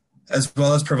 as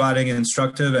well as providing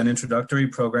instructive and introductory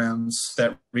programs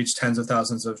that reach tens of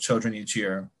thousands of children each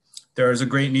year. There is a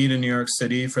great need in New York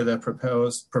City for the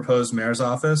proposed mayor's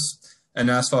office,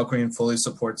 and Asphalt Green fully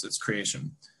supports its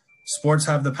creation. Sports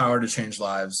have the power to change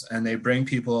lives, and they bring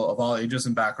people of all ages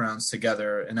and backgrounds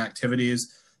together in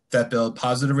activities that build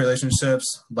positive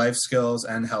relationships, life skills,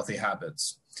 and healthy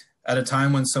habits. At a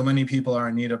time when so many people are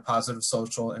in need of positive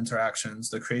social interactions,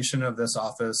 the creation of this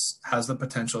office has the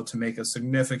potential to make a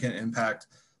significant impact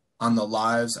on the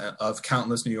lives of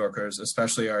countless New Yorkers,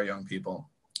 especially our young people.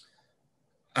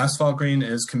 Asphalt Green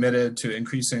is committed to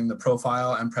increasing the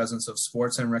profile and presence of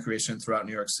sports and recreation throughout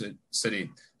New York City,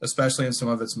 especially in some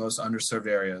of its most underserved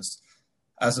areas.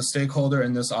 As a stakeholder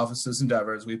in this office's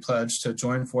endeavors, we pledge to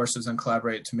join forces and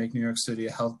collaborate to make New York City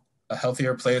a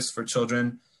healthier place for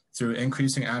children through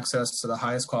increasing access to the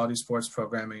highest quality sports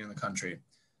programming in the country.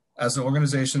 As an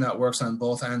organization that works on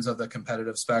both ends of the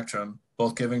competitive spectrum,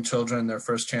 both giving children their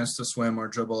first chance to swim or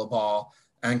dribble a ball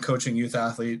and coaching youth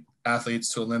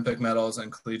athletes to Olympic medals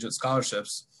and collegiate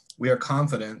scholarships, we are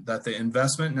confident that the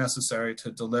investment necessary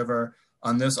to deliver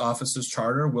on this office's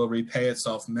charter will repay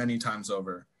itself many times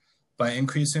over. By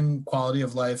increasing quality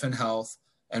of life and health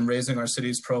and raising our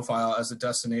city's profile as a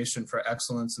destination for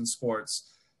excellence in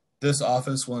sports, this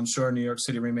office will ensure New York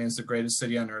City remains the greatest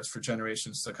city on earth for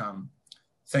generations to come.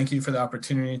 Thank you for the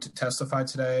opportunity to testify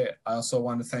today. I also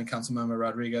want to thank Councilmember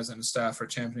Rodriguez and his staff for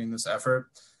championing this effort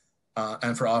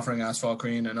and for offering Asphalt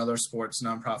Green and other sports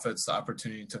nonprofits the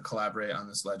opportunity to collaborate on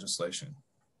this legislation.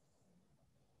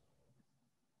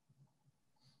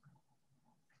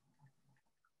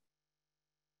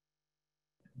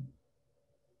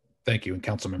 Thank you. And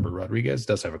Councilmember Rodriguez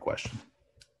does have a question.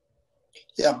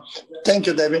 Yeah, thank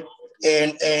you, David.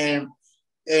 And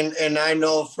I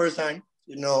know firsthand,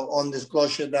 on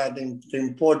disclosure that the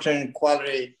important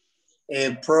quality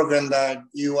program that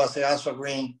you as the Asphalt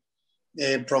Green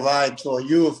provide to our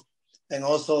youth, and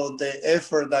also the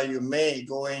effort that you made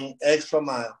going extra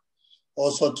mile,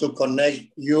 also to connect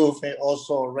youth and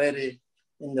also already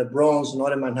in the Bronx,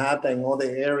 Northern Manhattan, and all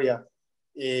the area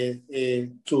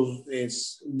to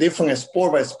different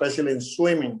sport, but especially in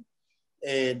swimming.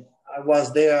 I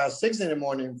was there at 6 in the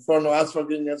morning in front of Asphalt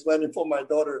Green, just waiting for my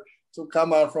daughter to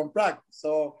come out from practice.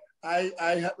 So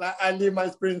I leave my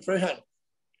experience firsthand.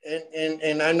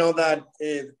 And I know that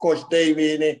Coach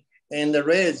David and the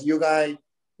rest, you guys,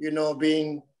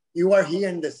 you are here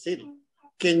in the city.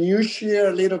 Can you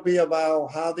share a little bit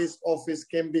about how this office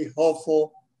can be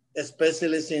helpful,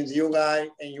 especially since you guys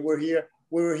and you were here?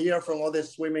 We were here from other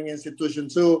swimming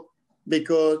institutions too,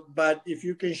 but if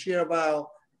you can share about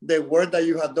the work that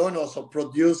you have done, also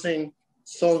producing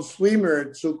some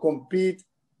swimmers to compete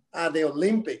at the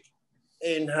Olympic,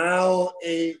 and how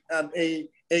a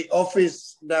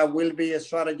office that will be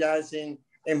strategizing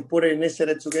and putting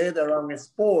initiatives together around a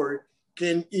sport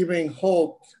can even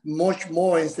help much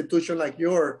more institutions like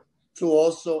yours to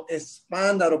also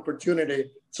expand that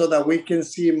opportunity so that we can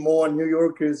see more New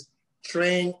Yorkers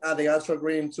train at the Asphalt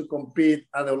Green to compete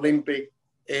at the Olympic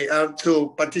and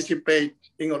to participate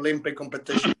in Olympic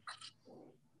competition.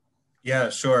 Yeah,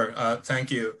 sure.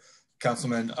 Thank you,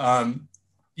 Councilman.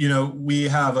 We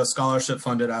have a scholarship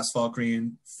funded Asphalt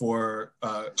Green for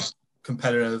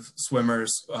competitive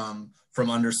swimmers from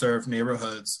underserved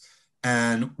neighborhoods.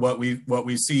 And what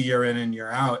we see year in and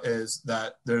year out is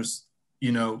that there's,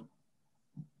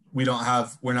 we're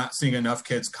not seeing enough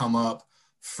kids come up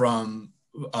from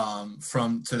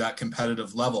to that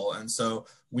competitive level. And so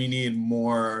we need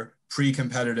more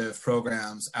pre-competitive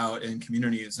programs out in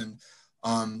communities. And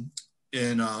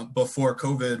before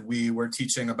COVID, we were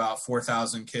teaching about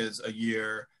 4,000 kids a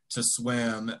year to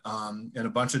swim in a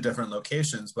bunch of different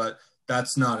locations, but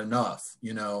that's not enough.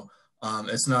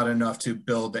 It's not enough to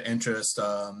build the interest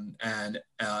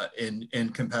in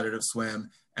competitive swim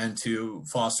and to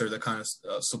foster the kind of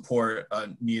support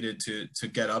needed to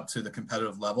get up to the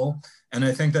competitive level. And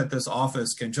I think that this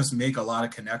office can just make a lot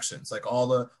of connections. Like all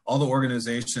the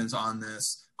organizations on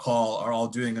this call are all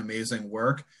doing amazing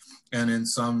work. And in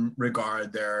some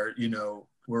regard,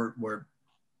 we're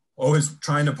always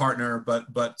trying to partner,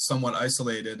 but somewhat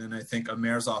isolated. And I think a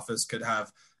mayor's office could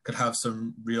have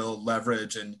some real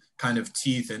leverage and kind of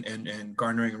teeth in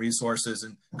garnering resources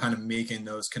and kind of making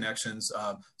those connections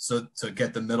so to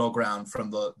get the middle ground from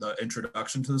the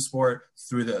introduction to the sport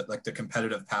through the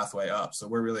competitive pathway up. So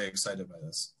we're really excited by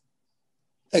this.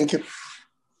 Thank you.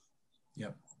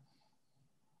 Yep.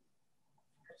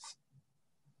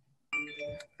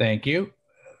 Thank you.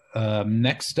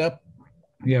 Next up,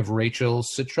 we have Rachel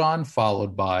Citron,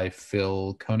 followed by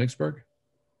Phil Koenigsberg.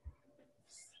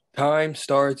 Time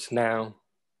starts now.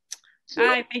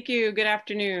 Hi, thank you. Good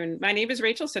afternoon. My name is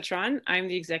Rachel Citron. I'm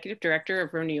the Executive Director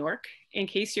of Row New York. In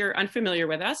case you're unfamiliar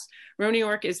with us, Row New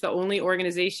York is the only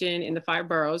organization in the 5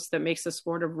 boroughs that makes the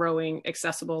sport of rowing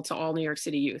accessible to all New York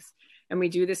City youth. And we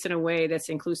do this in a way that's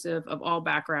inclusive of all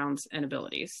backgrounds and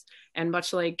abilities. And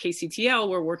much like KCTL,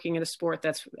 we're working in a sport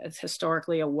that's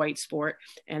historically a white sport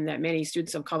and that many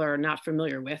students of color are not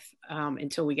familiar with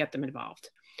until we get them involved.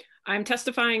 I'm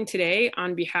testifying today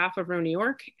on behalf of Row New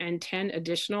York and 10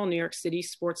 additional New York City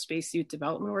sports-based youth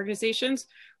development organizations,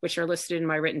 which are listed in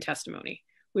my written testimony.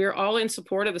 We are all in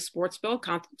support of the sports bill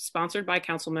sponsored by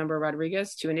Councilmember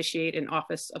Rodriguez to initiate an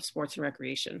Office of Sports and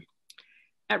Recreation.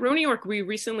 At Row New York, we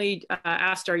recently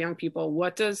asked our young people,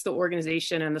 what does the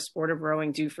organization and the sport of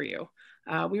rowing do for you?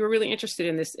 We were really interested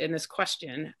in this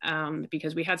question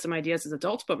because we had some ideas as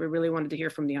adults, but we really wanted to hear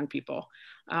from the young people.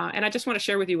 And I just want to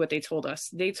share with you what they told us.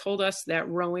 They told us that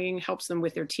rowing helps them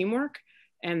with their teamwork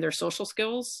and their social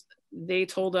skills. They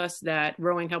told us that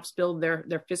rowing helps build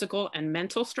their physical and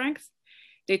mental strength.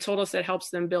 They told us that helps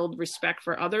them build respect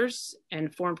for others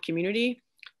and form community.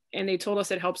 And they told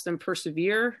us it helps them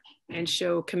persevere and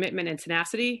show commitment and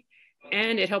tenacity.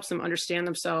 And it helps them understand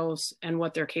themselves and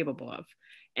what they're capable of.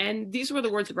 And these were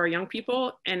the words of our young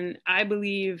people. And I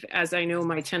believe, as I know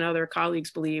my 10 other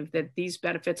colleagues believe, that these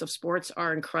benefits of sports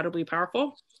are incredibly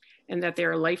powerful and that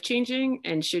they're life-changing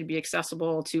and should be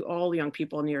accessible to all young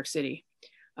people in New York City.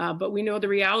 But we know the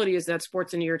reality is that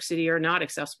sports in New York City are not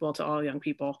accessible to all young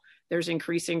people. There's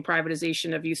increasing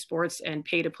privatization of youth sports, and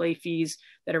pay-to-play fees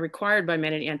that are required by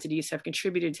many entities have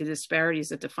contributed to disparities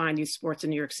that define youth sports in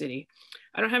New York City.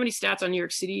 I don't have any stats on New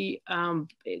York City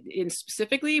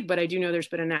specifically, but I do know there's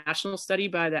been a national study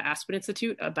by the Aspen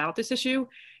Institute about this issue,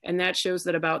 and that shows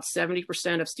that about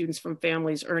 70% of students from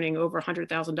families earning over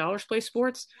 $100,000 play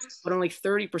sports, but only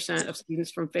 30% of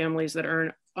students from families that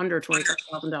earn under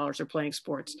 $25,000 are playing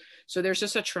sports. So there's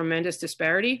just a tremendous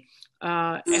disparity.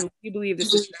 And we believe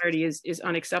this disparity is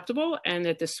unacceptable, and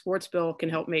that the sports bill can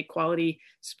help make quality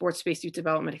sports-based youth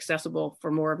development accessible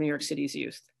for more of New York City's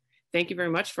youth. Thank you very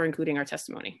much for including our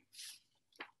testimony.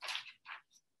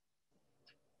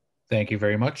 Thank you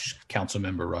very much.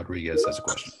 Councilmember Rodriguez has a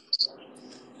question.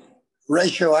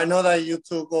 Rachel, I know that you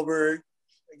took over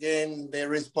again the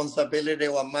responsibility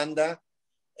of Amanda,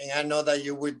 and I know that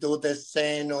you would do the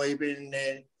same or even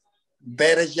a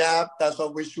better job. That's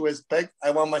what we should expect.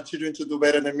 I want my children to do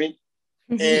better than me.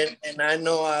 And I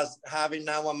know, as having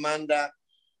now Amanda,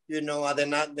 you know, at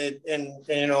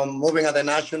moving at the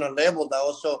national level, that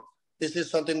also this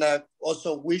is something that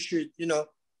also we should,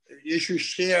 you should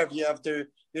share if you have to,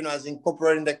 as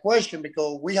incorporating the question,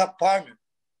 because we have partners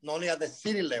not only at the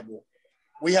city level,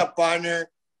 we have partners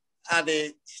at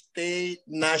the state,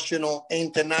 national,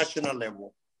 international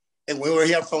level. And we were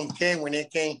here from Ken when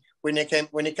it came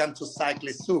to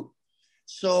cyclists too.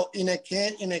 So in a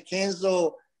case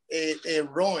of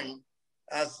rowing,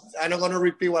 as I'm not going to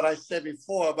repeat what I said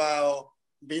before about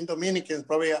being Dominicans.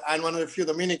 Probably I'm one of the few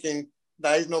Dominicans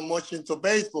that is not much into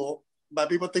baseball, but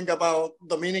people think about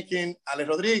Dominican, Alex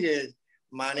Rodriguez,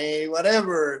 Manny,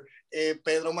 whatever,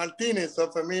 Pedro Martinez. So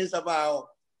for me, it's about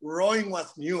rowing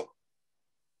was new.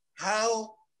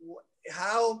 How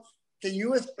can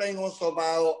you explain also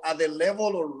about at the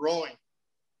level of rowing,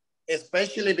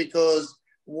 especially because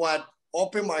what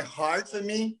opened my heart for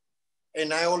me,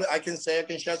 and I can share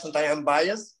sometimes I'm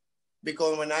biased,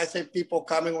 because when I say people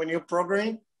coming with new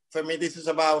program, for me, this is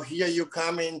about here you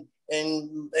coming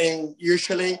and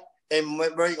usually and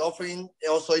very often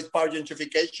also it's part of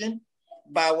gentrification.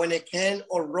 But when it came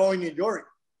on rowing New York,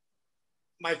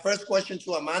 my first question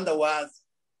to Amanda was,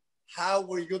 how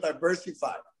will you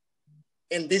diversify?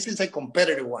 And this is a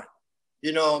competitive one.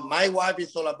 My wife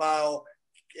is all about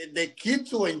the kids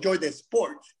to enjoy the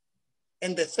sport.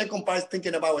 And the second part is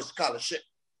thinking about a scholarship.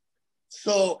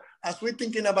 So as we're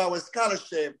thinking about a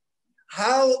scholarship,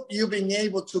 how you been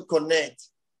able to connect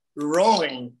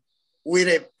rowing with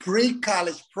a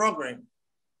pre-college program?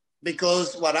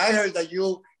 Because what I heard that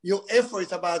your effort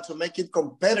is about to make it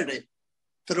competitive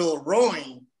through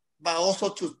rowing, but also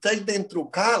to take them through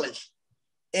college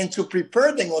and to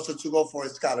prepare them also to go for a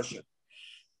scholarship.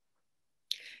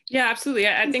 Yeah, absolutely.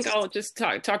 I think I'll just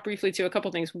talk briefly to a couple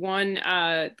of things. One,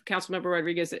 Councilmember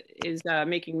Rodriguez is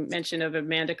making mention of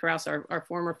Amanda Krause, our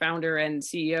former founder and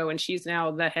CEO, and she's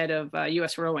now the head of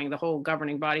U.S. Rowing, the whole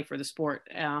governing body for the sport,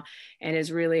 and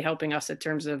is really helping us in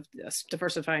terms of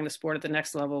diversifying the sport at the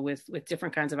next level with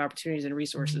different kinds of opportunities and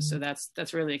resources. So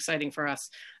that's really exciting for us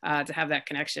to have that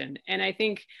connection. And I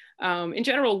think in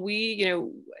general,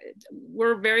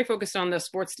 we're very focused on the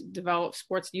sports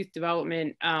youth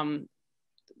development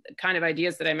kind of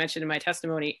ideas that I mentioned in my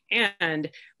testimony. And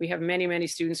we have many, many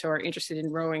students who are interested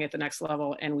in rowing at the next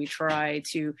level. And we try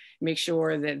to make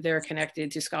sure that they're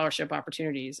connected to scholarship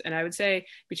opportunities. And I would say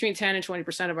between 10 and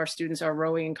 20% of our students are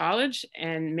rowing in college.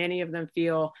 And many of them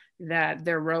feel that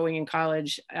they're rowing in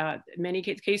college. In many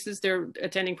cases, they're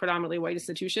attending predominantly white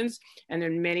institutions. And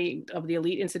then many of the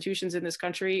elite institutions in this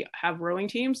country have rowing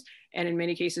teams. And in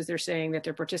many cases, they're saying that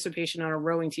their participation on a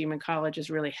rowing team in college is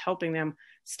really helping them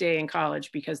stay in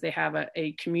college because they have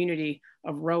a community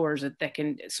of rowers that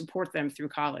can support them through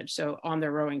college. So on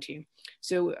their rowing team.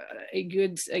 So a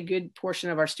good portion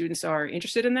of our students are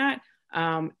interested in that.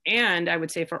 And I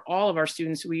would say for all of our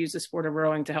students, we use the sport of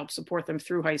rowing to help support them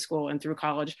through high school and through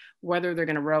college, whether they're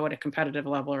going to row at a competitive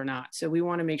level or not. So we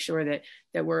want to make sure that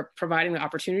we're providing the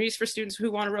opportunities for students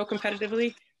who want to row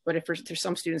competitively. But if there's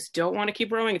some students don't want to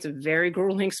keep rowing, it's a very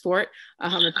grueling sport.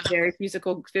 It's very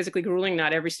physically grueling.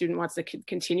 Not every student wants to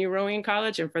continue rowing in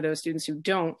college. And for those students who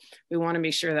don't, we want to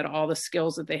make sure that all the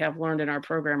skills that they have learned in our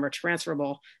program are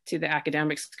transferable to the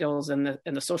academic skills and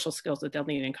the social skills that they'll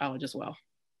need in college as well.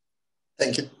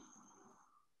 Thank you.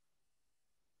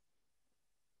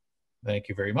 Thank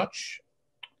you very much.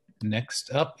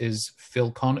 Next up is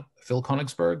Phil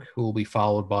Konigsberg, who will be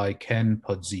followed by Ken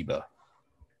Podziba.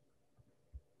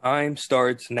 Time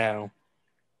starts now.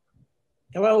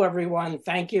 Hello, everyone.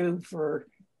 Thank you for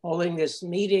holding this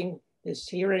meeting, this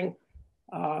hearing.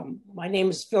 My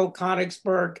name is Phil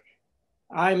Konigsberg.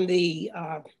 I'm the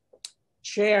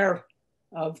chair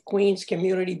of Queens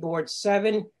Community Board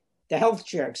 7, the health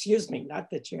chair, excuse me, not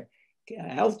the chair,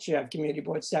 health chair of Community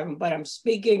Board 7, but I'm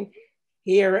speaking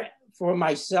here for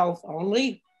myself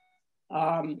only.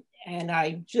 And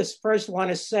I just first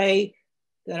want to say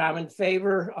that I'm in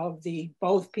favor of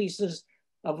both pieces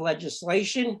of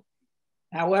legislation.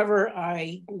 However,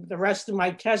 the rest of my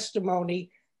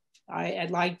testimony, I'd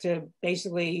like to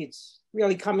basically, it's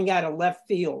really coming out of left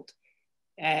field.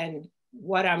 And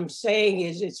what I'm saying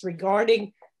is it's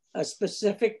regarding a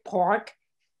specific park.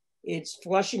 It's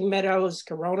Flushing Meadows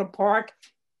Corona Park.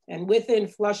 And within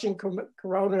Flushing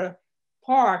Corona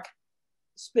Park,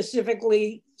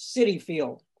 specifically City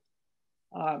Field.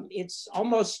 It's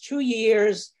almost 2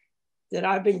 years that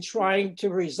I've been trying to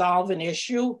resolve an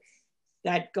issue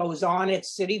that goes on at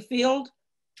City Field,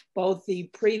 both the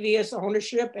previous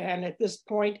ownership and at this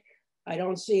point, I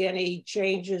don't see any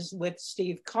changes with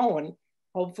Steve Cohen.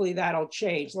 Hopefully that'll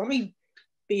change. Let me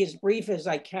be as brief as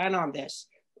I can on this.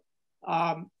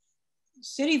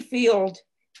 City Field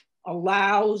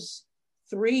allows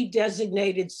 3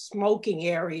 designated smoking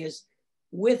areas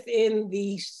within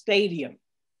the stadium.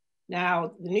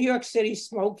 Now, the New York City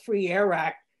Smoke-Free Air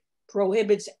Act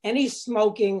prohibits any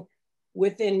smoking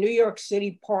within New York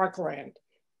City parkland.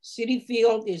 City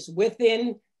Field is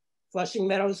within Flushing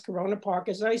Meadows Corona Park,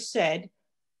 as I said.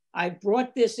 I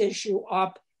brought this issue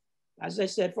up, as I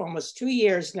said, for almost 2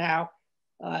 years now.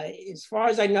 As far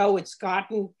as I know, it's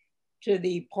gotten to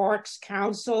the Parks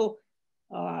Council,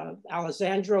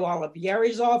 Alessandro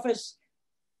Olivieri's office.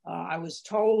 I was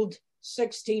told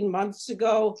 16 months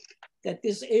ago that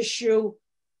this issue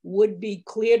would be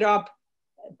cleared up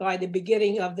by the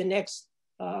beginning of the next,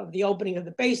 the opening of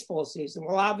the baseball season.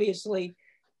 Well, obviously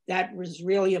that was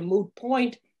really a moot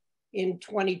point in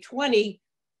 2020,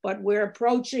 but we're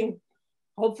approaching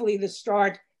hopefully the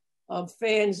start of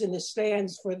fans in the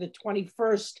stands for the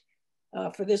 21st,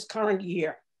 for this current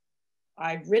year.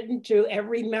 I've written to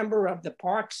every member of the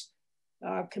Parks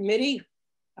Committee.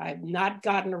 I've not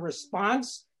gotten a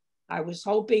response. I was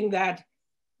hoping that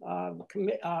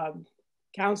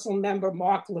Council Member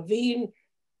Mark Levine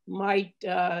might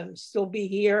still be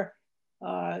here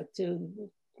to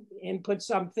input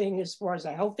something as far as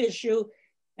a health issue.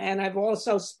 And I've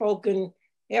also spoken,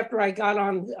 after I got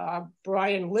on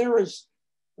Brian Lira's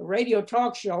radio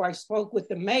talk show, I spoke with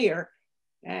the mayor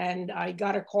and I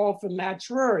got a call from Matt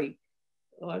Drury.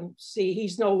 See,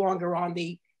 he's no longer on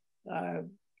the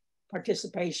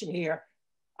participation here.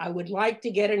 I would like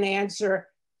to get an answer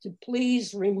to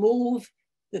please remove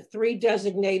the 3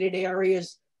 designated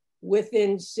areas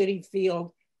within City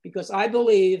Field, because I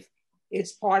believe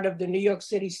it's part of the New York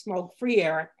City Smoke-Free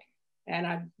Act, and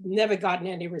I've never gotten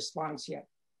any response yet.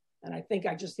 And I think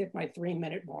I just hit my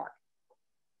 3-minute mark.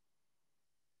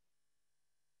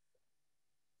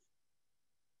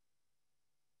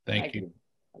 Thank you.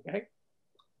 Okay.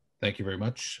 Thank you very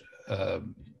much.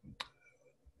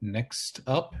 Next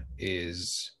up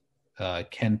is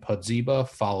Ken Podziba,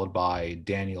 followed by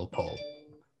Daniel Pohl.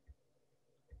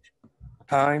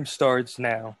 Time starts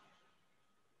now.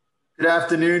 Good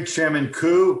afternoon, Chairman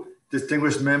Koo,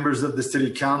 distinguished members of the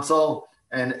City Council,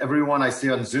 and everyone I see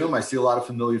on Zoom. I see a lot of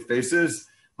familiar faces.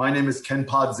 My name is Ken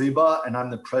Podziba, and I'm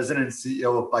the President and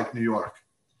CEO of Bike New York.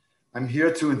 I'm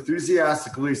here to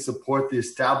enthusiastically support the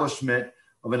establishment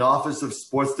of an Office of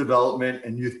Sports Development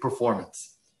and Youth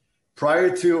Performance.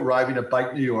 Prior to arriving at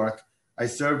Bike New York, I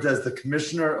served as the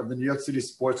commissioner of the New York City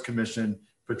Sports Commission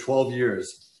for 12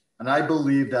 years. And I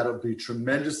believe that it would be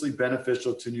tremendously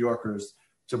beneficial to New Yorkers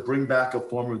to bring back a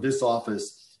form of this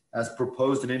office as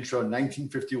proposed in Intro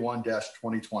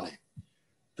 1951-2020.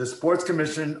 The Sports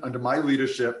Commission, under my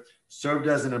leadership, served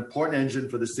as an important engine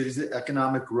for the city's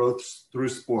economic growth through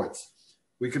sports.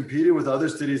 We competed with other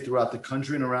cities throughout the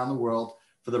country and around the world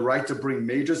for the right to bring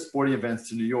major sporting events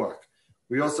to New York.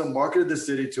 We also marketed the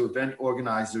city to event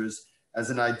organizers as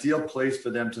an ideal place for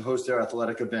them to host their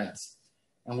athletic events.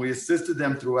 And we assisted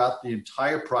them throughout the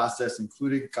entire process,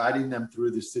 including guiding them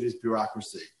through the city's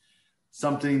bureaucracy,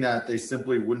 something that they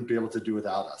simply wouldn't be able to do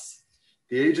without us.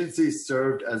 The agency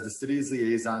served as the city's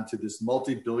liaison to this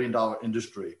multi-billion-dollar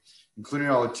industry, including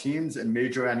our teams and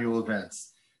major annual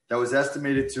events, that was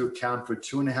estimated to account for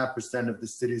 2.5% of the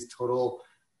city's total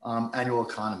annual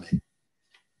economy.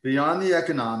 Beyond the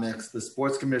economics, the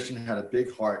Sports Commission had a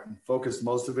big heart and focused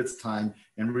most of its time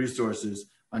and resources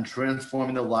on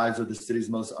transforming the lives of the city's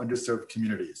most underserved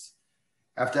communities.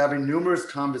 After having numerous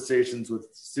conversations with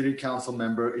City Council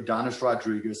member Adonis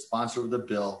Rodriguez, sponsor of the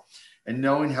bill, and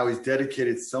knowing how he's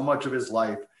dedicated so much of his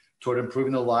life toward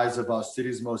improving the lives of our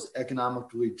city's most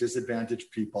economically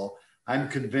disadvantaged people, I'm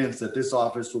convinced that this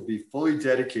office will be fully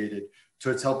dedicated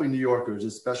towards helping New Yorkers,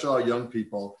 especially our young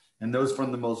people, and those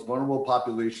from the most vulnerable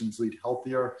populations lead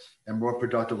healthier and more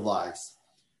productive lives.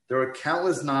 There are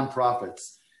countless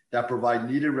nonprofits that provide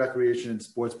needed recreation and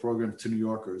sports programs to New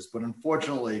Yorkers, but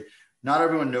unfortunately, not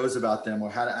everyone knows about them or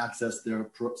how to access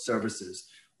their services.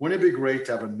 Wouldn't it be great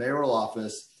to have a mayoral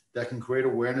office that can create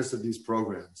awareness of these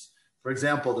programs? For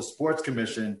example, the Sports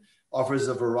Commission offers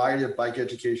a variety of bike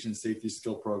education and safety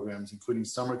skill programs, including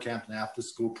summer camp and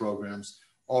after-school programs,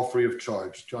 all free of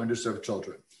charge to underserved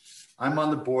children. I'm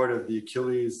on the board of the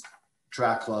Achilles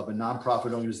Track Club, a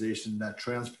nonprofit organization that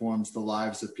transforms the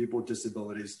lives of people with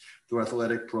disabilities through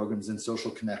athletic programs and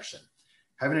social connection.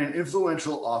 Having an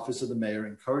influential office of the mayor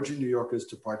encouraging New Yorkers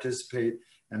to participate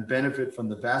and benefit from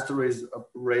the vast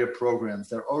array of programs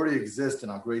that already exist in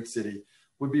our great city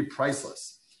would be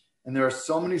priceless. And there are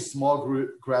so many small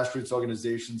grassroots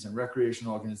organizations and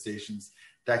recreational organizations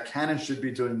that can and should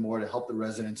be doing more to help the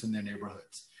residents in their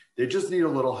neighborhoods. They just need a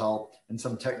little help and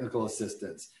some technical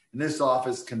assistance. And this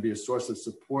office can be a source of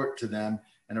support to them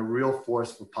and a real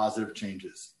force for positive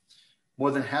changes.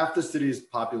 More than half the city's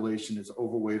population is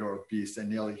overweight or obese, and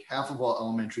nearly half of all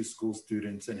elementary school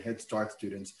students and Head Start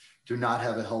students do not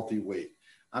have a healthy weight.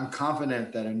 I'm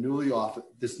confident that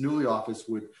this newly office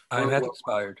would— Time has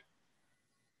expired.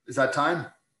 Is that time?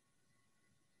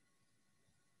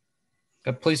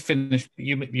 Please finish.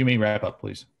 You may wrap up,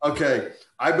 please. Okay.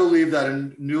 I believe that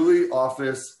a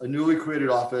newly created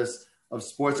office of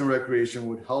sports and recreation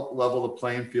would help level the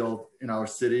playing field in our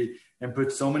city and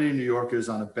put so many New Yorkers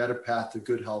on a better path to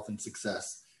good health and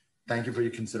success. Thank you for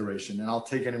your consideration. And I'll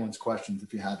take anyone's questions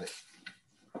if you have it.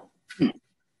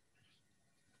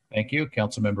 Thank you.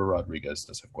 Councilmember Rodriguez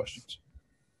does have questions.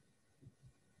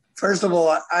 First of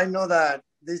all, I know that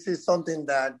this is something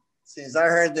that, since I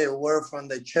heard the word from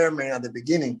the chairman at the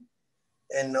beginning,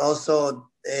 and also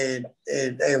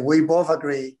we both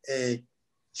agree,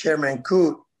 Chairman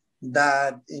Koo,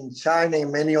 that in China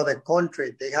and many other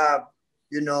countries, they have,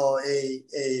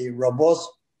 a robust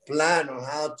plan on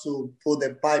how to put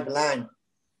the pipeline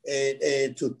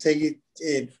to take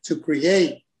it, to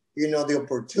create, the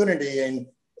opportunity. And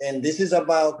this is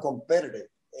about competitive.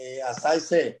 As I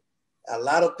said, a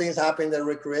lot of things happen in the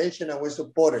recreation and we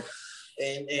support it.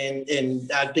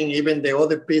 And I think even the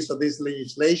other piece of this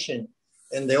legislation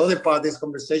and the other part of this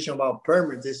conversation about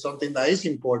permits is something that is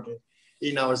important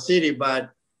in our city.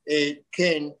 But do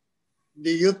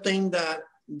you think that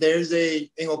there's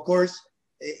and of course,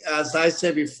 as I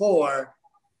said before,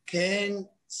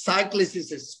 cyclists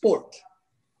is a sport.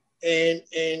 And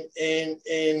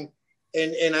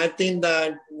I think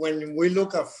that when we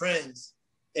look at France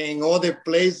and other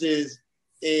places,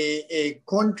 a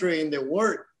country in the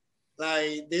world,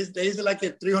 like this, there's like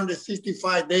a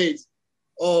 365 days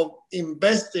of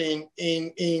investing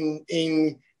in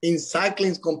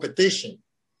cycling competition.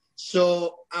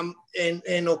 So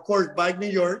and of course, Bike New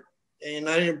York, and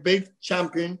I'm a big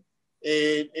champion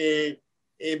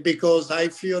because I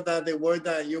feel that the work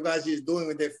that you guys is doing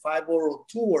with the 5-borough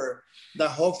tour, that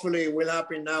hopefully will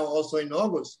happen now also in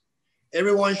August.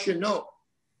 Everyone should know,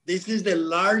 this is the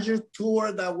largest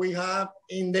tour that we have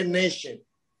in the nation.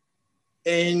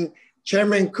 And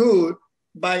Chairman Koo,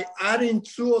 by adding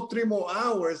 2 or 3 more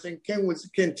hours and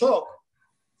can talk,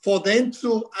 for them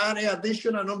to add an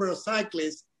additional number of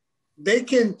cyclists, they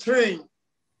can turn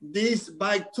this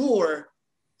bike tour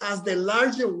as the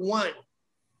largest one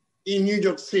in New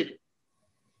York City.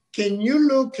 Can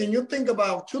you think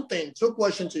about 2 things, 2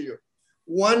 questions to you.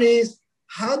 One is,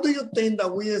 how do you think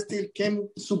that we still can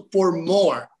support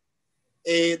more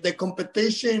the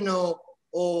competition of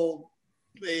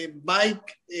a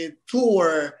bike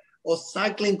tour or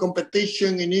cycling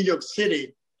competition in New York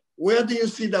City? Where do you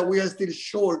see that we are still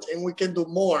short and we can do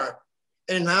more?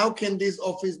 And how can this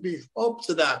office be up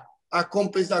to that,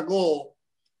 accomplish that goal?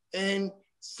 And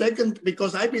Second,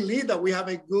 because I believe that we have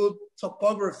a good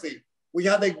topography. We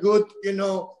have a good,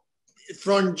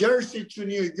 from Jersey to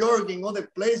New York and other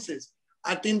places.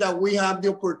 I think that we have the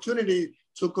opportunity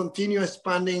to continue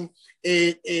expanding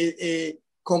a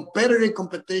competitive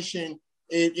competition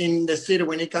in the city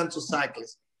when it comes to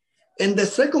cyclists. And the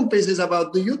second piece is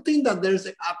about, do you think that there's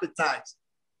an appetite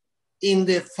in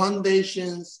the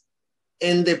foundations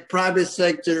and the private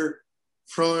sector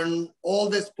from all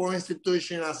the sport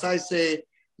institutions, as I say,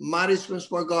 Madison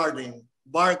Square Garden,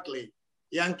 Barclays,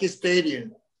 Yankee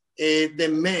Stadium, the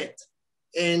Met,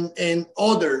 and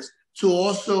others, to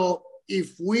also,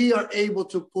 if we are able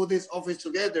to put this office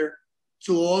together,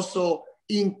 to also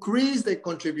increase the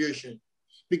contribution.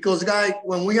 Because, guys,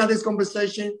 when we have this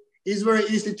conversation, it's very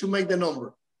easy to make the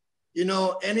number.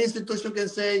 Any institution can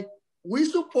say, we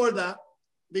support that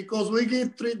because we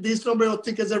give this number of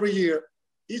tickets every year.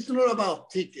 It's not about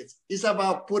tickets. It's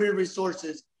about putting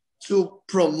resources to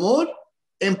promote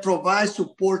and provide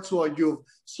support to our youth.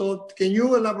 So can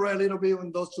you elaborate a little bit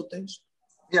on those two things?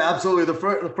 Yeah, absolutely.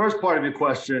 The first part of your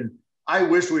question, I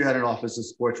wish we had an office of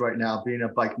sports right now, being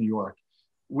at Bike New York.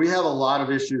 We have a lot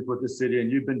of issues with the city,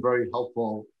 and you've been very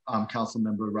helpful,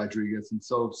 Councilmember Rodriguez, and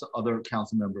so other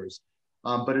council members.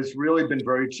 But it's really been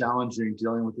very challenging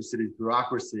dealing with the city's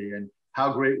bureaucracy. And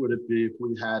how great would it be if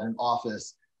we had an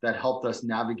office that helped us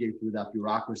navigate through that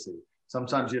bureaucracy?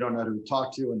 Sometimes you don't know who to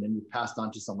talk to, and then you passed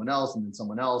on to someone else and then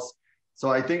someone else. So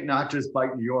I think not just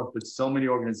Bike New York, but so many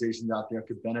organizations out there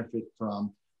could benefit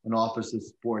from an office of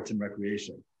sports and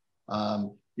recreation.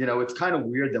 It's kind of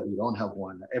weird that we don't have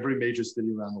one. Every major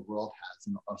city around the world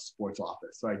has a sports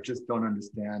office. So I just don't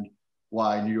understand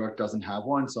why New York doesn't have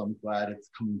one. So I'm glad it's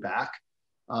coming back.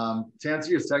 To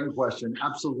answer your second question,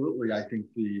 absolutely. I think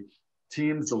the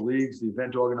teams, the leagues, the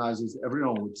event organizers,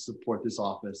 everyone would support this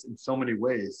office in so many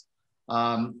ways.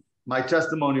 My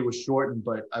testimony was shortened,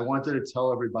 but I wanted to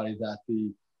tell everybody that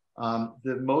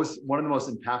one of the most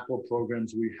impactful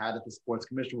programs we had at the Sports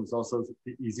Commission was also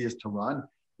the easiest to run.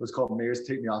 It was called Mayor's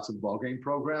Take Me Out to the Ballgame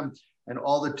program. And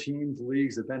all the teams,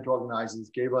 leagues, event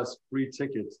organizers gave us free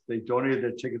tickets. They donated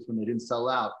their tickets when they didn't sell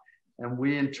out. And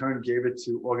we in turn gave it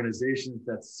to organizations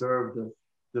that serve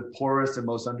the poorest and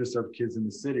most underserved kids in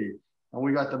the city. And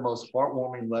we got the most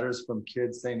heartwarming letters from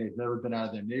kids saying they've never been out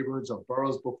of their neighborhoods or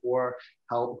boroughs before,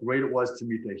 how great it was to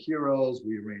meet their heroes.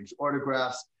 We arranged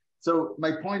autographs. So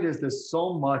my point is, there's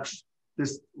so much,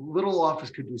 this little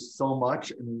office could do so much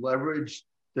and leverage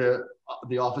the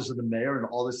office of the mayor and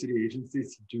all the city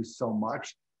agencies to do so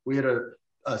much. We had a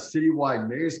citywide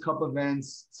Mayor's Cup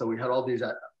events. So we had all these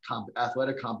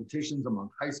athletic competitions among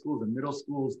high schools and middle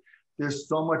schools. There's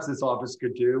so much this office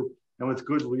could do. And with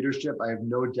good leadership, I have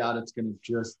no doubt it's going to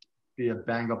just be a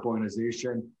bang-up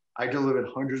organization. I delivered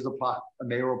hundreds of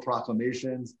mayoral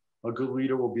proclamations. A good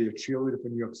leader will be a cheerleader for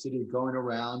New York City, going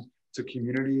around to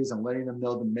communities and letting them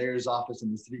know the mayor's office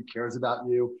and the city cares about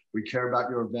you. We care about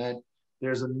your event.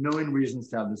 There's a million reasons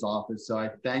to have this office. So I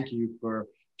thank you for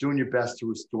doing your best to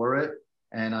restore it.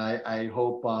 And I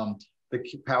hope the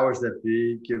powers that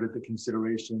be give it the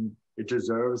consideration it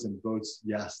deserves and votes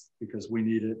yes, because we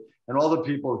need it. And all the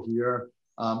people here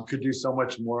could do so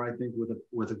much more, I think,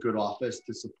 with a good office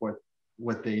to support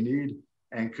what they need,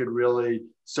 and could really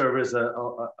serve as a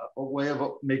way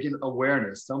of making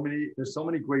awareness. There's so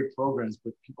many great programs,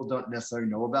 but people don't necessarily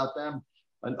know about them.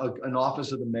 An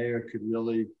office of the mayor could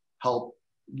really help,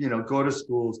 go to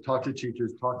schools, talk to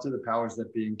teachers, talk to the powers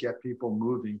that be, and get people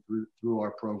moving through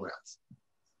our programs.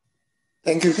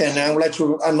 Thank you, Ken. I would like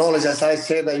to acknowledge, as I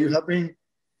said, that you have been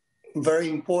very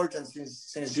important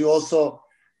since you also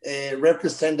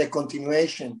represent the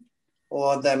continuation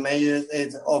of the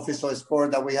mayor's office of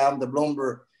sport that we have, the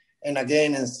Bloomberg,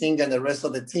 and Singh and the rest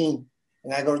of the team.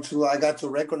 And I got to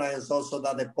recognize also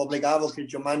that the public advocate,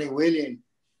 Jomani Williams,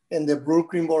 and the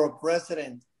Brooklyn Borough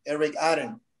President, Eric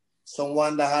Adam,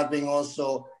 someone that has been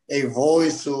also a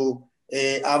voice to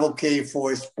advocate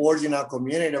for sports in our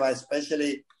community, but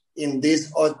especially in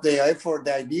this, the effort,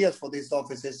 the ideas for this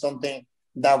office is something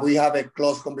that we have a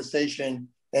close conversation,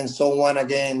 and someone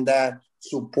again that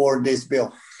support this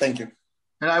bill. Thank you.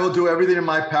 And I will do everything in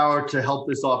my power to help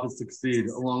this office succeed,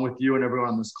 along with you and everyone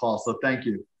on this call. So thank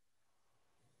you.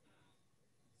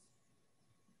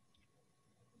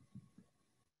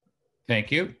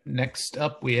 Thank you. Next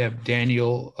up, we have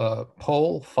Daniel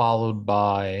Pohl, followed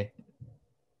by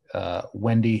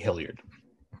Wendy Hilliard.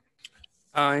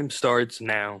 Time starts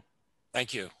now.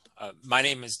 Thank you. My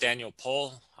name is Daniel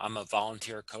Pohl. I'm a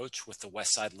volunteer coach with the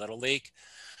Westside Little League.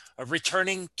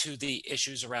 Returning to the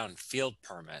issues around field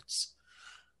permits,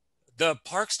 The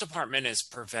Parks Department is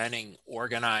preventing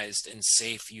organized and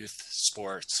safe youth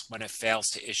sports when it fails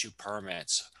to issue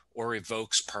permits or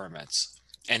revokes permits,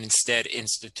 and instead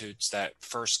institutes that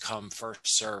first come, first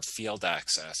serve field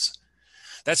access.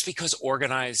 That's because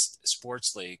organized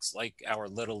sports leagues like our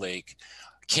Little League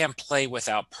can't play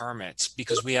without permits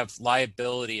because we have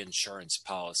liability insurance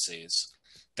policies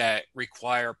that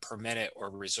require permitted or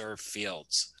reserved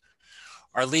fields.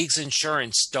 Our league's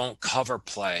insurance don't cover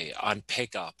play on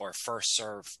pickup or first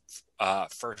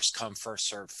come, first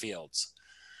serve fields.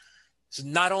 So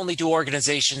not only do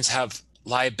organizations have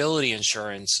liability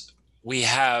insurance, we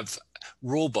have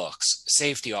rule books,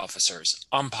 safety officers,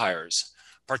 umpires.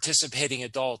 Participating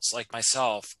adults like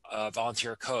myself, a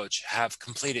volunteer coach, have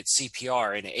completed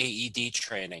CPR and AED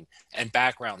training and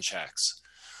background checks.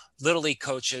 Little League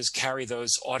coaches carry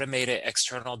those automated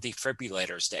external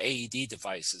defibrillators, the AED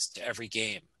devices, to every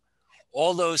game.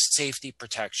 All those safety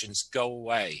protections go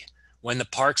away when the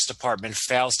Parks Department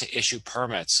fails to issue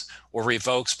permits or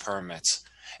revokes permits,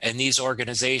 and these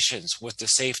organizations with the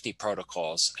safety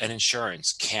protocols and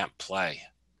insurance can't play.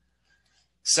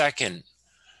 Second,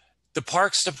 the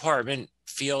Parks Department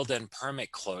field and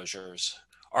permit closures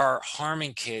are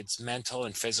harming kids' mental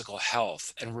and physical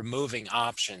health and removing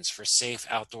options for safe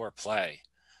outdoor play.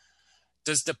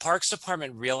 Does the Parks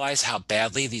Department realize how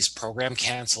badly these program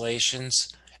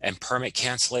cancellations and permit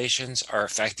cancellations are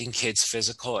affecting kids'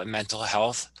 physical and mental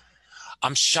health?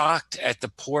 I'm shocked at the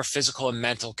poor physical and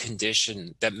mental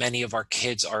condition that many of our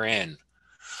kids are in.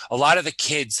 A lot of the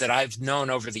kids that I've known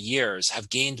over the years have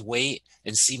gained weight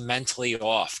and seem mentally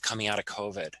off coming out of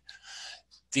COVID.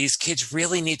 These kids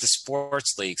really need the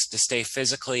sports leagues to stay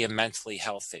physically and mentally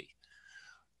healthy.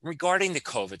 Regarding the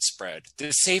COVID spread,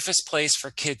 the safest place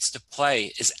for kids to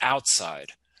play is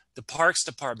outside. The Parks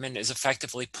Department is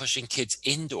effectively pushing kids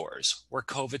indoors where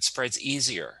COVID spreads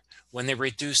easier when they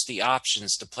reduce the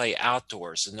options to play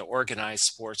outdoors in the organized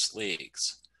sports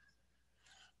leagues.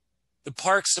 The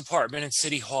Parks Department and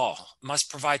City Hall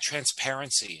must provide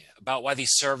transparency about why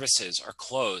these services are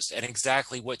closed and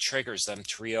exactly what triggers them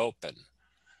to reopen.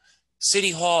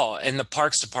 City Hall and the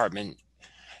Parks Department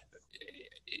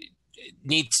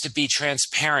needs to be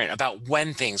transparent about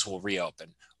when things will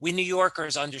reopen. We New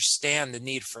Yorkers understand the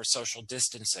need for social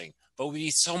distancing, but we'd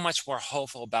be so much more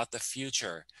hopeful about the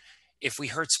future if we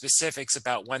heard specifics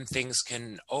about when things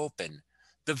can open.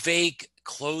 The vague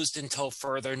closed until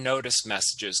further notice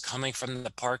messages coming from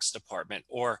the Parks Department,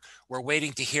 or we're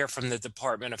waiting to hear from the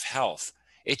Department of Health,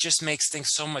 it just makes things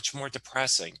so much more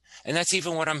depressing. And that's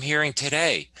even what I'm hearing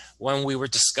today when we were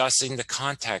discussing the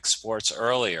contact sports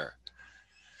earlier.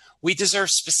 We deserve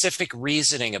specific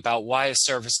reasoning about why a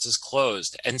service is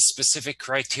closed and specific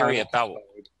criteria about...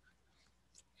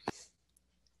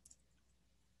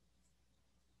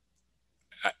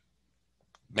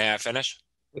 May I finish?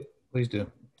 Please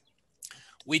do.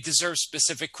 We deserve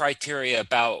specific criteria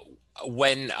about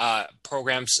when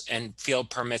programs and field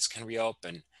permits can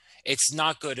reopen. It's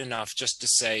not good enough just to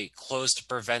say close to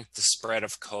prevent the spread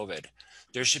of COVID.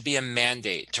 There should be a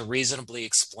mandate to reasonably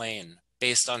explain,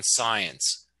 based on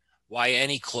science, why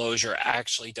any closure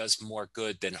actually does more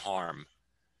good than harm.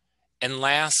 And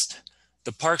last,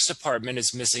 the Parks Department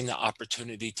is missing the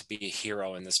opportunity to be a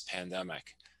hero in this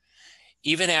pandemic.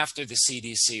 Even after the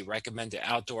CDC recommended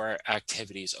outdoor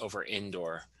activities over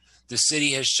indoor, the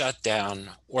city has shut down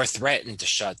or threatened to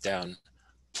shut down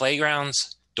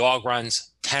playgrounds, dog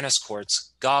runs, tennis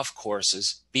courts, golf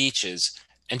courses, beaches,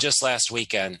 and just last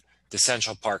weekend, the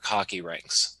Central Park hockey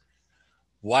rinks.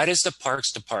 Why does the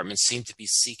Parks Department seem to be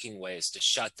seeking ways to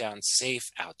shut down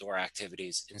safe outdoor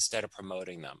activities instead of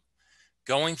promoting them?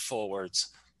 Going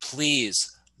forwards,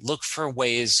 please look for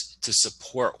ways to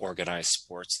support organized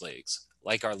sports leagues,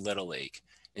 like our Little League,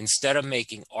 instead of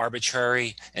making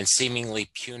arbitrary and seemingly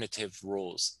punitive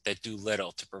rules that do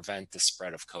little to prevent the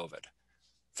spread of COVID.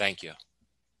 Thank you.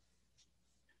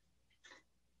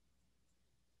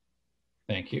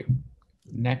 Thank you.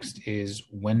 Next is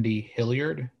Wendy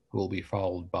Hilliard, who will be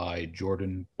followed by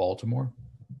Jordan Baltimore.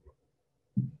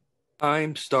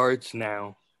 Time starts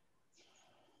now.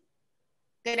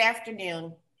 Good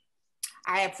afternoon.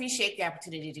 I appreciate the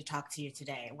opportunity to talk to you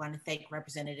today. I want to thank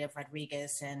Representative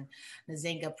Rodriguez and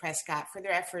Nzinga Prescott for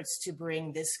their efforts to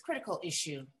bring this critical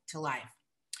issue to life.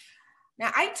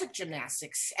 Now, I took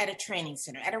gymnastics at a training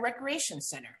center, at a recreation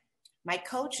center. My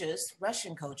coaches,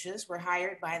 Russian coaches, were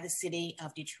hired by the city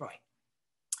of Detroit.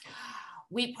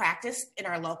 We practiced in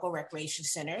our local recreation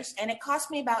centers, and it cost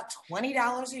me about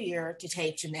 $20 a year to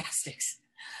take gymnastics.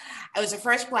 I was the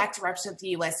first Black to represent the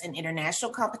U.S. in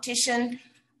international competition.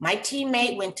 My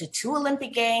teammate went to 2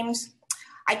 Olympic Games.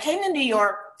 I came to New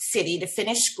York City to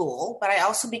finish school, but I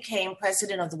also became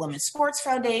president of the Women's Sports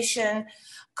Foundation,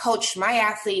 coached my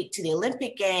athlete to the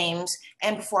Olympic Games,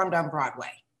 and performed on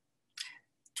Broadway.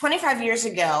 25 years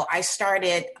ago, I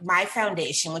started my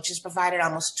foundation, which has provided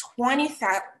almost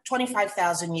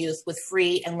 25,000 youth with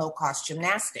free and low-cost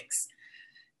gymnastics.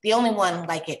 The only one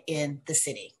like it in the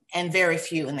city, and very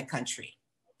few in the country.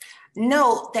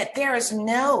 Note that there is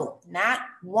not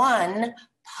one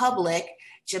public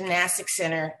gymnastics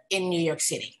center in New York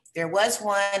City. There was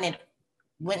one, it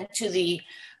went to the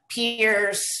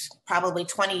piers probably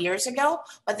 20 years ago,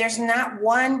 but there's not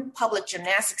one public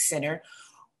gymnastics center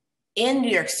in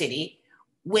New York City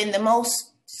when the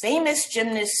most famous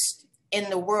gymnast in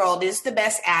the world is the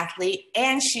best athlete,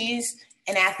 and she's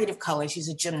an athlete of color. She's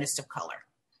a gymnast of color.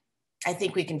 I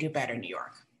think we can do better in New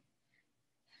York.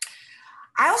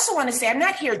 I also want to say I'm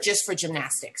not here just for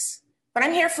gymnastics, but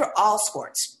I'm here for all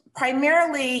sports,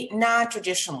 primarily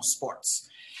non-traditional sports,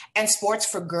 and sports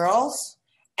for girls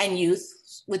and youth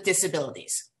with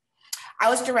disabilities. I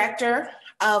was director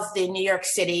of the New York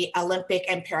City Olympic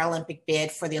and Paralympic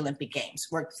bid for the Olympic Games,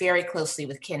 worked very closely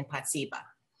with Ken Padziba.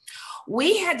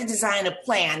 We had to design a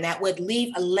plan that would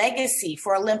leave a legacy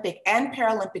for Olympic and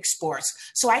Paralympic sports.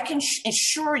 So I can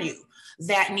assure you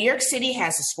that New York City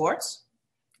has the sports,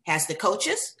 has the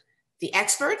coaches, the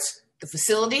experts, the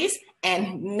facilities,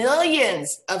 and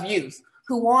millions of youth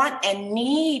who want and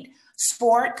need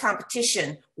sport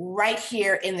competition right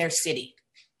here in their city.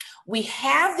 We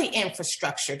have the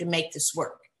infrastructure to make this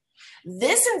work.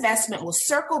 This investment will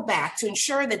circle back to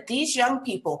ensure that these young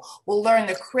people will learn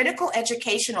the critical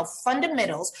educational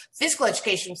fundamentals, physical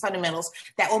education fundamentals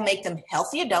that will make them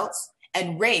healthy adults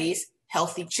and raise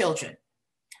healthy children.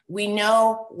 We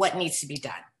know what needs to be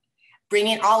done.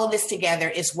 Bringing all of this together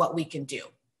is what we can do.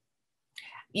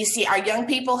 You see, our young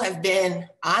people have been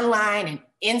online and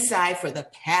inside for the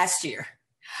past year.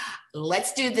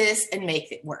 Let's do this and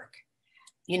make it work.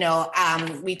 You know,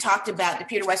 we talked about the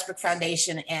Peter Westbrook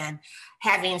Foundation and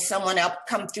having someone else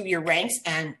come through your ranks.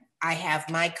 And I have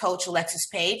my coach, Alexis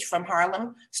Page from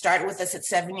Harlem, started with us at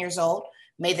 7 years old,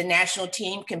 made the national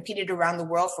team, competed around the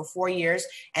world for 4 years,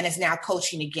 and is now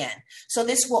coaching again. So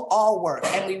this will all work,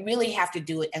 and we really have to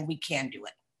do it, and we can do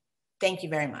it. Thank you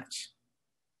very much.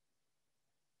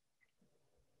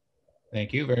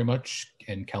 Thank you very much.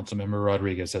 And Councilmember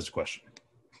Rodriguez has a question.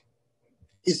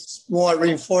 It's more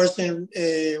reinforcing,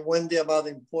 Wendy, about the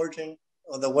importance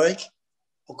of the work.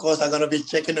 Of course, I'm going to be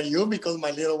checking on you because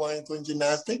my little one is doing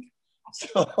gymnastics.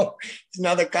 So it's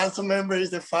not the council member, it's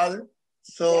the father.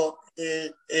 So,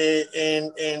 and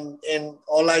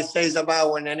all I say is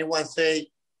about when anyone say,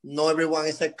 no, everyone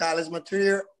is a college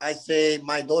material, I say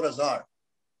my daughters are.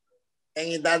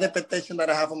 And if that's the expectation that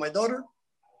I have for my daughter,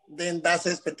 then that's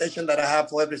the expectation that I have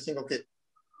for every single kid.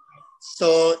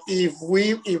 So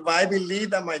if I believe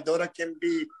that my daughter can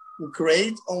be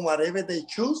great on whatever they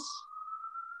choose,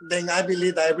 then I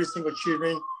believe that every single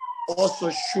children also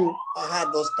should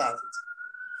have those talents.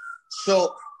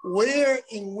 So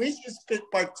in which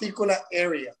particular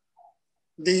area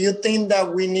do you think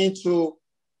that we need to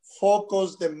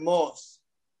focus the most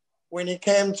when it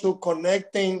comes to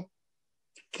connecting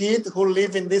kids who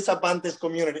live in disadvantaged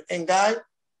community? And guys,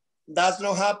 that's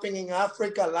not happening in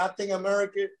Africa, Latin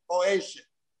America, or Asia.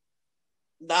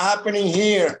 That's happening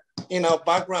here in our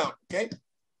background, okay?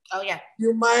 Oh, yeah.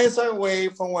 Few miles away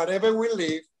from wherever we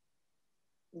live,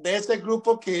 there's a group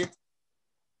of kids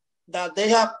that they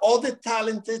have all the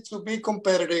talent to be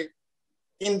competitive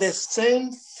in the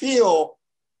same field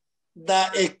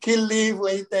that a kid live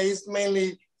with that is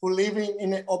mainly who living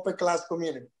in an upper class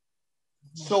community.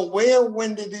 So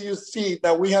when did you see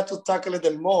that we have to tackle it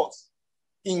the most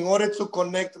in order to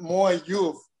connect more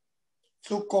youth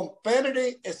to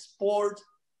competitive sport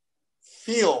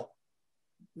field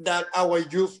that our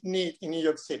youth need in New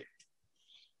York City?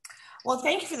 Well,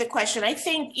 thank you for the question. I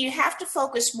think you have to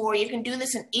focus more. You can do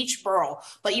this in each borough,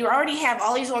 but you already have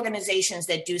all these organizations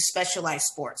that do specialized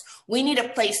sports. We need a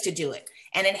place to do it,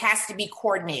 and it has to be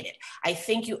coordinated. I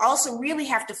think you also really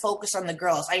have to focus on the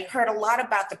girls. I heard a lot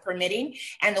about the permitting,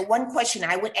 and the one question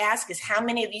I would ask is how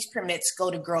many of these permits go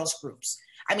to girls groups?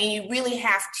 I mean, you really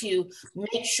have to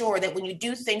make sure that when you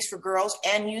do things for girls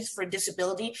and youth for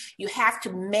disability, you have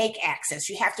to make access.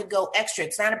 You have to go extra.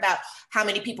 It's not about how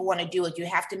many people want to do it. You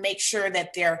have to make sure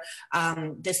that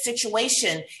the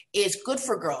situation is good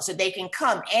for girls, that they can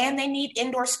come, and they need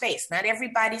indoor space. Not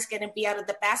everybody's going to be out of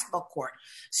the basketball court.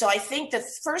 So I think the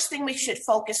first thing we should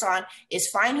focus on is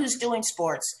find who's doing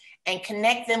sports and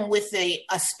connect them with a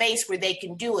space where they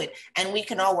can do it, and we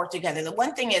can all work together. The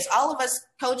one thing is, all of us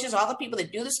coaches, all the people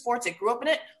that do the sports, that grew up in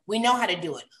it, we know how to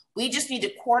do it. We just need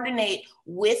to coordinate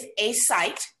with a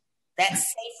site that's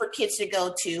safe for kids to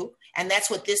go to, and that's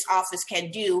what this office can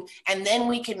do, and then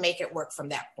we can make it work from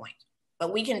that point.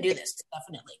 But we can do this,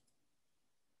 definitely.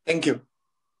 Thank you.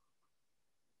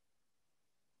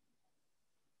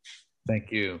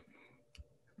 Thank you.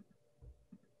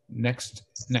 Next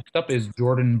up is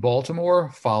Jordan Baltimore,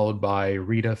 followed by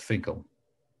Rita Finkel.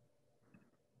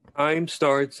 Time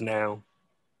starts now.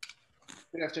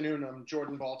 Good afternoon. I'm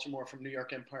Jordan Baltimore from New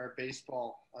York Empire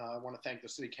Baseball. I want to thank the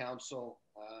City Council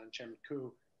and Chairman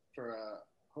Koo for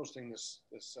hosting this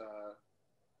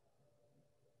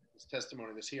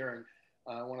testimony, this hearing.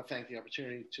 I want to thank the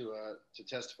opportunity to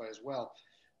testify as well.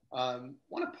 I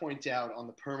want to point out on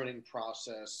the permitting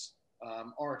process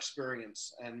our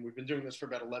experience, and we've been doing this for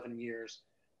about 11 years,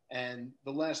 and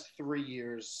the last 3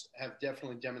 years have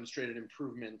definitely demonstrated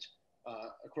improvement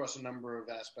across a number of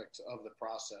aspects of the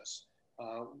process.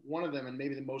 One of them, and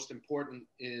maybe the most important,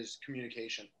 is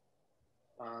communication.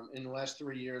 In the last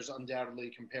 3 years, undoubtedly,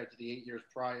 compared to the 8 years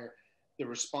prior, the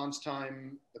response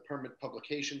time, the permit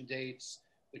publication dates,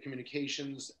 the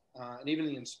communications, and even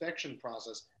the inspection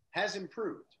process has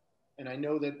improved. And I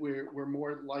know that we're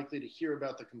more likely to hear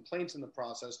about the complaints in the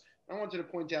process. I wanted to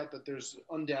point out that there's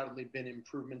undoubtedly been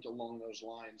improvement along those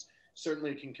lines.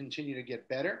 Certainly it can continue to get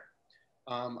better.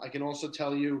 I can also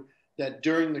tell you that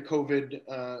during the COVID,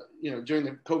 during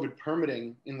the COVID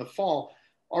permitting in the fall,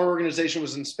 our organization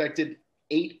was inspected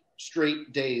 8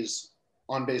 straight days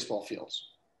on baseball fields.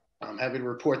 I'm happy to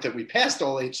report that we passed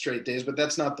all 8 straight days, but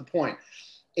that's not the point.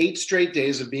 8 straight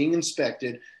days of being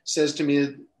inspected says to me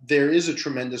that there is a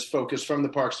tremendous focus from the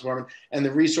Parks Department, and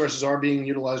the resources are being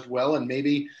utilized well. And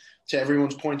maybe, to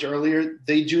everyone's point earlier,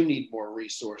 they do need more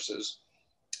resources.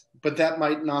 But that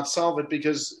might not solve it,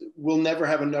 because we'll never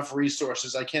have enough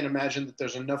resources. I can't imagine that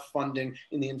there's enough funding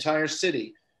in the entire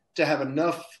city to have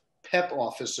enough PEP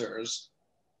officers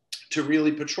to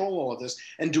really patrol all of this.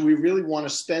 And do we really want to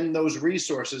spend those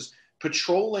resources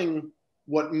patrolling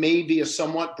what may be a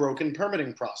somewhat broken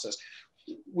permitting process?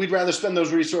 We'd rather spend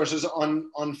those resources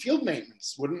on field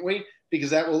maintenance, wouldn't we? Because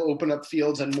that will open up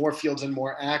fields and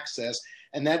more access.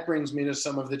 And that brings me to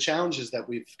some of the challenges that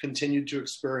we've continued to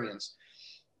experience.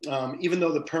 Even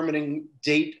though the permitting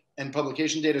date and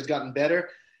publication date has gotten better,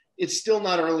 it's still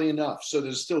not early enough. So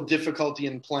there's still difficulty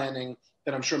in planning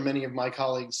that I'm sure many of my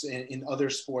colleagues in other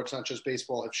sports, not just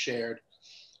baseball, have shared.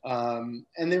 And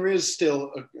there is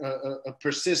still a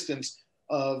persistence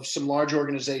of some large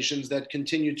organizations that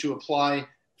continue to apply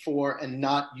for and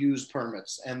not use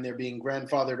permits, and they're being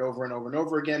grandfathered over and over and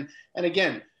over again. And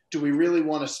again, do we really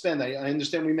want to spend, I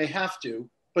understand we may have to,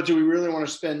 but do we really want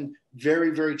to spend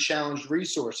very, very challenged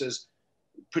resources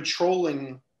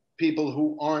patrolling people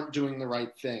who aren't doing the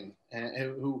right thing and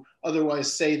who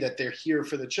otherwise say that they're here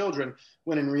for the children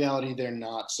when in reality they're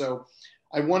not? So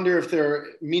I wonder if there are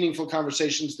meaningful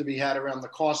conversations to be had around the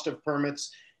cost of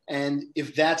permits, and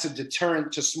if that's a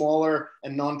deterrent to smaller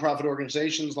and nonprofit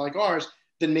organizations like ours,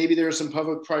 then maybe there are some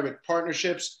public-private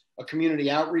partnerships, a community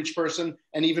outreach person,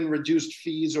 and even reduced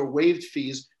fees or waived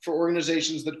fees for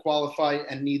organizations that qualify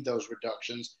and need those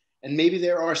reductions. And maybe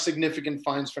there are significant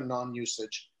fines for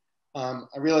non-usage. I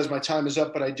realize my time is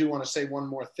up, but I do want to say one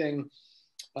more thing.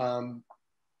 Time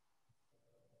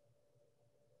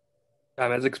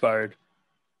has expired.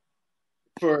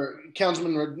 For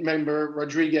Councilman Member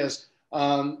Rodriguez,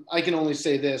 I can only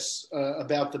say this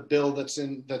about the bill that's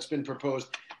been proposed.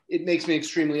 It makes me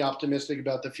extremely optimistic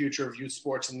about the future of youth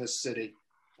sports in this city.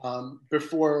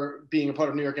 Before being a part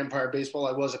of New York Empire Baseball,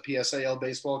 I was a PSAL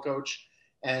baseball coach,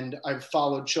 and I've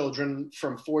followed children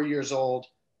from 4 years old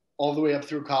all the way up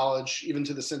through college, even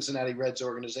to the Cincinnati Reds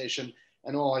organization.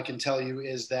 And all I can tell you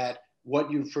is that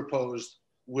what you've proposed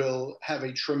will have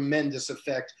a tremendous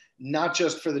effect, not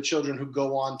just for the children who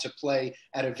go on to play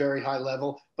at a very high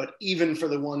level, but even for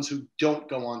the ones who don't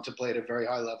go on to play at a very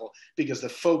high level, because the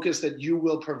focus that you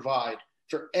will provide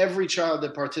for every child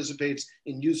that participates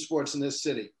in youth sports in this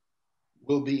city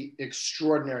will be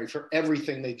extraordinary for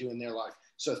everything they do in their life.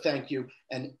 So thank you.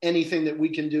 And anything that we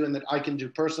can do and that I can do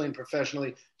personally and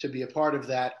professionally to be a part of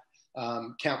that,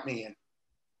 count me in.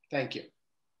 Thank you.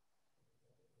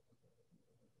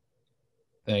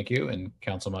 Thank you. And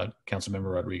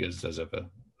Councilmember Rodriguez does have a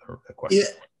question. Yeah,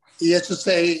 yes, to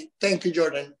say thank you,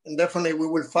 Jordan. And definitely we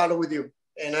will follow with you.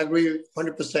 And I agree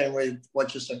 100% with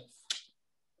what you said.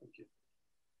 Thank you.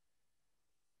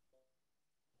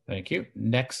 Thank you.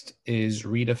 Next is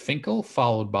Rita Finkel,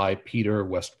 followed by Peter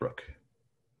Westbrook.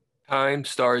 Time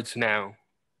starts now.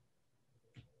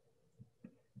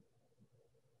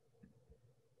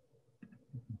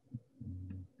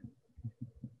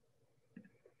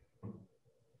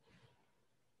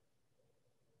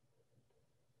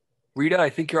 Rita,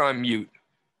 I think you're on mute.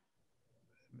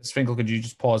 Ms. Finkel, could you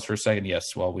just pause for a second?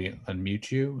 Yes, while we unmute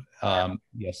you.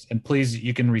 Yes, and please,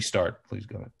 you can restart. Please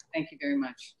go ahead. Thank you very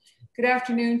much. Good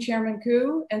afternoon, Chairman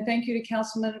Koo, and thank you to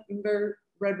Councilmember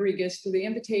Rodriguez for the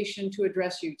invitation to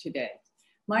address you today.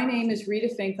 My name is Rita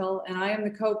Finkel, and I am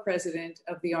the co-president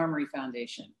of the Armory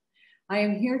Foundation. I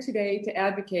am here today to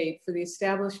advocate for the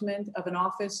establishment of an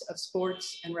Office of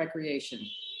Sports and Recreation.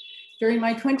 During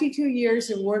my 22 years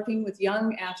of working with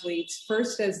young athletes,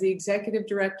 first as the executive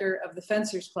director of the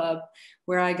Fencers Club,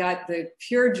 where I got the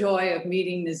pure joy of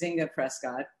meeting Nzinga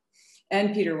Prescott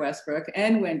and Peter Westbrook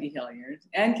and Wendy Hilliard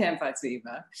and Ken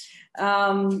Padziba.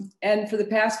 And for the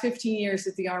past 15 years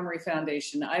at the Armory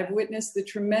Foundation, I've witnessed the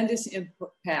tremendous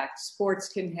impact sports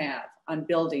can have on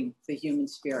building the human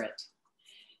spirit.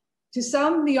 To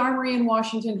some, the Armory in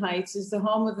Washington Heights is the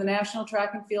home of the National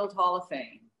Track and Field Hall of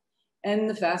Fame and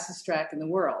the fastest track in the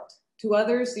world. To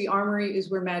others, the Armory is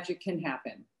where magic can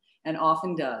happen, and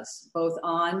often does, both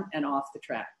on and off the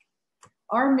track.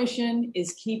 Our mission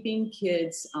is keeping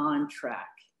kids on track.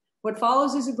 What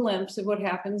follows is a glimpse of what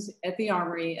happens at the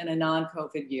Armory in a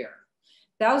non-COVID year.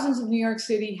 Thousands of New York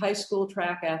City high school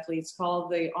track athletes call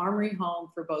the Armory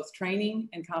home for both training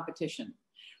and competition.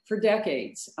 For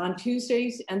decades, on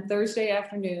Tuesdays and Thursday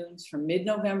afternoons from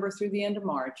mid-November through the end of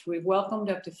March, we've welcomed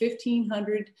up to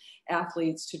 1,500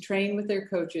 athletes to train with their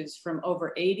coaches from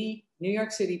over 80 New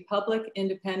York City public,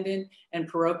 independent, and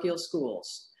parochial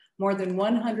schools. More than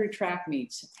 100 track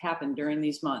meets happened during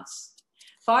these months.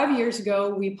 5 years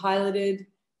ago, we piloted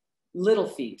Little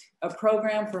Feet, a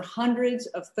program for hundreds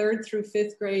of 3rd through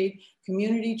 5th grade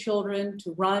community children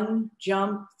to run,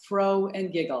 jump, throw,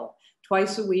 and giggle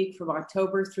twice a week from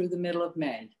October through the middle of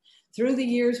May. Through the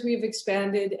years, we have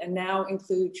expanded and now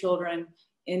include children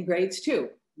in grades 2.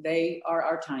 They are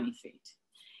our Tiny Feet.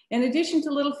 In addition to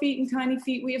Little Feet and Tiny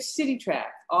Feet, we have City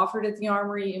Track, offered at the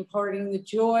Armory, imparting the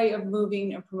joy of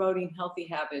moving and promoting healthy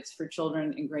habits for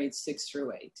children in grades 6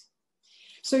 through 8.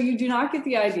 So you do not get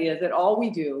the idea that all we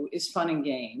do is fun and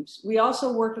games. We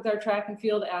also work with our track and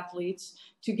field athletes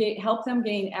to help them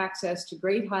gain access to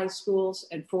great high schools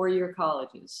and four-year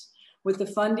colleges, with the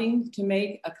funding to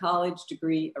make a college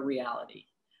degree a reality.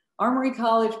 Armory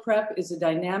College Prep is a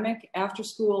dynamic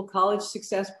after-school college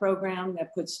success program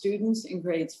that puts students in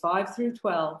grades 5 through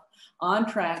 12 on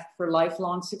track for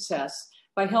lifelong success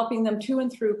by helping them to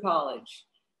and through college,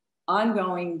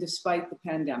 ongoing despite the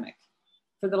pandemic.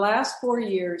 For the last 4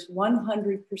 years,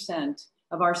 100%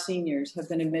 of our seniors have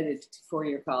been admitted to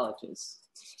four-year colleges.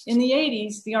 In the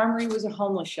 80s, the Armory was a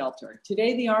homeless shelter.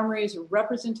 Today, the Armory is a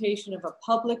representation of a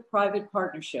public-private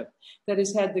partnership that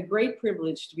has had the great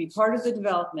privilege to be part of the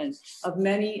development of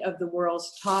many of the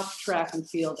world's top track and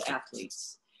field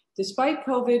athletes. Despite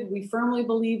COVID, we firmly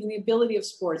believe in the ability of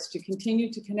sports to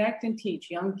continue to connect and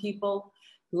teach young people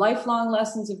lifelong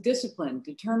lessons of discipline,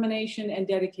 determination, and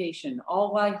dedication,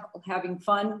 all while having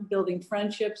fun, building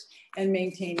friendships, and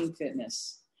maintaining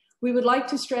fitness. We would like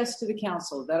to stress to the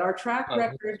council that our track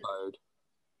record,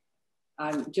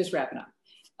 I'm just wrapping up,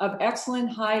 of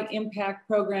excellent high impact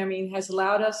programming has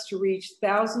allowed us to reach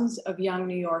thousands of young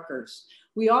New Yorkers.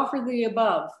 We offer the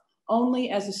above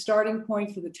only as a starting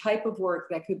point for the type of work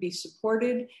that could be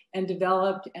supported and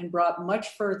developed and brought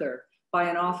much further by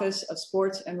an Office of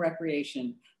Sports and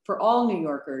Recreation for all New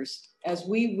Yorkers as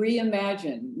we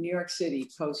reimagine New York City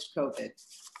post-COVID.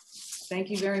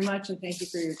 Thank you very much, and thank you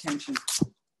for your attention.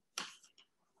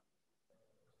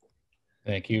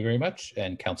 Thank you very much.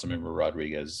 And Councilmember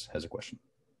Rodriguez has a question.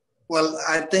 Well,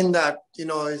 I think that,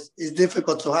 it's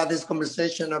difficult to have this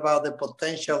conversation about the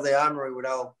potential of the Armory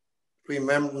without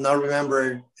not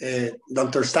remember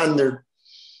Dr. Standard,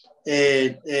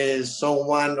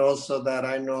 someone also that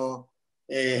I know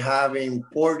have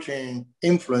important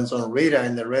influence on Rita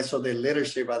and the rest of the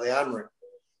leadership at the Armory.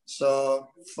 So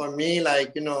for me,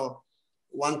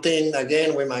 one thing,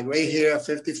 again, with my gray hair at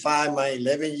 55, my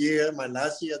 11th year, my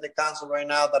last year at the council right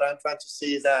now, that I'm trying to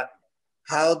see is that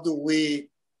how do we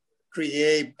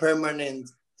create permanent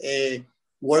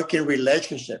working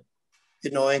relationship,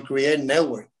 and create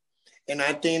network. And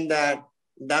I think that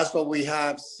that's what we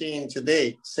have seen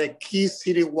today. It's a key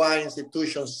citywide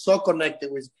institution, so connected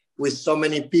with so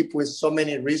many people, with so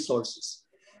many resources.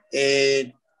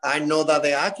 I know that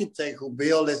the architect who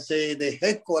built, let's say, the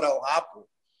headquarters of Apple,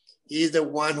 he's the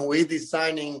one who is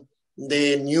designing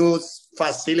the new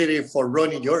facility for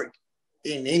New York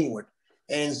in England.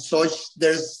 And so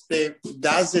that's the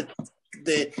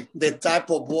type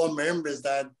of board members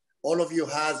that all of you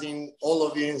has in all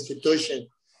of your institutions.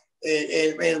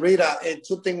 And Rita,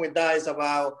 two things with that is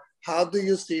about how do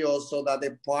you see also that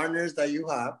the partners that you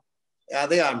have at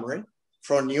the Armory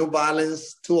from New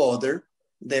Balance to other,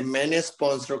 the main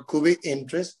sponsor could be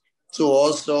interest to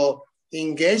also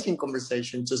engage in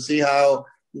conversation to see how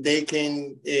they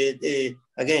can,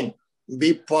 again,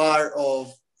 be part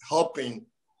of helping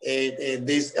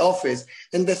this office.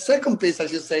 And the second piece,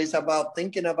 as you say, is about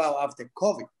thinking about after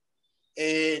COVID.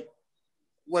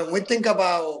 When we think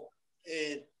about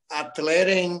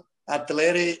athletic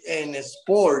and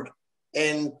sport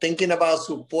and thinking about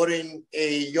supporting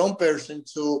a young person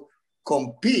to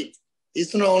compete,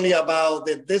 it's not only about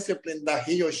the discipline that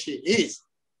he or she is,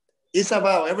 it's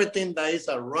about everything that is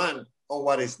around on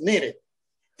what is needed.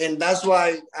 And that's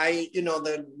why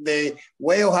the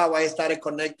way of how I started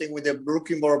connecting with the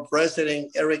Brooklyn Borough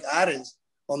President, Eric Adams,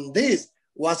 on this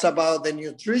was about the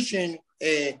nutrition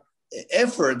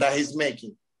effort that he's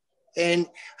making. And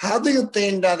how do you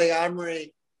think that the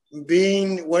Armory,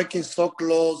 working so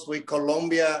close with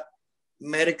Columbia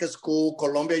Medical School,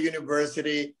 Columbia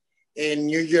University, and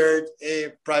New York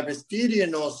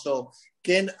Presbyterian also,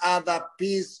 can add a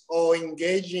piece of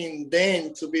engaging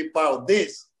them to be part of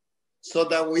this? So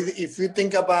that if you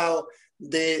think about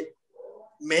the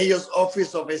Mayor's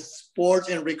Office of Sports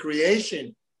and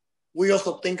Recreation, we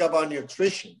also think about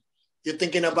nutrition. You're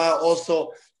thinking about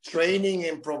also training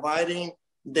and providing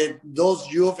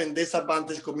those youth in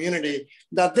disadvantaged community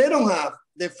that they don't have,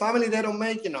 the family, they don't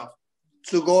make enough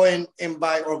to go and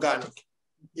buy organic.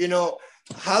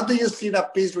 How do you see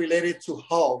that piece related to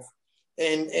health?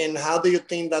 And how do you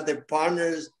think that the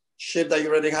partnership that you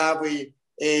already have with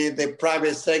the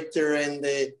private sector and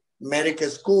the medical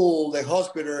school, the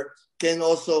hospital, can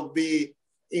also be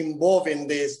involved in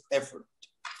this effort?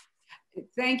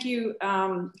 Thank you,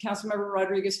 Councilmember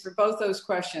Rodriguez, for both those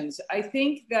questions. I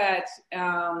think that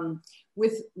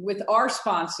with our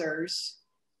sponsors,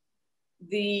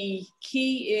 the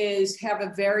key is have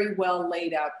a very well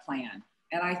laid out plan.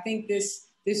 And I think this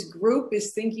group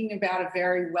is thinking about a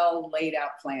very well laid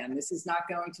out plan. This is not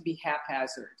going to be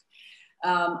haphazard.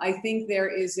 I think there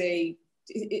is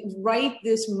right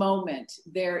this moment,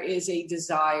 there is a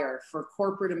desire for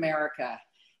corporate America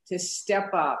to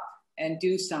step up and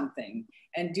do something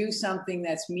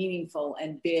that's meaningful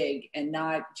and big and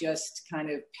not just kind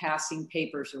of passing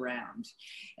papers around.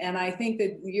 And I think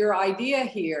that your idea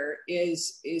here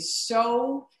is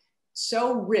so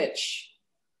rich.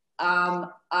 I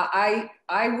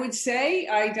would say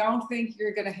I don't think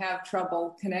you're going to have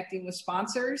trouble connecting with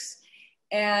sponsors.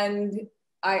 And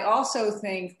I also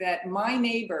think that my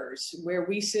neighbors, where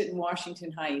we sit in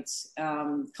Washington Heights,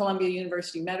 Columbia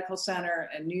University Medical Center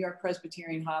and New York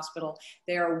Presbyterian Hospital,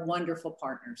 they are wonderful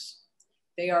partners.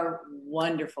 They are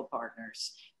wonderful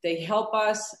partners. They help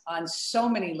us on so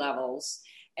many levels.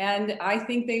 And I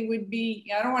think they would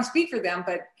be, I don't want to speak for them,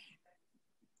 but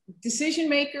decision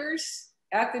makers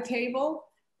at the table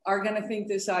are going to think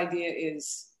this idea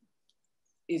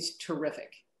is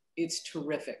terrific. It's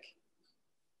terrific.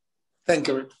 Thank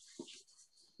you.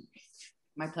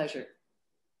 My pleasure.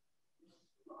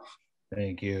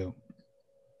 Thank you.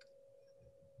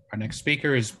 Our next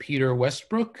speaker is Peter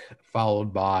Westbrook,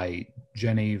 followed by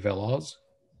Jenny Veloz.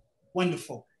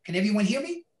 Wonderful. Can everyone hear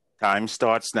me? Time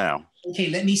starts now. Okay,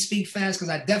 let me speak fast because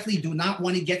I definitely do not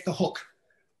want to get the hook.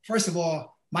 First of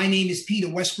all, my name is Peter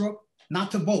Westbrook.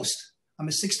 Not to boast, I'm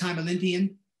a 6-time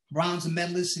Olympian, bronze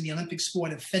medalist in the Olympic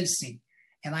sport of fencing,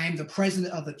 and I am the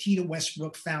president of the Peter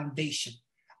Westbrook Foundation.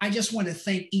 I just want to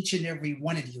thank each and every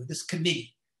one of you, this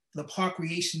committee, the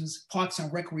Parks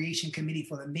and Recreation Committee,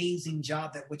 for the amazing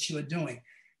job that what you are doing.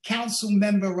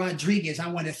 Councilmember Rodriguez, I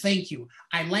want to thank you.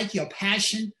 I like your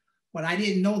passion, but I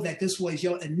didn't know that this was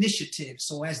your initiative.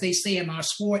 So as they say in our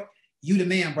sport, you the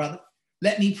man, brother.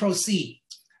 Let me proceed.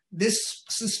 This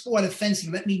sport of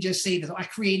fencing, let me just say this. I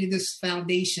created this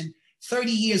foundation 30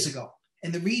 years ago.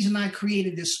 And the reason I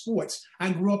created this sports,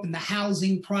 I grew up in the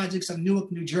housing projects of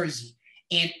Newark, New Jersey.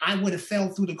 And I would have fell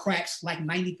through the cracks like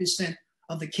 90%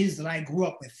 of the kids that I grew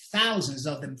up with. Thousands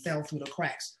of them fell through the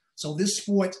cracks. So this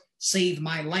sport saved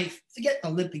my life. Forget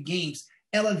Olympic Games,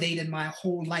 elevated my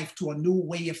whole life to a new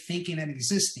way of thinking and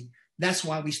existing. That's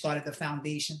why we started the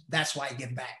foundation. That's why I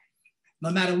give back. No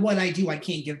matter what I do, I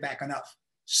can't give back enough.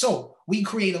 So we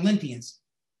create Olympians,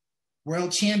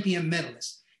 world champion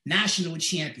medalists, national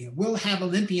champion. We'll have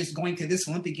Olympians going to this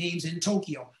Olympic Games in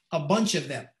Tokyo, a bunch of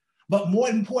them. But more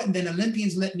important than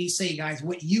Olympians, let me say, guys,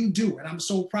 what you do, and I'm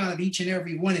so proud of each and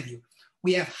every one of you.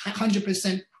 We have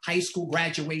 100% high school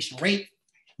graduation rate.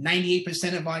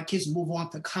 98% of our kids move on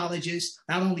to colleges,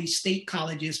 not only state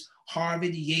colleges,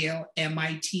 Harvard, Yale,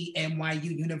 MIT,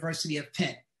 NYU, University of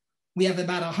Penn. We have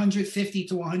about 150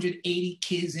 to 180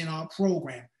 kids in our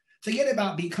program. Forget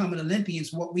about becoming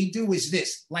Olympians. What we do is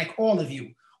this, like all of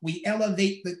you, We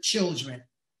elevate the children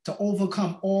to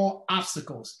overcome all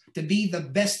obstacles, to be the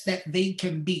best that they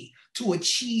can be, to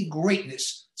achieve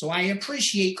greatness. So I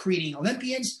appreciate creating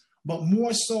Olympians, but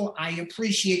more so I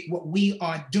appreciate what we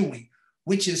are doing,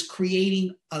 which is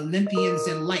creating Olympians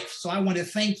in life. So I want to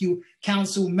thank you,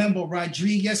 Council Member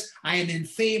Rodriguez. I am in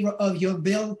favor of your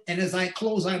bill. And as I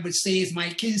close, I would say, as my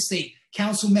kids say,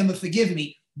 Council Member, forgive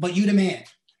me, but you the man.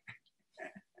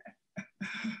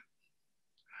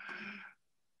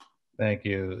 Thank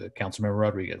you, Councilmember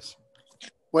Rodriguez.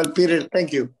 Well, Peter,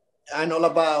 thank you. I know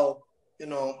about,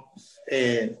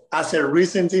 as a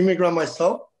recent immigrant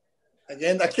myself,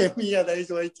 again, I came here at the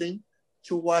age of 18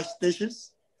 to wash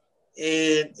dishes.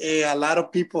 And a lot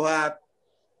of people have,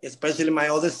 especially my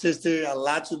older sister, a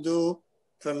lot to do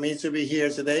for me to be here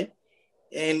today.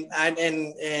 And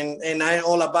I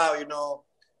all about,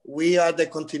 we are the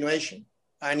continuation.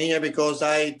 I'm here because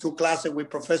I took classes with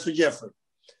Professor Jeffrey.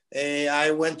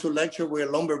 I went to lecture with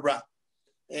Lumberbrad.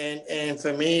 And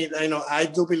for me, I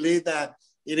do believe that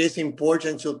it is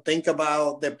important to think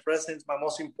about the present, but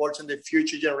most important, the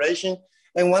future generation.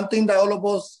 And one thing that all of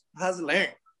us has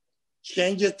learned,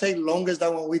 changes take longer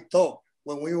than what we thought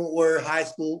when we were high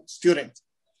school students.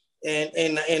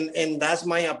 And that's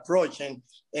my approach.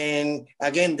 And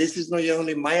again, this is not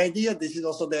only my idea, this is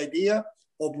also the idea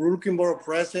of Brooklyn Borough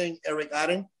President Eric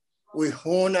Allen, with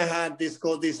whom I had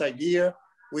discussed this idea,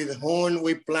 with whom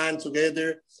we plan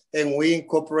together, and we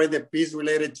incorporate the piece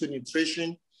related to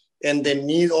nutrition and the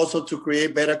need also to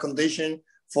create better conditions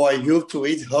for our youth to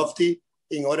eat healthy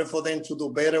in order for them to do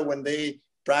better when they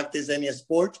practice any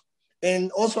sport. And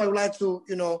also I would like to,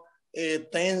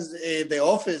 thank the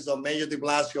office of Mayor de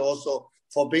Blasio also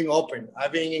for being open.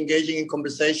 I've been engaging in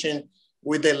conversation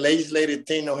with the legislative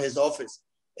team of his office,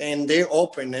 and they're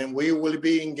open, and we will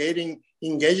be engaging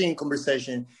in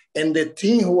conversation. And the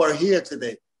team who are here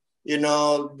today,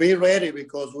 be ready,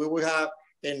 because we will have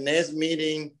a next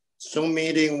meeting, Zoom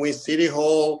meeting with City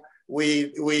Hall,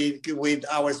 with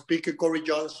our Speaker Corey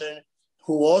Johnson,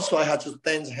 who also I had to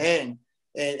thank him,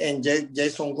 and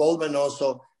Jason Goldman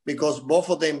also, because both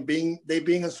of them being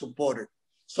a supporter.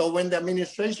 So when the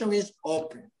administration is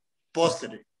open,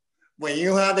 positive, when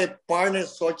you have a partner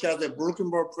such as the Brooklyn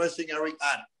Borough President Eric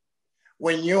Allen,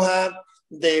 when you have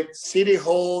the City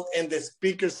Hall and the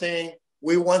speaker saying,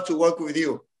 we want to work with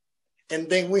you, and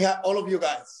then we have all of you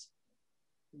guys,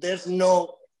 there's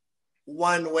no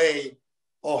one way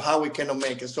of how we cannot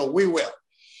make it. So we will.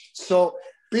 So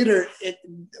Peter,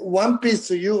 one piece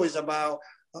to you is about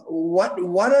what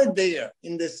are there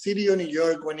in the city of New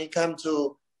York when it comes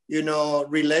to,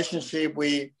 relationship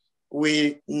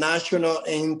with national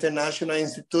and international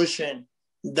institutions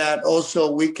that also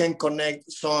we can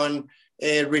connect some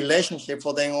relationship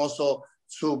for them also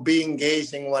to be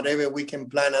engaged in whatever we can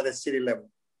plan at the city level.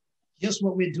 Just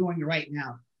what we're doing right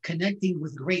now, connecting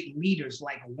with great leaders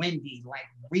like Wendy, like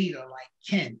Rita, like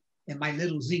Ken, and my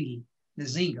little Zingy,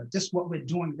 Nzinga. Just what we're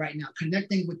doing right now,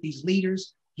 connecting with these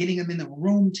leaders, getting them in the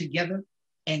room together,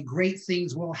 and great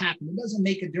things will happen. It doesn't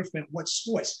make a difference what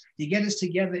sports. You get us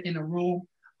together in a room,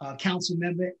 council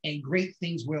member, and great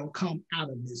things will come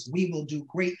out of this. We will do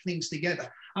great things together.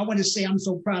 I want to say I'm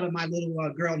so proud of my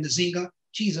little girl, Nzinga.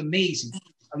 She's amazing.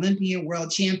 Olympian,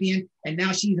 world champion, and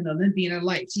now she's an Olympian in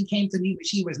life. She came to me when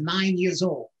she was 9 years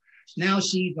old. Now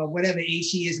she's whatever age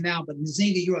she is now, but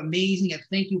Nzinga, you're amazing, and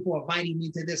thank you for inviting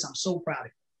me to this. I'm so proud of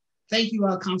you. Thank you,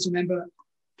 council member.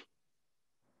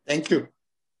 Thank you.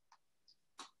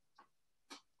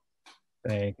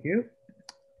 Thank you.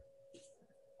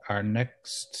 Our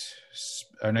next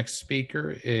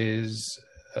speaker is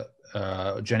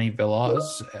Jenny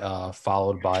Veloz,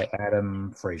 followed by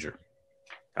Adam Frazier.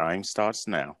 Time starts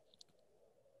now.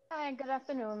 Hi, good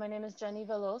afternoon. My name is Jenny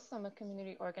Veloz. I'm a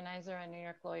community organizer at New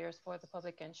York Lawyers for the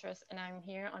Public Interest, and I'm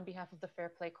here on behalf of the Fair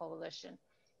Play Coalition.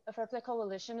 The Fair Play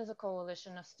Coalition is a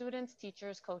coalition of students,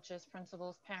 teachers, coaches,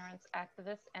 principals, parents,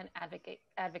 activists, and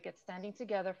advocates standing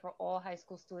together for all high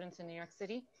school students in New York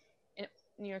City.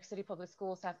 New York City public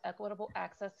schools have equitable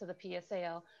access to the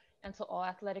PSAL and to all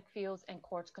athletic fields and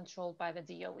courts controlled by the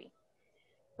DOE.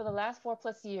 For the last 4+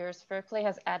 years, Fair Play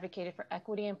has advocated for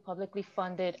equity in publicly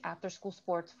funded after-school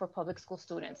sports for public school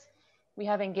students. We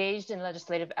have engaged in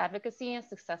legislative advocacy and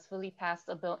successfully passed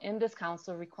a bill in this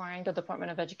council requiring the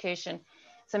Department of Education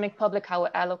to make public how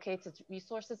it allocates its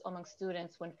resources among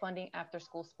students when funding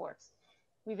after-school sports.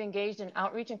 We've engaged in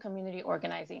outreach and community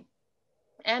organizing.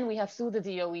 And we have sued the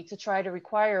DOE to try to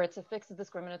require it to fix the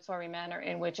discriminatory manner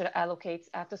in which it allocates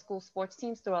after-school sports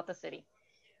teams throughout the city.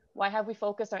 Why have we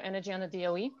focused our energy on the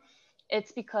DOE?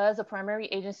 It's because a primary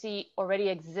agency already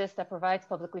exists that provides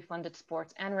publicly funded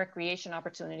sports and recreation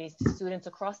opportunities to students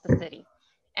across the city.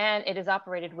 and it is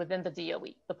operated within the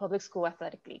DOE, the Public School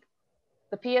Athletic League.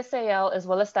 The PSAL is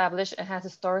well established and has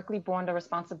historically borne the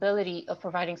responsibility of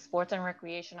providing sports and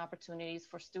recreation opportunities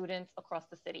for students across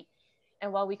the city.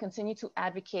 And while we continue to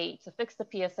advocate to fix the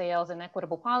PSAL's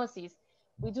inequitable policies,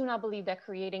 we do not believe that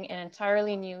creating an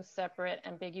entirely new, separate,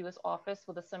 ambiguous office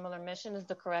with a similar mission is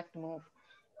the correct move,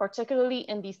 particularly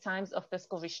in these times of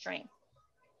fiscal restraint.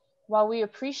 While we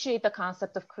appreciate the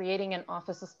concept of creating an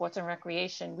office of sports and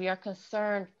recreation, we are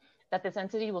concerned that this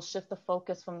entity will shift the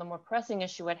focus from the more pressing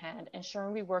issue at hand,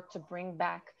 ensuring we work to bring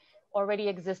back already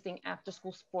existing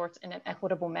after-school sports in an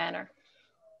equitable manner.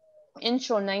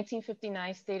 Intro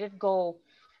 1959 stated goal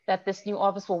that this new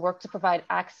office will work to provide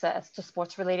access to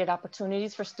sports-related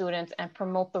opportunities for students and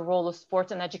promote the role of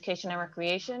sports in education and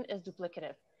recreation is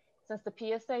duplicative, since the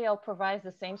PSAL provides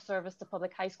the same service to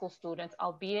public high school students,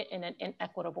 albeit in an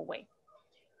inequitable way.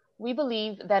 We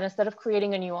believe that instead of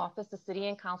creating a new office, the city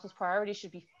and council's priority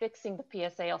should be fixing the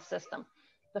PSAL system.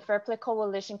 The Fair Play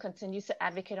Coalition continues to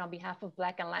advocate on behalf of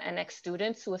Black and Latinx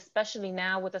students who, especially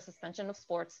now with the suspension of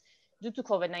sports due to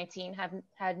COVID-19,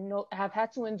 have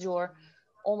had to endure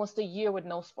almost a year with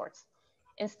no sports.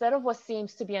 Instead of what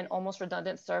seems to be an almost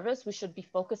redundant service, we should be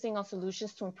focusing on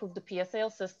solutions to improve the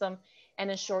PSAL system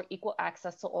and ensure equal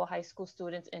access to all high school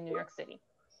students in New York City.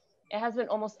 It has been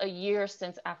almost a year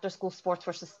since after-school sports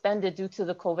were suspended due to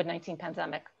the COVID-19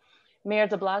 pandemic. Mayor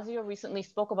de Blasio recently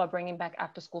spoke about bringing back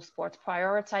after-school sports,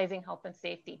 prioritizing health and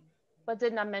safety, but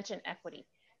did not mention equity.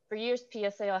 For years,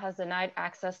 PSAL has denied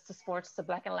access to sports to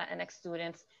Black and Latinx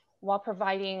students while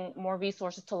providing more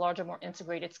resources to larger, more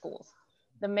integrated schools.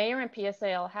 The mayor and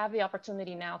PSAL have the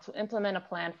opportunity now to implement a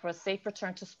plan for a safe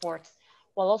return to sports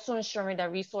while also ensuring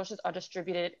that resources are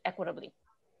distributed equitably.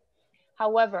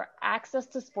 However, access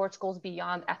to sports goes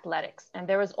beyond athletics, and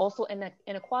there is also an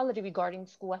inequality regarding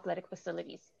school athletic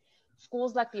facilities.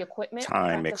 Schools lack the equipment.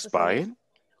 Time expired.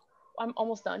 I'm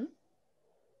almost done.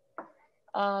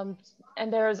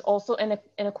 And there is also an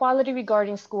inequality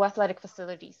regarding school athletic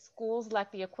facilities. Schools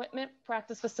lack the equipment,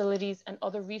 practice facilities, and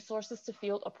other resources to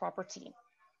field a proper team.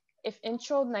 If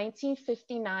Intro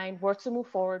 1959 were to move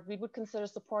forward, we would consider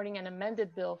supporting an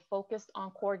amended bill focused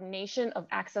on coordination of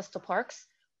access to parks,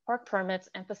 park permits,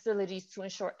 and facilities to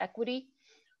ensure equity.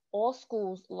 All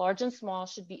schools, large and small,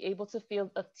 should be able to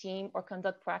field a team or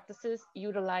conduct practices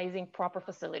utilizing proper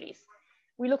facilities.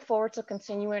 We look forward to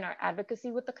continuing our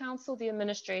advocacy with the council, the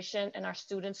administration, and our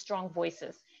students' strong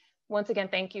voices. Once again,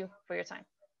 thank you for your time.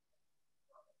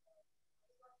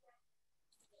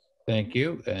 Thank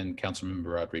you. And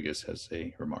Councilmember Rodriguez has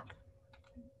a remark.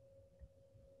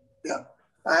 Yeah,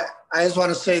 I just want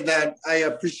to say that I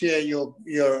appreciate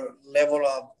your level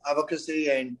of advocacy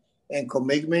and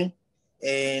commitment,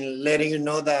 and letting you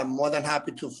know that I'm more than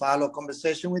happy to follow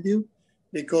conversation with you,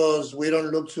 because we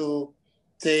don't look to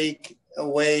take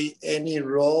away any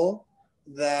role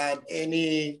that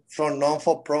any from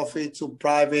non-for-profit to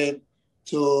private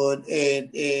to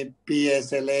a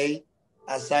PSLA.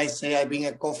 As I say, I've been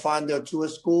a co-founder to a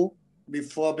school.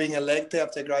 Before being elected,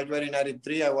 after graduating in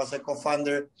 93, I was a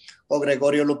co-founder of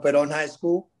Gregorio Luperón High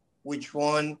School, which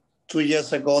won 2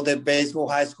 years ago the baseball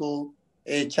high school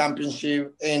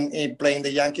championship in playing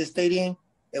the Yankee Stadium.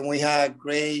 And we had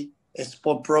great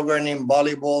sport program in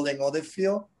volleyball and other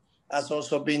field. I've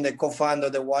also been the co-founder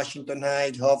of the Washington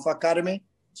Heights Health Academy.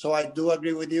 So I do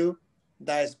agree with you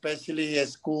that especially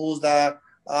schools that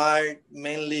are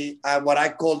mainly what I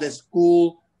call the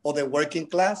school of the working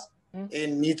class,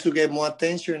 and need to get more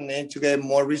attention and to get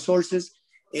more resources.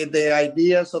 And the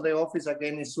ideas of the office,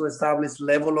 again, is to establish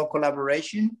level of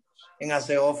collaboration, and as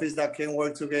an office that can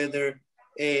work together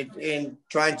in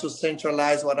trying to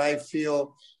centralize what I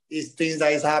feel is things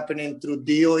that is happening through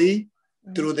DOE,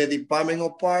 through the Department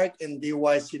of Park and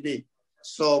DYCD.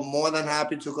 So more than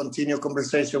happy to continue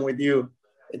conversation with you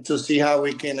to see how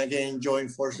we can, again, join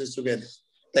forces together.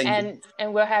 Thank you.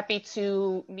 And we're happy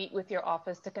to meet with your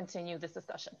office to continue this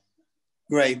discussion.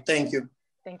 Great, thank you.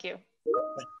 Thank you.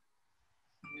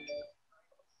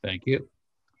 Thank you.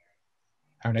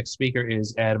 Our next speaker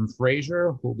is Adam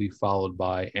Frazier, who will be followed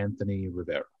by Anthony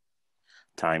Rivera.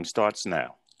 Time starts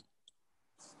now.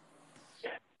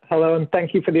 Hello, and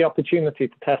thank you for the opportunity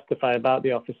to testify about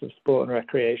the Office of Sport and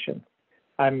Recreation.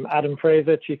 I'm Adam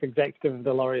Frazier, Chief Executive of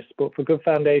the Laureate Sport for Good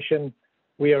Foundation.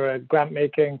 We are a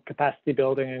grant-making,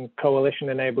 capacity-building, and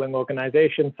coalition-enabling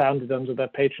organization founded under the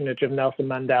patronage of Nelson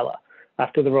Mandela,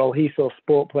 after the role he saw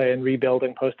sport play in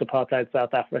rebuilding post-apartheid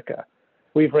South Africa.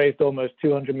 We've raised almost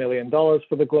 $200 million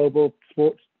for the global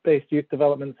sports-based youth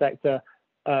development sector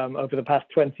over the past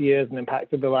 20 years and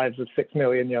impacted the lives of 6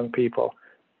 million young people.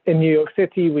 In New York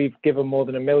City, we've given more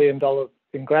than $1 million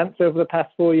in grants over the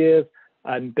past 4 years,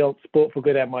 and built Sport for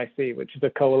Good NYC, which is a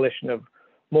coalition of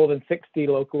more than 60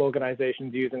 local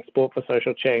organizations using sport for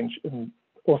social change, and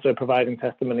also providing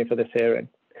testimony for this hearing.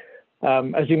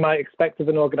 As you might expect of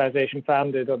an organization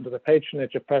founded under the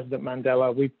patronage of President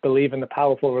Mandela, we believe in the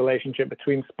powerful relationship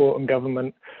between sport and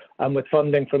government, and with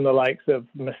funding from the likes of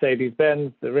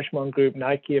Mercedes-Benz, the Richmond Group,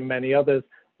 Nike, and many others,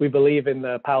 we believe in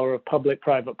the power of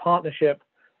public-private partnership,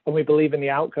 and we believe in the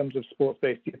outcomes of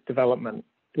sports-based youth development.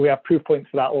 We have proof points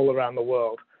for that all around the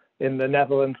world. In the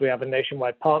Netherlands, we have a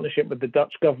nationwide partnership with the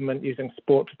Dutch government using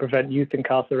sport to prevent youth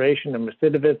incarceration and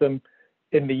recidivism.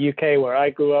 In the UK, where I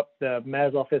grew up, the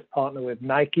Mayor's Office partnered with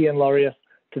Nike and Laureus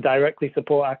to directly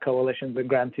support our coalitions and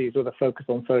grantees with a focus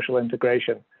on social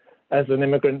integration. As an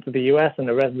immigrant to the US and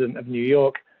a resident of New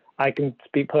York, I can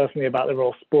speak personally about the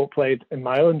role sport played in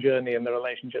my own journey and the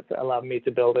relationships that allowed me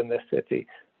to build in this city.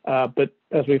 But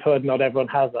as we've heard, not everyone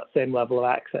has that same level of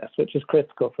access, which is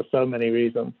critical for so many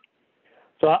reasons.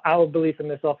 So our belief in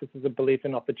this office is a belief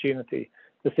in opportunity.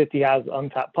 The city has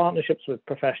untapped partnerships with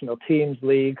professional teams,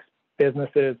 leagues,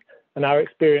 businesses, and our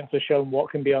experience has shown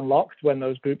what can be unlocked when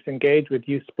those groups engage with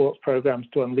youth sports programs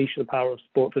to unleash the power of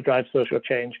sport to drive social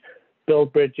change,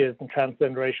 build bridges, and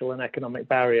transcend racial and economic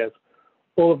barriers.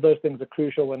 All of those things are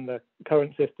crucial when the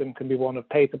current system can be one of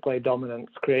pay-to-play dominance,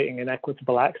 creating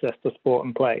inequitable access to sport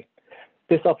and play.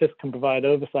 This office can provide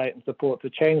oversight and support to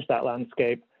change that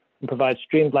landscape and provide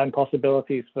streamlined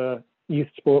possibilities for youth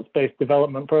sports-based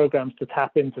development programs to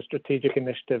tap into strategic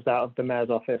initiatives out of the Mayor's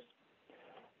Office.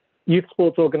 Youth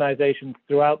sports organizations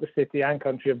throughout the city and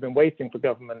country have been waiting for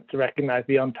government to recognize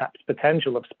the untapped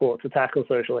potential of sport to tackle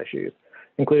social issues,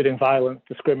 including violence,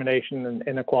 discrimination, and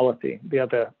inequality, the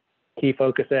other key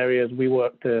focus areas we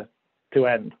work to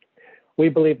end. We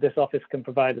believe this office can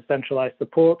provide the centralized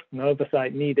support and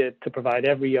oversight needed to provide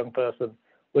every young person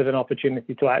with an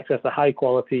opportunity to access a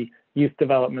high-quality, youth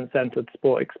development-centered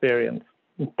sport experience.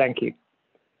 Thank you.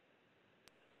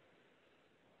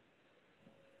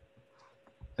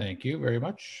 Thank you very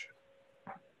much.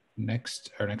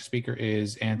 Our next speaker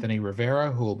is Anthony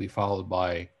Rivera, who will be followed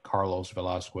by Carlos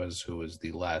Velasquez, who is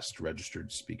the last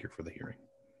registered speaker for the hearing.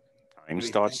 Time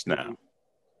starts now.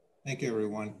 Thank you,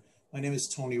 everyone. My name is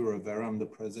Tony Rivera. I'm the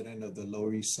president of the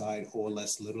Lower East Side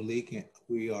OLS Little League.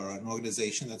 We are an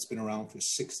organization that's been around for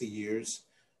 60 years,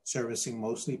 servicing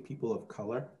mostly people of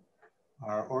color.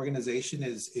 Our organization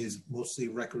is mostly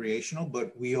recreational,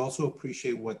 but we also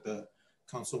appreciate what the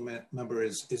council member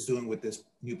is doing with this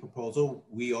new proposal.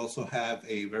 We also have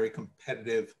a very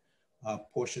competitive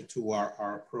portion to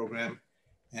our program.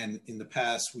 And in the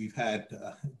past, we've had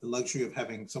the luxury of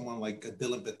having someone like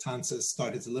Dylan Betances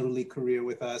start his Little League career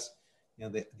with us, you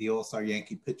know, the All-Star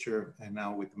Yankee pitcher, and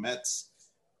now with the Mets.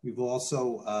 We've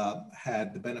also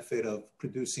had the benefit of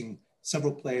producing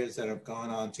several players that have gone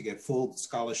on to get full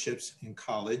scholarships in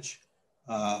college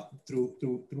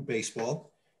through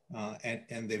baseball.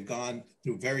 And they've gone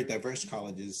through very diverse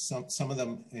colleges, some of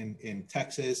them in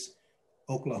Texas,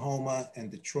 Oklahoma,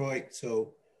 and Detroit.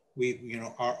 So we, you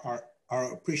know,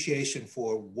 our appreciation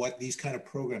for what these kind of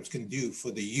programs can do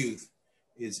for the youth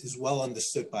is well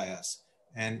understood by us.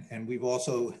 And we've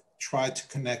also tried to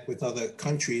connect with other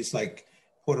countries like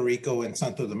Puerto Rico and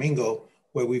Santo Domingo,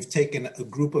 where we've taken a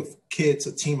group of kids,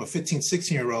 a team of 15,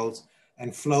 16-year-olds,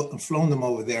 and flown them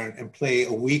over there and play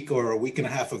a week or a week and a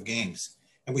half of games.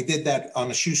 And we did that on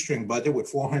a shoestring budget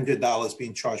with $400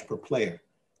 being charged per player.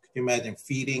 Could you imagine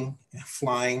feeding,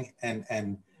 flying, and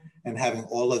having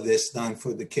all of this done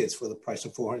for the kids for the price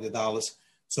of $400?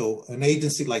 So an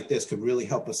agency like this could really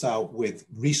help us out with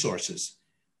resources.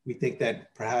 We think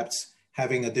that perhaps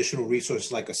having additional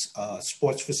resources like a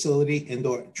sports facility,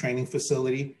 indoor training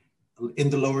facility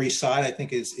in the Lower East Side, I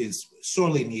think is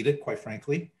sorely needed, quite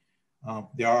frankly.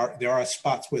 There are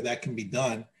spots where that can be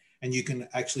done, and you can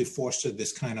actually foster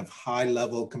this kind of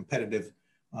high-level competitive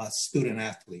student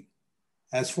athlete.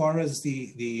 As far as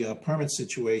the permit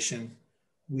situation,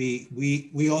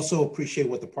 we also appreciate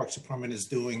what the Parks Department is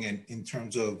doing in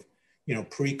terms of, you know,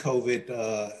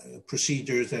 pre-COVID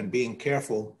procedures and being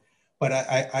careful. But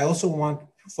I also want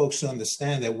folks to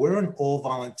understand that we're an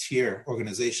all-volunteer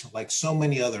organization, like so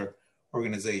many other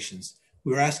organizations.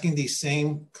 We're asking these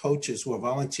same coaches who are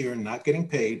volunteering, not getting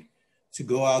paid, to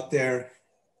go out there,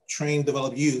 train,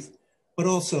 develop youth, but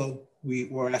also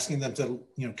we're asking them to,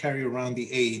 you know, carry around the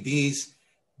AEDs,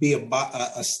 be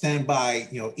a standby,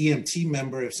 you know, EMT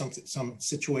member if some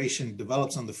situation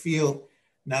develops on the field.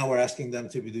 Now we're asking them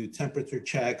to do temperature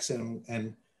checks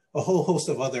and a whole host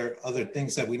of other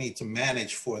things that we need to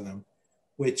manage for them,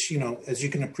 which, you know, as you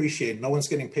can appreciate, no one's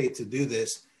getting paid to do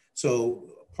this. So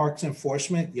parks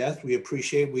enforcement, yes, we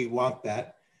appreciate, we want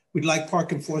that. we'd like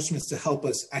park enforcement to help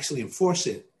us actually enforce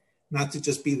it, not to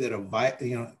just be there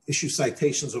to issue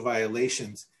citations or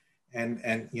violations.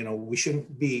 And we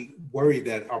shouldn't be worried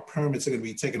that our permits are going to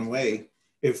be taken away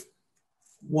if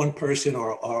one person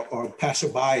or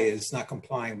passerby is not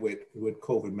complying with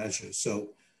COVID measures. So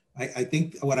I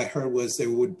think what I heard was there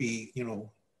would be,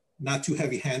 not too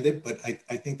heavy-handed, but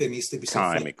I think there needs to be some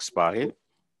Time expired.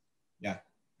 Yeah,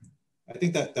 I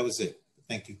think that was it.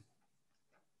 Thank you.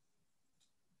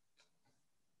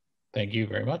 Thank you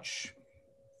very much.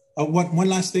 One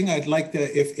last thing, I'd like to,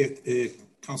 if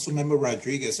Councilmember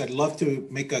Rodriguez, I'd love to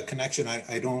make a connection.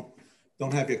 I don't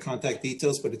have your contact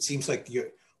details, but it seems like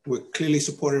we're clearly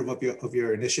supportive of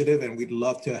your initiative, and we'd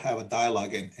love to have a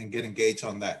dialogue and get engaged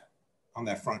on that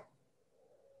front.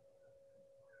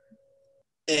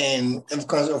 And of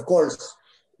course,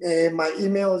 my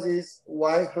email is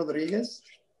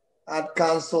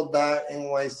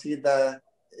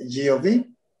yrodriguez@council.nyc.gov.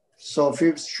 So if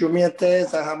you shoot me a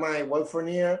text, I have my work phone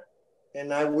here,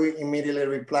 and I will immediately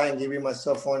reply and give you my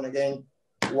cell phone again,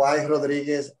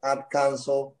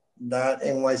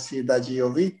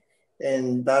 yrodriguez@council.nyc.gov.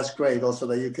 And that's great also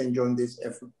that you can join this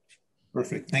effort.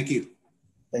 Perfect, thank you.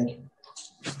 Thank you.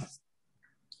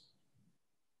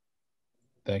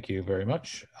 Thank you very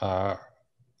much. Our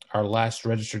last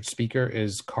registered speaker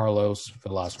is Carlos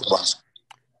Velasquez.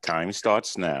 Time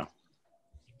starts now.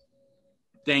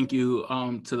 Thank you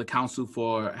to the council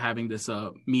for having this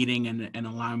meeting and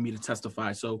allowing me to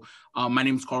testify. So my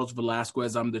name is Carlos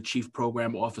Velasquez. I'm the Chief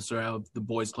Program Officer of the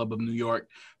Boys Club of New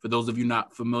York. For those of you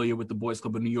not familiar with the Boys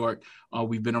Club of New York,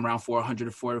 we've been around for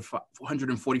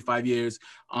 145 years,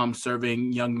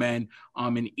 serving young men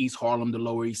in East Harlem, the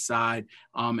Lower East Side,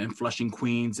 and Flushing,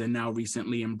 Queens, and now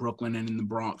recently in Brooklyn and in the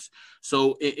Bronx.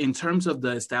 So in terms of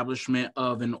the establishment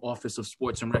of an Office of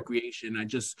Sports and Recreation, I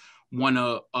just want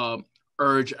to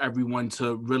urge everyone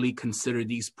to really consider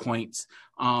these points,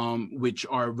 which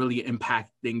are really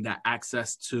impacting the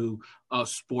access to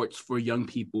sports for young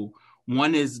people.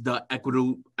 One is the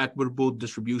equitable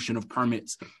distribution of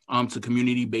permits to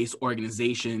community-based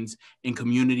organizations in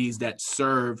communities that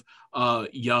serve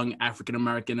young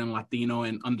African-American and Latino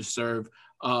and underserved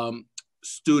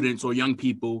students or young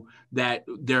people, that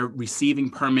they're receiving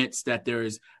permits, that there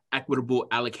is equitable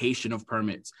allocation of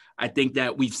permits. I think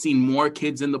that we've seen more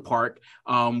kids in the park.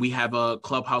 We have a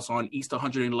clubhouse on East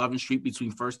 111th Street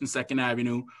between 1st and 2nd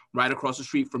Avenue, right across the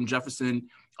street from Jefferson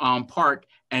Park.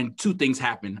 And two things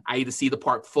happen. I either see the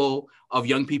park full of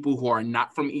young people who are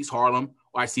not from East Harlem,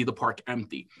 or I see the park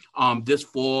empty. This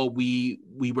fall, we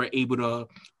were able to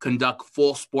conduct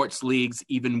full sports leagues,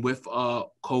 even with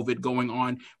COVID going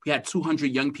on. We had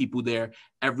 200 young people there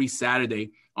every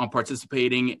Saturday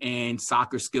participating in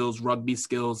soccer skills, rugby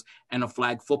skills, and a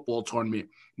flag football tournament.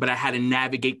 But I had to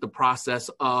navigate the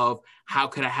process of how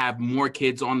could I have more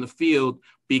kids on the field,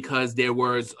 because there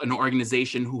was an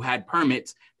organization who had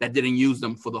permits that didn't use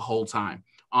them for the whole time.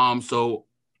 So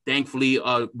thankfully,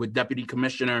 with Deputy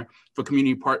Commissioner for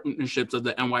Community Partnerships of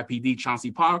the NYPD,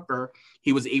 Chauncey Parker,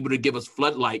 he was able to give us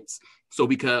floodlights so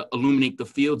we could illuminate the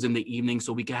fields in the evening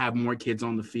so we could have more kids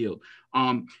on the field.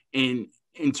 And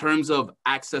in terms of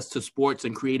access to sports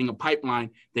and creating a pipeline,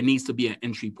 there needs to be an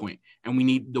entry point. And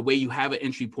the way you have an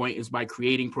entry point is by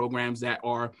creating programs that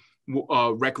are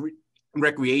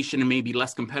recreation and maybe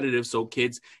less competitive, so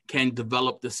kids can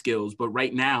develop the skills. But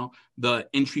right now, the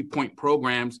entry point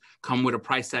programs come with a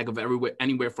price tag of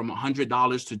anywhere from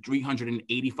 $100 to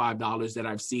 $385 that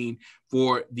I've seen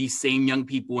for these same young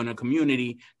people in a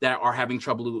community that are having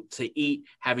trouble to eat,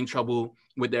 having trouble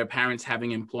with their parents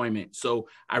having employment. So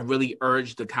I really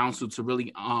urge the council to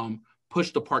really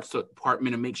push the Parks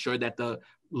Department and make sure that the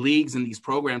leagues and these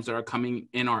programs that are coming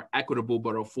in are equitable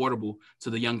but affordable to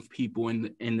the young people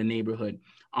in the neighborhood.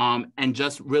 And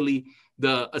just really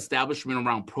the establishment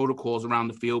around protocols around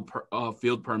the field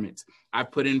permits. I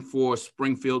put in for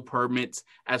spring field permits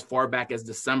as far back as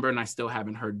December, and I still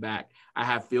haven't heard back. I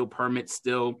have field permits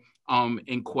still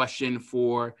in question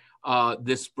for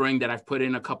this spring that I've put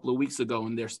in a couple of weeks ago,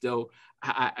 and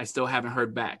I still haven't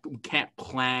heard back. We can't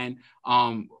plan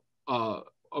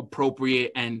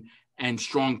appropriate and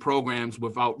strong programs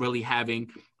without really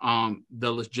having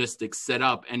the logistics set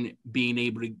up and being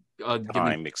able to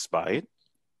Time expired.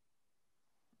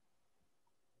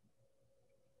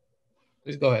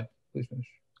 Please go ahead. Please finish.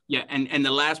 Yeah, and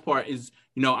the last part is,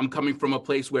 I'm coming from a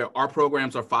place where our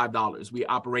programs are $5.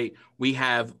 We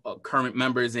have current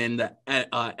members in the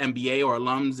NBA or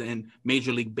alums and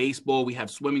Major League Baseball. We have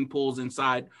swimming pools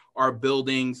inside our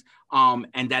buildings,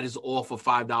 and that is all for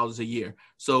 $5 a year.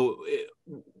 So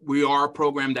we are a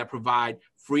program that provide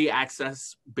free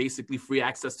access, basically free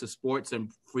access to sports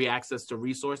and free access to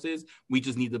resources. We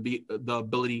just need the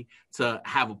ability to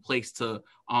have a place to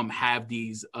have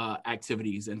these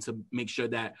activities and to make sure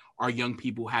that our young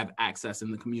people have access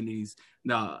in the communities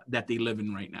that they live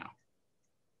in right now.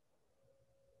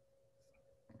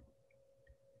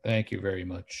 Thank you very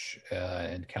much.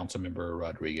 And Councilmember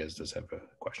Rodriguez does have a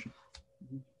question.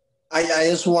 I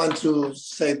just want to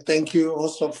say thank you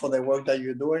also for the work that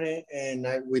you're doing. And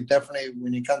we definitely,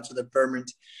 when it comes to the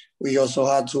permit, we also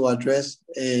had to address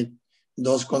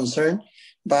those concerns.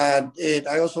 But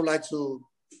I also like to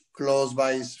close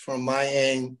by, from my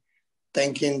end,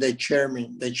 thanking the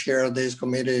chair of this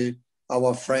committee,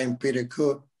 our friend Peter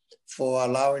Cook, for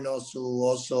allowing us to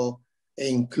also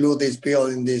include this bill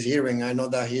in this hearing. I know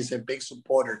that he's a big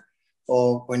supporter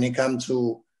of when it comes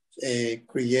to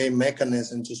create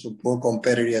mechanisms to support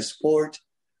competitive sport.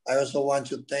 I also want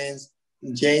to thank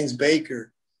James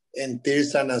Baker and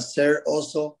Tirsa Nasser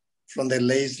also from the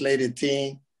legislative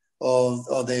team of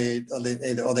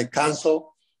the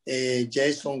council.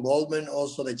 Jason Goldman,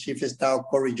 also the chief of staff,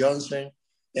 Corey Johnson,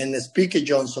 and Speaker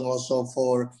Johnson also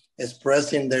for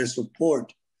expressing their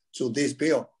support to this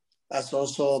bill. As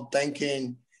also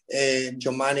thanking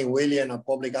Jomani William, a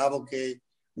public advocate,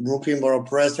 Brooklyn Borough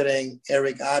President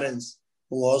Eric Adams,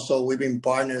 who also we've been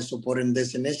partners supporting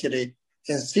this initiative,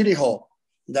 and City Hall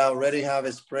that already have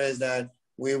expressed that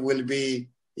we will be,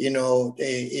 they're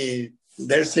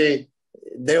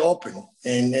open,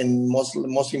 and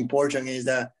most important is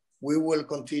that we will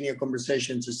continue a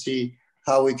conversation to see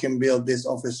how we can build this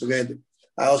office together.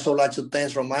 I also like to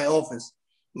thank from my office,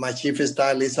 my chief of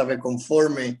staff, Elizabeth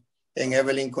Conforme, and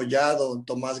Evelyn Collado,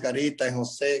 Tomas Garita, and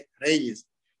Jose Reyes.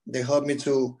 They helped me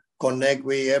to connect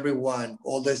with everyone,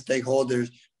 all the stakeholders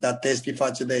that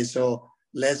testify today. So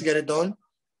let's get it done.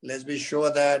 Let's be sure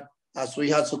that as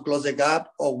we have to close the gap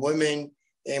of women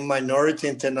and minority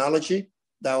in technology,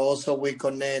 that also we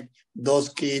connect those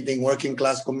kids in working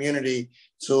class community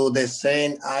to the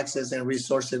same access and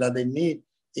resources that they need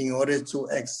in order to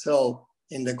excel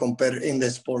in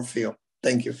the sport field.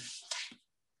 Thank you.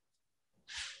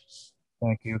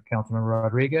 Thank you, Councilmember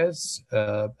Rodriguez.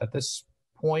 At this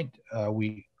point,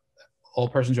 all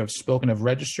persons who have spoken have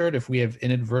registered. If we have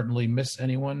inadvertently missed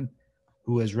anyone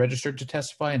who has registered to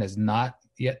testify and has not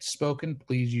yet spoken,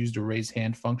 please use the raise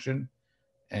hand function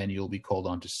and you'll be called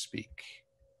on to speak.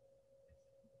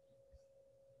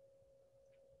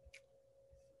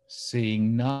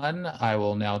 Seeing none, I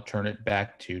will now turn it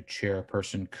back to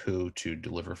Chairperson Koo to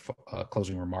deliver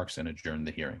closing remarks and adjourn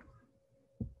the hearing.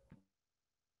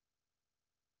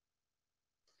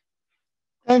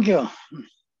 Thank you.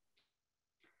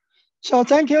 So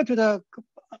thank you to the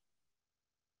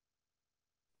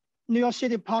New York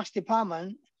City Parks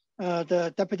Department,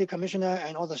 the Deputy Commissioner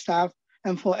and all the staff,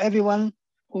 and for everyone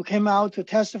who came out to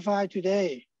testify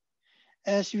today.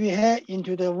 As we head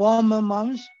into the warmer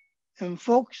months and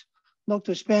folks look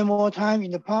to spend more time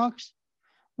in the parks,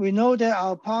 we know that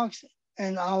our parks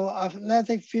and our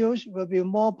athletic fields will be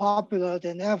more popular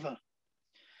than ever.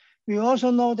 We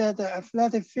also know that the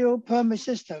athletic field permit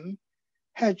system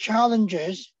had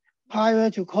challenges prior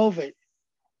to COVID,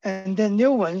 and the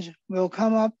new ones will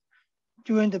come up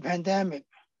during the pandemic.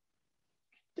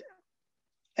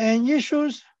 And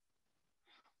issues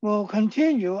will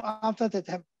continue after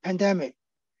the pandemic.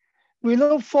 We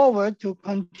look forward to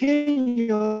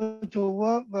continue to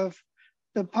work with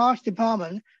the Parks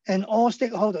Department and all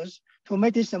stakeholders to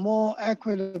make this a more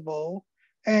equitable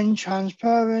and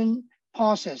transparent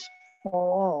process for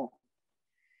all.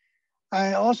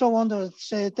 I also want to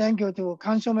say thank you to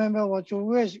Councilmember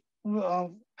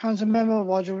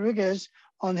Rodriguez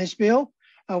on his bill.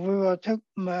 We will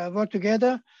work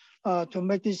together to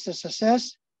make this a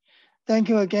success. Thank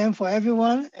you again for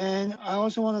everyone. And I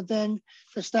also want to thank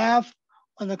the staff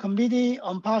on the Committee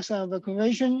on Parks and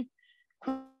Recreation,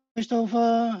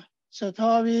 Christopher,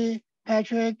 Satori,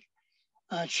 Patrick,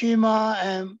 Chima,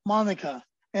 and Monica,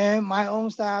 and my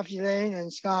own staff, Elaine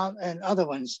and Scott, and other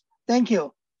ones. Thank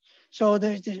you. So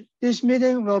this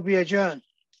meeting will be adjourned.